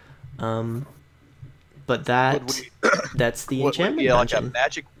 But that's the Would it enchantment be like a dungeon.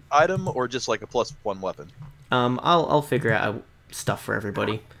 magic item or just like a +1 weapon? I'll figure out stuff for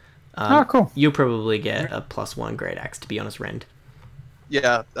everybody. Oh, cool. You'll probably get a +1 great axe, to be honest, Rend.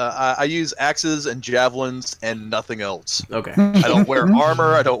 Yeah, I use axes and javelins and nothing else. Okay. I don't wear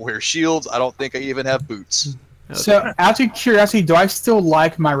armor. I don't wear shields. I don't think I even have boots. So, out of curiosity, do I still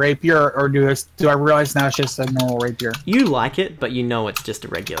like my rapier, or do I realize now it's just a normal rapier? You like it, but you know it's just a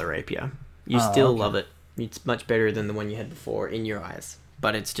regular rapier. You still okay. love it. It's much better than the one you had before in your eyes,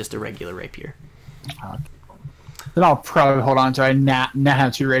 but it's just a regular rapier. Then I'll probably hold on to. I now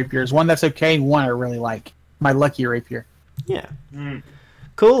have 2 rapiers. One that's okay, one I really like. My lucky rapier. Yeah.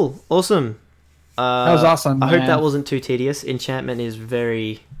 Cool. Awesome. That was awesome. I hope man. that wasn't too tedious. Enchantment is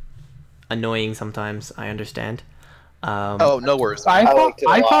very annoying sometimes. I understand. Oh, no worries. I liked it a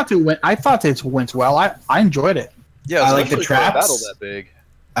lot. thought it went well. I enjoyed it. Yeah, I like the especially for a traps. battle that big.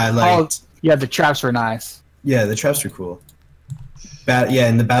 I liked. Yeah, the traps were nice. Yeah, the traps were cool. Yeah,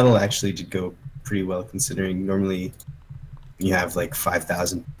 and the battle actually did go pretty well, considering normally you have like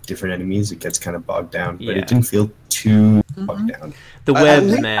 5,000 different enemies. It gets kind of bogged down, but Yeah. it didn't feel too bogged down. The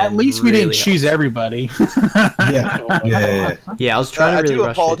webs, At man. least we didn't really choose helps. everybody. Yeah. Yeah, I was trying to I really do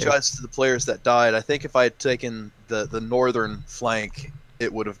rush through them. apologize to the players that died. I think if I had taken the northern flank,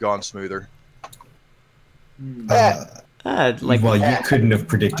 it would have gone smoother. Well, you couldn't have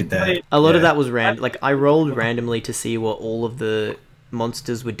predicted that. A lot of Yeah. that was random. Like, I rolled randomly to see what all of the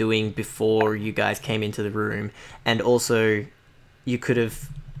monsters were doing before you guys came into the room, and also you could have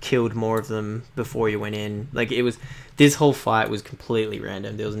killed more of them before you went in. Like, it was, this whole fight was completely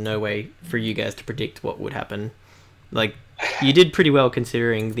random. There was no way for you guys to predict what would happen. Like, you did pretty well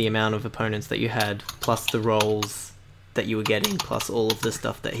considering the amount of opponents that you had, plus the rolls that you were getting, plus all of the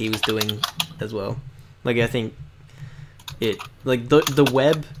stuff that he was doing as well. Like, I think it, like, the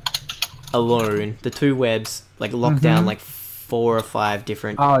web alone, the 2 webs, like, locked down like 4 or 5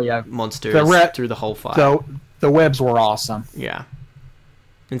 different Oh yeah, monsters The through the whole fight. so the webs were awesome. Yeah.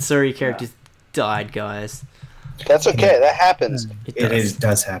 And so your characters died, guys. That's okay. That happens. It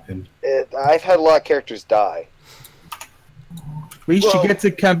Does happen. I've had a lot of characters die. At least you get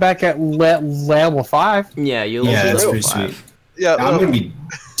to come back at level 5. Yeah, you'll Yeah, be that's level pretty 5. sweet. Yeah, I'm gonna be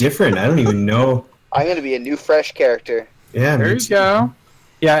different. I don't even know. I'm going to be a new, fresh character. Yeah, There me you too. go.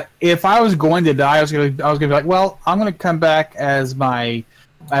 Yeah, if I was going to die, I was gonna be like, well, I'm gonna come back as my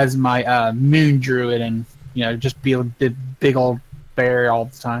moon druid and just be a big old bear all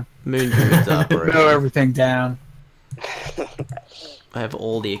the time. Moon druids are Blow broken. everything down. I have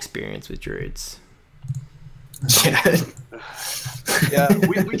all the experience with druids. Yeah. yeah,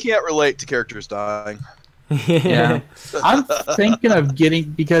 we can't relate to characters dying. Yeah. I'm thinking of getting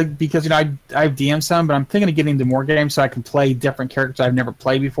because I've DM'd some, but I'm thinking of getting into more games so I can play different characters I've never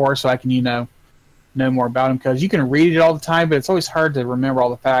played before, so I can know more about them. Because you can read it all the time, but it's always hard to remember all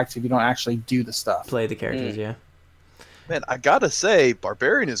the facts if you don't actually do the stuff. Play the characters, yeah. Man, I gotta say,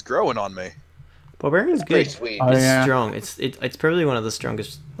 Barbarian is growing on me. Barbarian's Pretty good. sweet. Oh, It's yeah. strong. It's probably one of the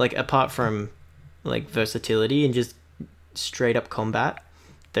strongest. Like, apart from like versatility and just straight up combat,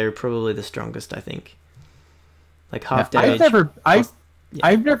 they're probably the strongest, I think. Like half damage.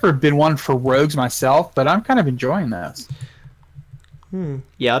 I've never been one for rogues myself, but I'm kind of enjoying this.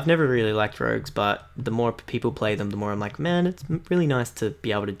 Yeah, I've never really liked rogues, but the more people play them, the more I'm like, man, it's really nice to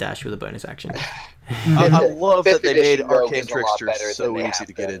be able to dash with a bonus action. I love that they made Fifth edition Rogue Arcane is a lot better Trickster so than they easy have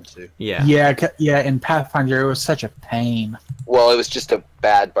to get been. into. Yeah. Yeah, in Pathfinder it was such a pain. Well, it was just a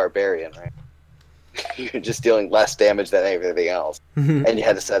bad barbarian, right? You're just dealing less damage than everything else, and you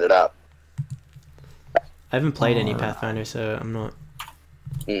had to set it up. I haven't played any Pathfinder, so I'm not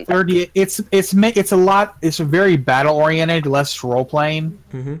 30. It's a lot. It's very battle oriented, less role playing.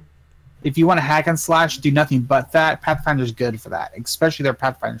 Mm-hmm. If you want to hack and slash, do nothing but that. Pathfinder's good for that, especially their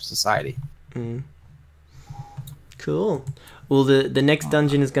Pathfinder Society. Mm. Cool. Well, the next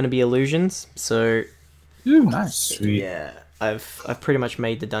dungeon is going to be illusions. So, Ooh, nice. Sweet. yeah, I've pretty much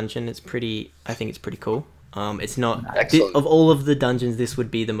made the dungeon. I think it's pretty cool. It's not Excellent. of all of the dungeons, this would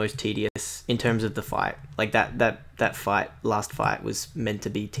be the most tedious in terms of the fight. Like last fight was meant to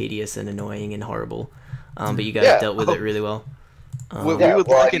be tedious and annoying and horrible. But you guys dealt with it really well. We would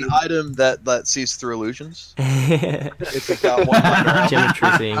like an item that sees through illusions. If we got one lying around. Gem of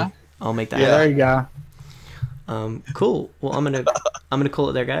True Seeing. I'll make that. Yeah, there you go. Cool. Well, I'm gonna call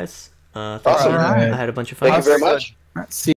it there, guys. Thanks All again. right. I had a bunch of fun. Thank you very much. Let's see.